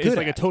Birdman Sam is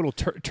like a total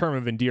term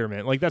of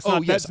endearment. Like that's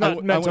not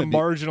meant to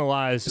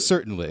marginalize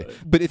certainly,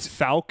 but it's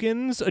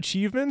Falcon's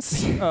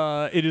achievements.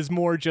 It is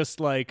more just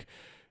like,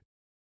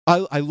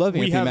 I love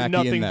Anthony Mackie in that role. We have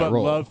nothing but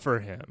love for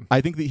him.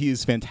 I think that he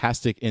is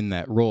fantastic in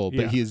that role,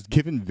 but he is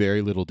given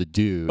very little to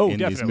do in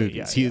these movies.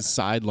 Yeah, he is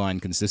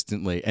sidelined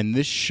consistently, and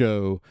this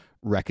show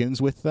reckons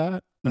with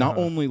that. Not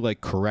only like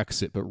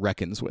corrects it, but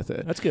reckons with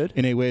it. That's good.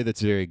 In a way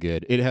that's very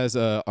good. It has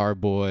our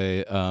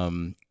boy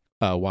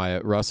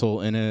Wyatt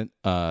Russell in it,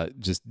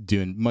 just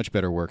doing much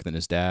better work than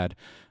his dad,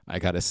 I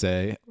gotta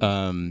say.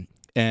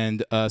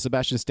 And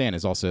Sebastian Stan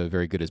is also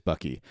very good as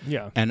Bucky.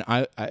 Yeah. And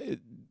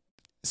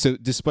So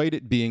despite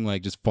it being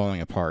like just falling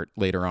apart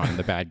later on,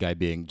 the bad guy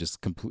being just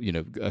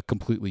a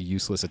completely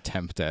useless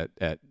attempt at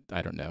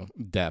I don't know,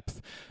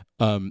 depth,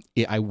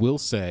 I will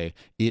say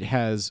it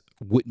has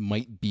what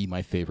might be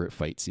my favorite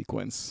fight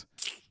sequence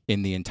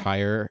in the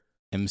entire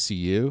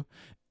MCU,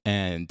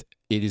 and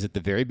it is at the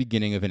very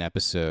beginning of an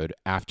episode,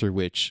 after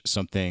which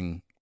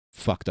something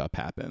fucked up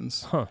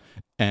happens.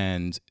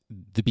 And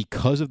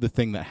because of the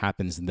thing that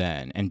happens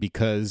then, and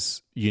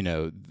because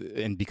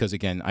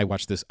again, I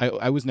watched this,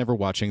 I was never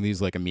watching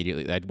these like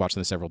immediately. I'd watched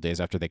them several days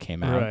after they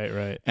came out.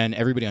 Right. And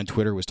everybody on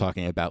Twitter was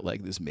talking about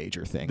like this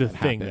major thing that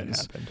happened. That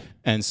happened.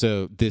 And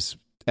so this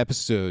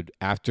episode,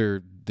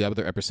 after the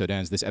other episode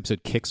ends, this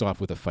episode kicks off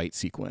with a fight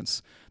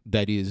sequence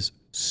that is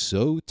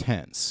so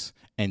tense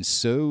and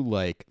so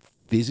like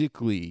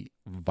physically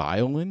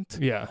violent.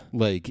 Yeah.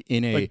 Like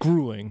in a like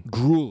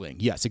grueling.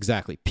 Yes,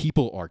 exactly.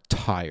 People are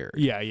tired.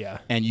 Yeah.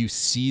 And you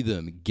see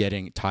them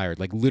getting tired.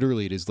 Like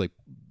literally it is like,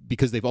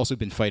 because they've also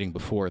been fighting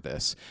before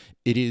this.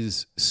 It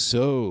is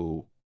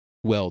so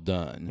well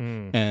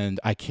done. And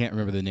I can't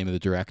remember the name of the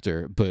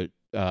director, but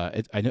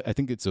I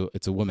think it's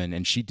a woman,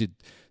 and she did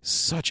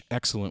such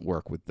excellent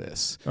work with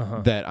this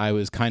that I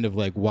was kind of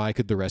like, why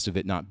could the rest of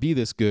it not be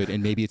this good?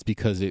 And maybe it's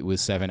because it was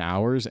 7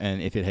 hours,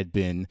 and if it had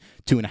been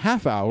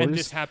 2.5 hours, and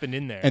this happened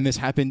in there, and this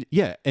happened,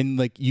 and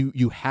like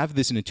you have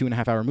this in a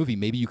 2.5 hour movie,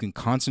 maybe you can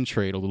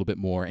concentrate a little bit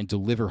more and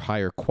deliver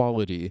higher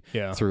quality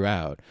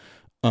throughout.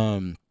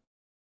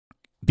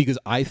 Because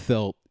I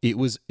felt it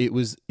was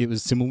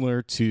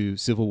similar to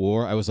Civil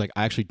War. I was like,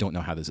 I actually don't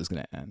know how this is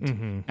going to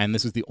end. And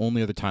this was the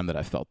only other time that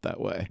I felt that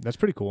way. That's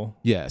pretty cool.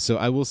 Yeah, so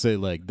I will say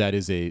like that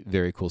is a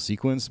very cool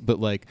sequence, but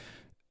like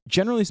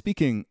generally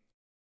speaking,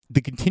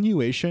 the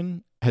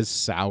continuation has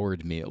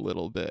soured me a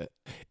little bit.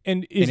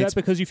 And that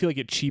because you feel like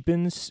it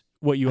cheapens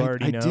what you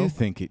already know? I do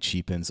think it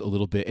cheapens a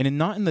little bit. And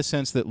not in the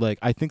sense that like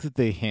I think that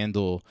they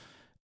handle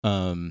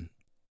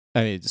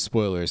I mean,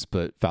 spoilers,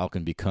 but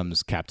Falcon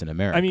becomes Captain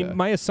America. I mean,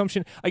 my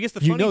assumption, I guess the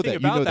funny thing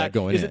about that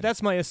going is that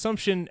that's my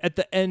assumption at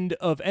the end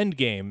of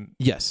Endgame.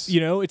 Yes.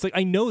 You know, it's like,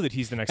 I know that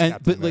he's the next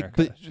Captain America.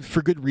 But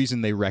for good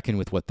reason, they reckon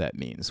with what that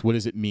means. What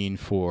does it mean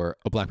for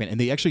a black man? And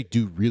they actually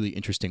do really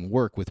interesting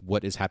work with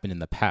what has happened in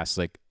the past.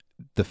 Like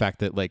the fact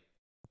that like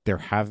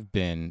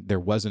there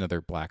was another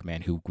black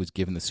man who was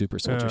given the super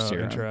soldier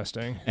serum.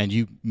 Interesting. And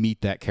you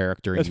meet that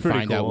character and That's you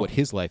find cool. out what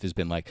his life has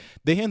been like.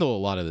 They handle a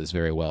lot of this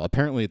very well.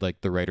 Apparently, like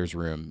the writer's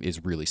room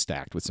is really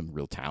stacked with some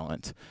real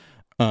talent.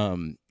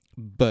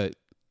 But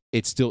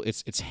it's still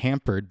it's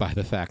hampered by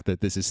the fact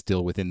that this is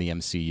still within the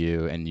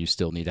MCU, and you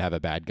still need to have a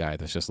bad guy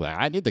that's just like,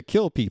 I need to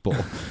kill people.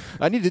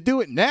 I need to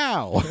do it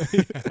now.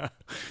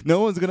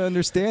 No one's gonna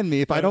understand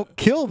me if I don't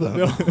kill them.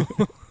 No.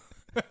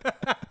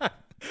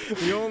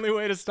 The only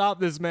way to stop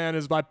this man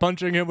is by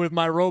punching him with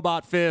my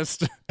robot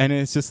fist. And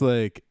it's just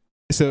like,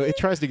 so it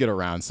tries to get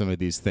around some of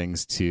these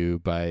things too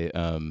by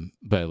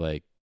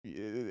like,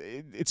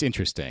 it's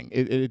interesting.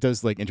 It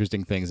does like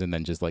interesting things and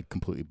then just like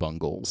completely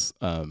bungles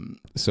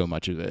so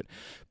much of it.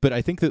 But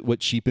I think that what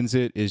cheapens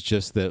it is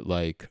just that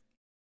like,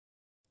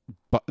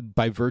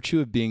 by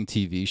virtue of being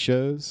TV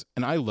shows,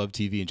 and I love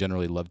TV and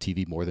generally love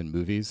TV more than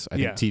movies. I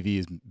think TV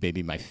is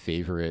maybe my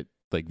favorite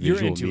like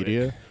visual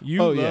media. It.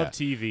 You love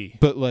TV.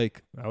 But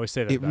like I always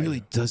say that it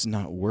really does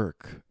not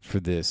work for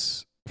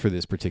this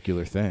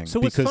particular thing. So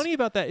what's funny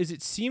about that is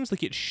it seems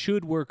like it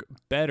should work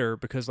better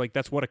because like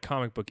that's what a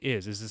comic book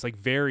is this like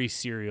very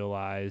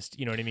serialized,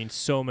 you know what I mean?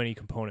 So many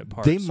component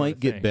parts. They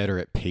might get better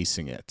at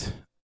pacing it.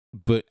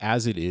 But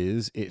as it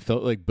is, it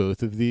felt like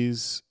both of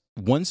these,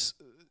 once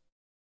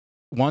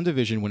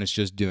WandaVision, when it's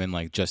just doing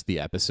like just the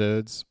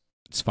episodes,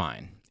 it's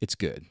fine. It's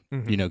good,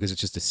 you know, because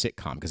it's just a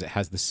sitcom, because it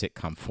has the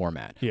sitcom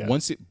format. Yeah.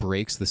 Once it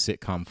breaks the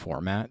sitcom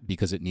format,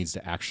 because it needs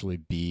to actually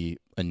be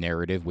a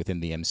narrative within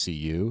the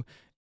MCU,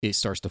 it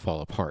starts to fall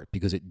apart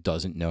because it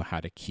doesn't know how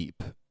to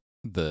keep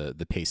the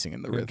pacing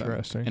and the rhythm.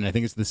 Interesting. And I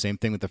think it's the same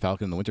thing with the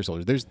Falcon and the Winter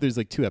Soldier. There's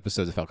like 2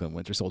 episodes of Falcon and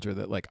Winter Soldier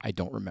that like I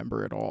don't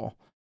remember at all,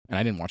 and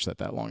I didn't watch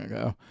that long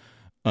ago.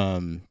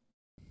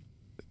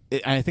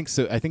 I think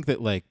so. I think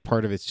that like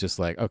part of it's just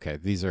like, okay,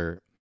 these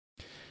are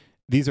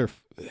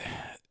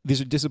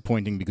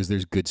disappointing because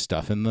there's good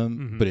stuff in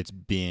them, but it's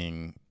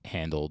being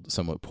handled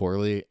somewhat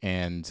poorly.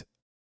 And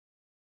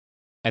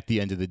at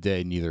the end of the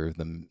day, neither of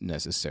them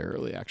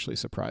necessarily actually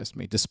surprised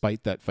me,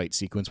 despite that fight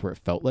sequence where it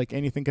felt like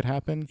anything could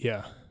happen.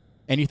 Yeah.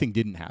 Anything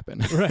didn't happen.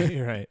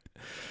 Right.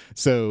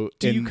 So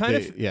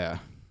yeah.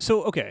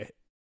 So, okay.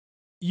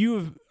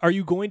 Are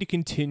you going to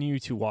continue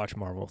to watch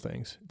Marvel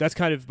things? That's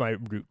kind of my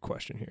root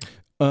question here.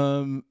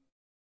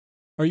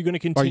 Are you going to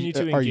continue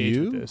to engage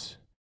with this?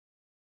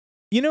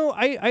 You know,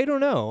 I don't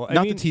know.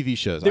 Not the TV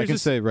shows. I can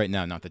say right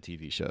now, not the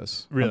TV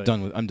shows. Really?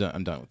 I'm done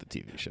with the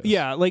TV shows.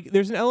 Yeah, like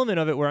there's an element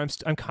of it where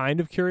I'm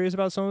kind of curious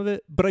about some of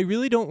it, but I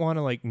really don't want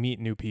to like meet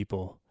new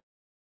people.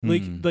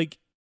 Like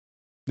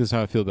this is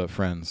how I feel about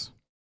Friends.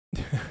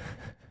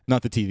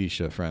 Not the TV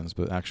show Friends,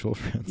 but actual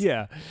Friends.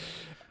 Yeah.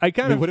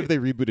 What if they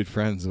rebooted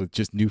Friends with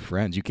just new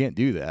friends? You can't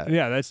do that.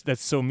 Yeah,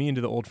 that's so mean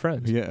to the old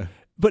friends. Yeah.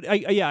 But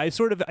I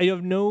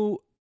have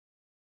no,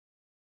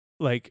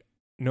 like,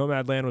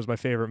 Nomadland was my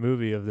favorite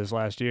movie of this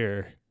last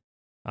year.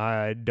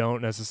 I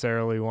don't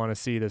necessarily want to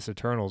see this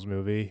Eternals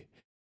movie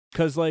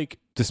because, like,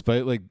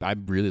 despite like I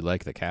really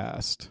like the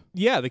cast.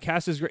 Yeah, the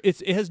cast is great.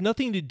 It has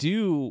nothing to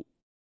do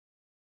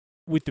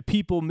with the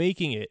people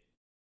making it.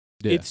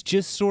 Yeah. It's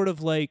just sort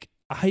of like,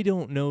 I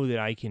don't know that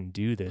I can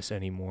do this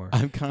anymore.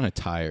 I'm kind of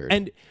tired.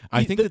 And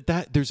I think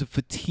that there's a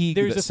fatigue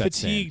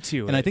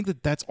to it. And I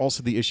think that's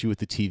also the issue with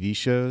the TV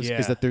shows,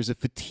 is that there's a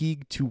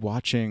fatigue to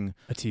watching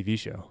a TV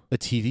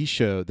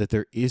show that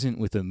there isn't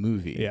with a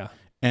movie. Yeah.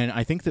 And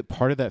I think that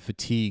part of that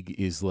fatigue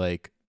is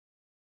like,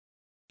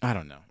 I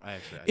don't know. I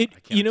It,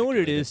 can't you know what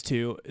it articulate is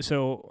too.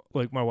 So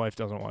like my wife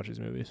doesn't watch these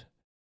movies,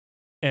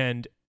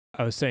 and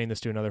I was saying this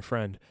to another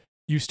friend.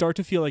 You start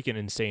to feel like an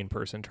insane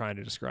person trying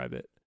to describe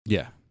it.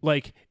 Yeah.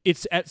 Like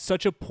it's at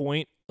such a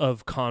point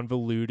of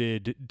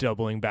convoluted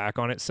doubling back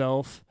on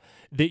itself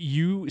that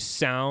you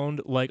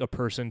sound like a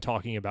person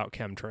talking about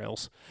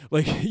chemtrails.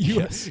 Like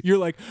you're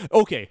like,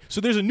 okay,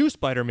 so there's a new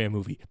Spider-Man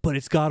movie, but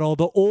it's got all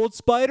the old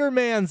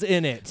Spider-Mans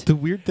in it. The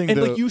weird thing, and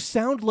though, like you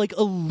sound like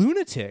a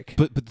lunatic.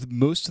 But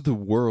most of the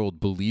world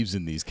believes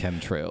in these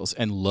chemtrails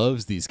and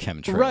loves these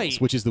chemtrails, Right.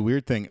 which is the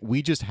weird thing.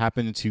 We just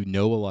happen to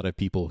know a lot of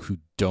people who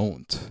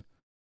don't.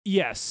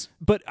 Yes,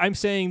 but I'm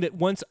saying that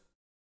once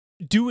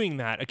doing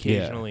that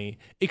occasionally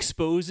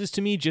exposes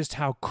to me just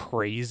how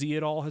crazy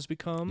it all has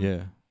become.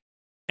 Yeah.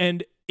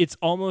 And it's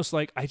almost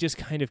like I just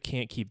kind of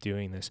can't keep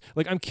doing this.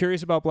 Like I'm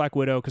curious about Black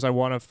Widow because I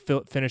want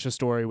to finish a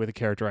story with a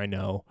character I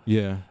know.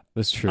 Yeah,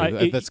 that's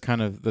true. That's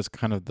kind of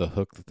the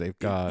hook that they've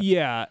got.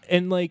 Yeah,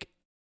 and like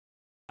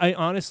I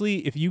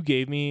honestly, if you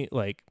gave me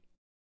like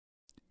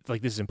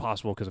this is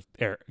impossible because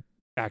of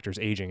actors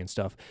aging and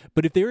stuff.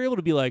 But if they were able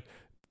to be like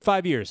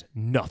 5 years,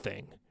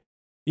 nothing,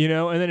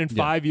 and then in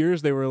 5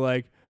 years they were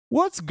like,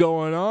 what's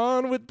going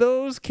on with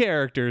those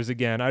characters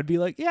again? I'd be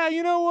like, yeah,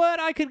 you know what?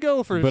 I could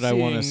go for. But I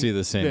want to see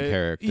the same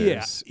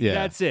characters. Yeah,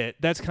 that's it.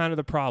 That's kind of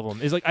the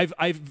problem. Is like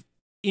I've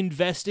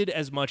invested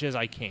as much as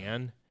I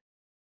can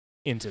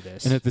into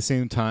this, and at the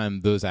same time,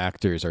 those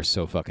actors are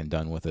so fucking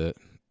done with it.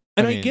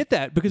 And I get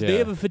that because they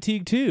have a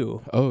fatigue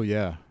too. Oh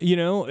yeah.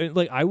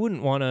 Like I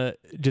wouldn't want to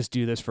just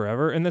do this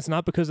forever, and that's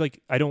not because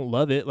like I don't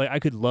love it. Like I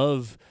could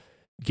love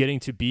getting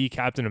to be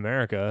Captain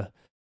America,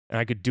 and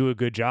I could do a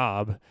good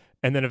job.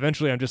 And then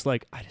eventually I'm just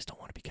like, I just don't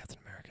want to be Captain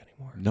America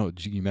anymore. No,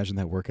 did you imagine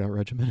that workout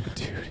regimen?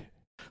 Dude.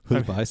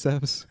 Those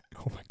biceps?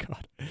 Oh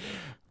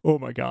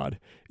my God.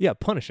 Yeah,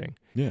 punishing.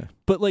 Yeah.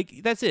 But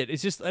like, that's it.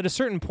 It's just at a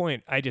certain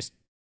point, I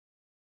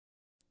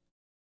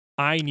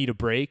need a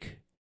break.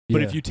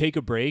 But if you take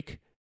a break,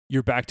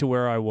 you're back to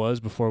where I was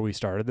before we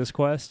started this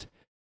quest.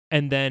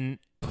 And then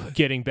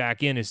getting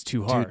back in is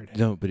too hard. Dude,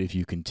 no, but if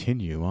you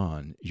continue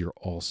on, you're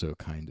also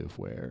kind of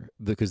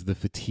because the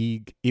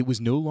fatigue, it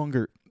was no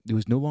longer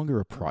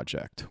a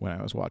project when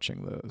I was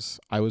watching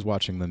those. I was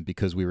watching them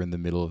because we were in the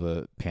middle of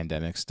a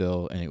pandemic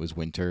still, and it was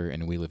winter,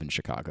 and we live in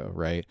Chicago,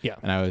 right? Yeah.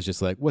 And I was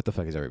just like, what the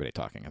fuck is everybody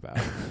talking about?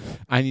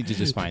 I need to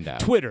just find out.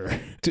 Twitter.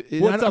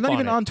 I'm not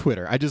even on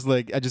Twitter. I just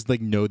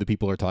know the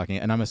people are talking,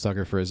 and I'm a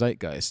sucker for a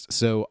zeitgeist.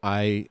 So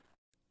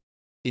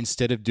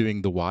instead of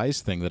doing the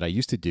wise thing that I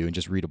used to do and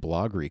just read a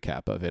blog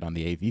recap of it on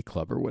the AV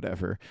Club or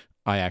whatever,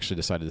 I actually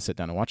decided to sit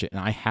down and watch it.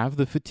 And I have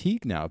the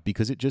fatigue now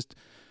because it just...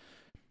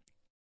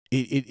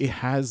 It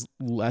has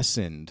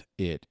lessened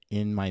it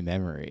in my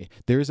memory.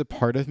 There is a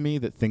part of me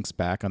that thinks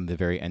back on the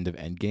very end of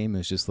Endgame and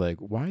is just like,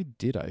 why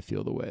did I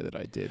feel the way that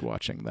I did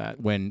watching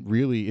that? When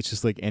really it's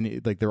just like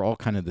they're all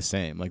kind of the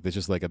same. Like there's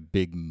just like a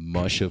big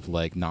mush of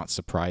like not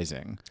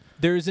surprising.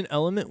 There's an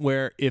element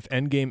where if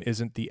Endgame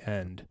isn't the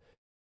end,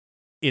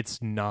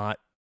 it's not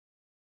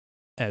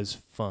as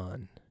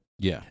fun.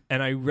 Yeah.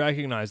 And I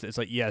recognize that it's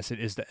like, yes, it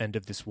is the end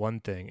of this one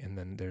thing, and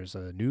then there's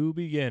a new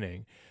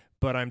beginning.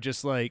 But I'm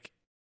just like,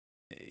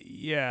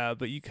 yeah,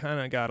 but you kind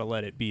of got to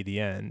let it be the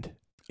end.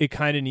 It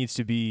kind of needs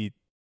to be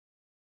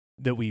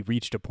that we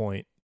reached a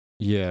point.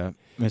 Yeah.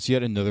 It's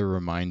yet another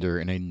reminder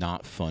in a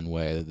not fun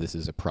way that this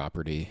is a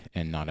property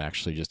and not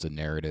actually just a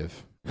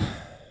narrative.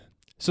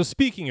 So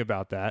speaking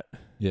about that,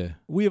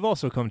 we have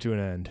also come to an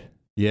end.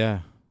 Yeah.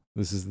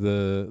 This is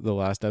the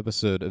last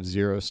episode of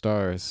 0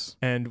 Stars.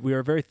 And we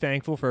are very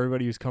thankful for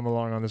everybody who's come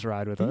along on this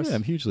ride with us. Yeah,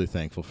 I'm hugely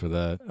thankful for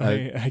that.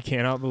 I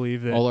cannot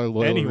believe that all our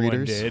loyal anyone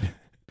readers did.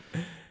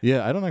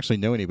 Yeah, I don't actually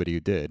know anybody who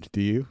did. Do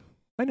you?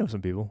 I know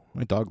some people.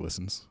 My dog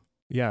listens.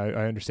 Yeah,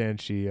 I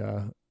understand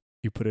you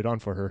put it on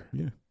for her.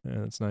 Yeah,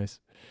 that's nice.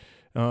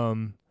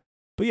 But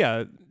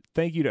yeah,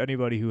 thank you to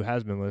anybody who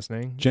has been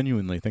listening.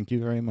 Genuinely, thank you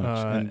very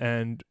much.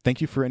 And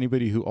thank you for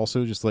anybody who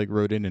also just like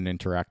wrote in and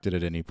interacted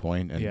at any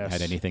point and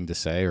had anything to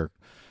say, or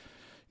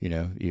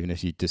even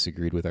if you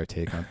disagreed with our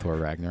take on Thor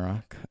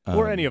Ragnarok,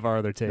 or any of our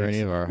other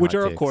takes, which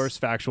are of course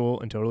factual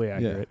and totally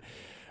accurate.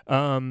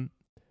 Yeah.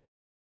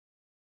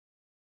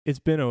 It's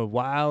been a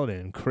wild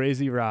and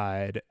crazy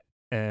ride,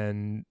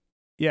 and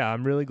yeah,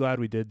 I'm really glad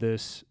we did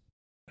this.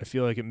 I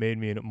feel like it made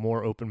me a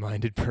more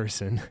open-minded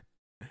person.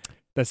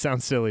 That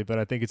sounds silly, but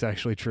I think it's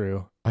actually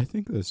true. I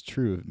think that's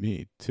true of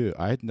me too.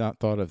 I had not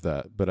thought of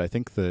that, but I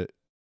think that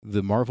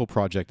the Marvel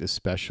project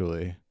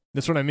especially...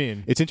 That's what I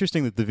mean. It's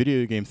interesting that the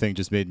video game thing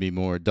just made me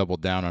more double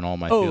down on all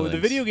my feelings. The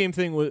video game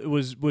thing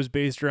was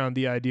based around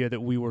the idea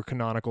that we were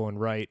canonical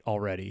and right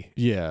already.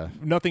 Yeah.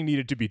 Nothing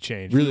needed to be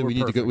changed. Really, we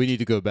need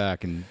to go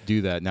back and do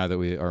that now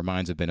that our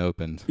minds have been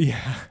opened.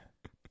 Yeah.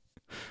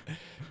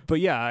 But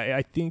yeah,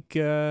 I think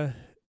this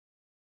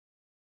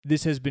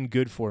has been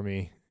good for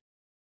me.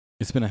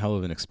 It's been a hell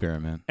of an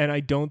experiment. And I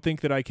don't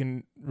think that I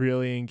can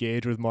really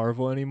engage with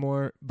Marvel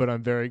anymore, but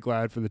I'm very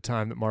glad for the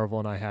time that Marvel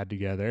and I had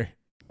together.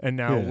 And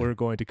now we're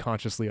going to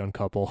consciously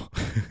uncouple.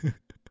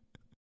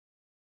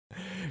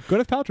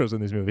 Gwyneth Paltrow's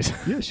in these movies.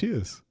 Yeah, she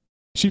is.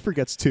 She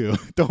forgets too.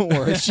 Don't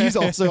worry. She's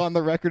also on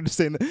the record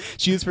saying that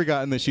she has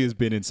forgotten that she has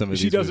been in some of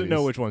these movies. She doesn't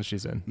know which ones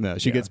she's in. No,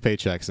 she gets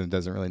paychecks and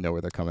doesn't really know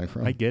where they're coming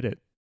from. I get it.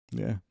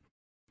 Yeah.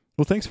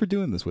 Well, thanks for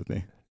doing this with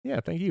me.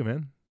 Yeah, thank you,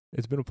 man.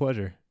 It's been a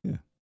pleasure. Yeah.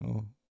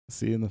 Well,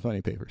 see you in the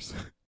funny papers.